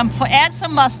 We're gonna add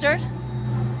some mustard.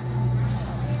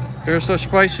 Here's the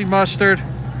spicy mustard.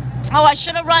 Oh, I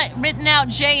should have written out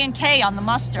J and K on the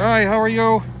mustard. Hi, how are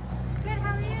you? Good,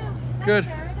 how are you? Is Good.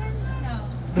 that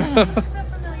Sheridan? No. So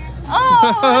familiar.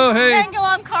 Oh, Hey. Tango,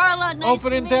 I'm Carla. Nice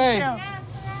Opening to meet day. you.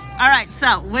 All right,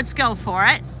 so let's go for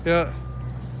it. Yeah.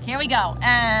 Here we go,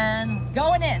 and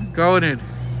going in. Going in.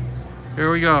 Here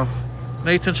we go.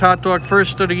 Nathan's hot dog,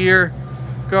 first of the year.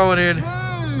 Going in.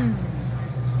 Mmm.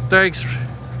 Thanks,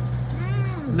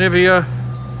 Nivea.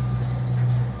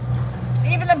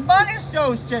 Even the bun is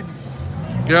toasted.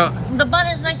 Yeah. The bun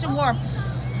is nice and warm.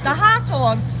 The hot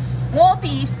dog, all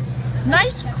beef,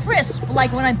 nice crisp.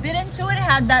 Like when I bit into it, it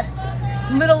had that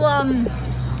little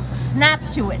snap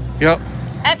to it. Yep.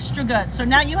 Extra good. So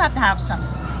now you have to have some.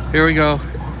 Here we go.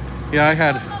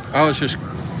 Yeah, I was just,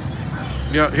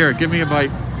 yeah, here, give me a bite.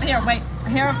 Here, wait.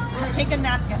 Here, take a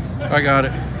napkin. I got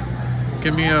it.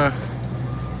 Give me a,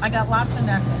 I got lots of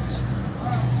napkins.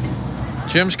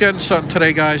 Jim's getting something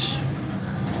today, guys.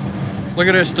 Look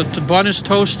at this, the bun is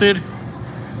toasted.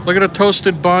 Look at the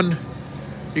toasted bun.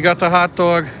 You got the hot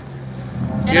dog.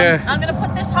 And Yeah. I'm gonna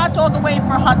put this hot dog away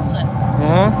for Hudson.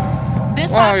 Uh-huh.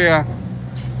 This Oh, yeah.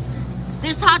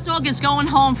 This hot dog is going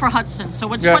home for Hudson. So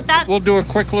let's Yeah, put that. we'll do a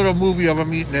quick little movie of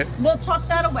him eating it. We'll tuck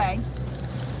that away.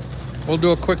 We'll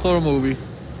do a quick little movie.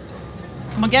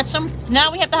 We'll get some.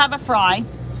 Now we have to have a fry.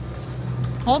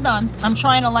 Hold on. I'm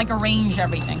trying to like arrange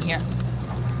everything here.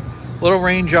 Little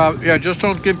rain job. Yeah, just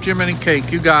don't give Jim any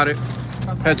cake. You got it.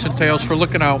 Okay, Heads and tails for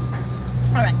looking out.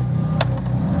 All right.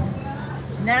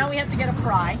 Now we have to get a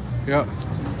fry. Yeah.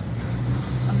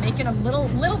 I'm making a little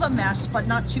of a mess, but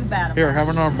not too bad. Here, have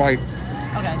another bite.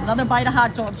 Okay, another bite of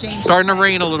hot dog, James. Starting to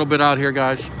rain a little bit out here,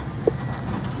 guys.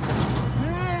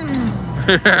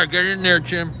 Mmm. Get in there,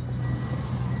 Jim.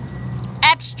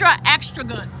 Extra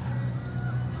good.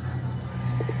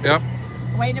 Yep.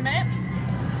 Wait a minute.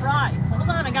 Fry. Hold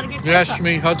on, I gotta get Yes, ketchup.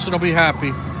 me. Hudson will be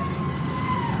happy.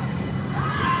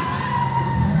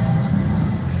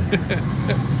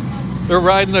 They're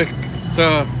riding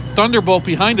the Thunderbolt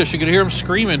behind us. You can hear them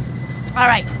screaming. All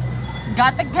right.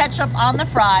 Got the ketchup on the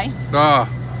fry. Ah.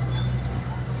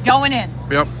 Going in.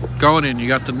 Yep. Going in. You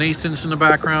got the Nathans in the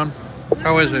background.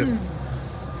 How is it?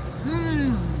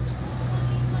 Mmm.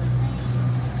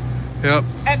 Yep.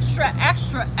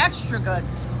 Extra good.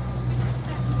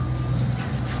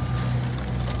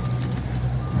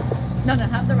 No,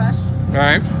 have the rest. All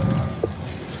right.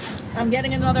 I'm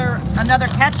getting another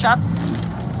ketchup.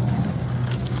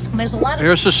 There's a lot of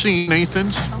Here's the scene,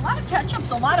 Nathans. a lot of ketchups,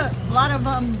 a lot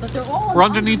of but they're all We're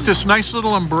underneath this nice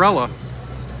little umbrella.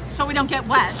 so we don't get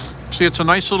wet. See, it's a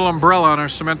nice little umbrella on our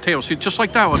cement table. See, just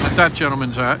like that one that that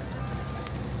gentleman's at.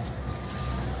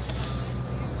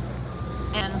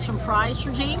 And some fries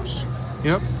for James.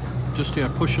 Yep. Just, yeah,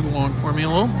 push it along for me a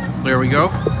little. There we go.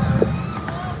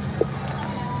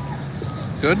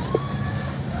 Good.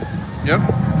 Yep.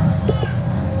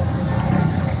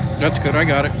 That's good. I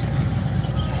got it.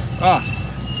 Ah.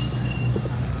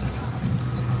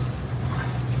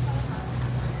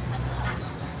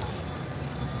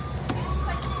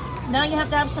 Now you have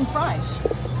to have some fries.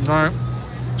 All right.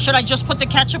 Should I just put the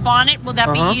ketchup on it? Will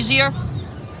that be easier?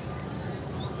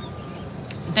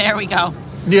 There we go.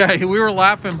 Yeah, we were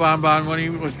laughing, Bonbon, when he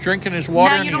was drinking his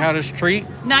water Now and you he don't- had his treat.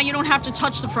 Now you don't have to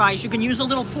touch the fries. You can use a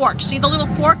little fork. See the little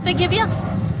fork they give you?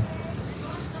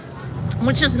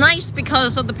 Which is nice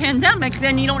because of the pandemic.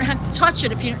 Then you don't have to touch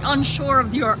it if you're unsure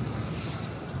of your,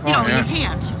 you know, yeah. your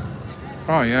hand.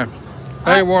 Oh, yeah.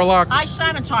 Hey, Warlock. I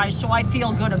sanitize, so I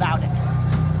feel good about it.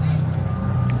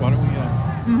 Why don't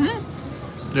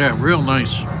we, Yeah, real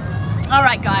nice. All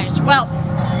right, guys. Well,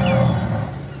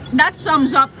 that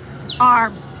sums up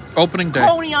our Opening day.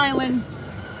 Coney Island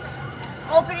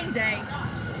opening day.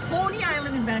 Coney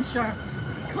Island adventure.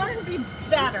 Couldn't be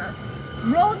better.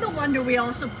 Rode the Wonder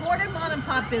Wheel, supported mom and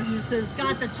pop businesses,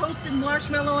 got the toasted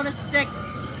marshmallow on a stick,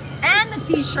 and the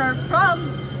t-shirt from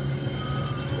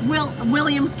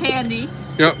Williams Candy.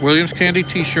 Yep, Williams Candy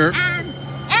t-shirt. And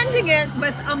ending it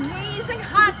with amazing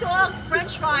hot dogs,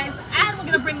 french fries, and we're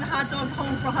gonna bring the hot dog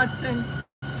home for Hudson.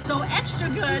 So extra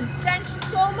good. Thanks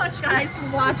so much, guys,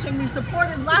 for watching. We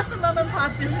supported lots of mom and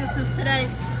pop businesses today.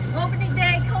 Opening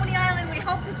day, Coney Island. We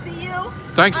hope to see you.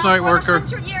 Thanks, Night Worker. For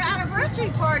the 100-year anniversary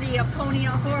party of Coney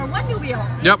for One New Wheel.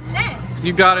 Yep. Then.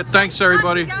 You got it. Thanks,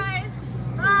 everybody. Guys.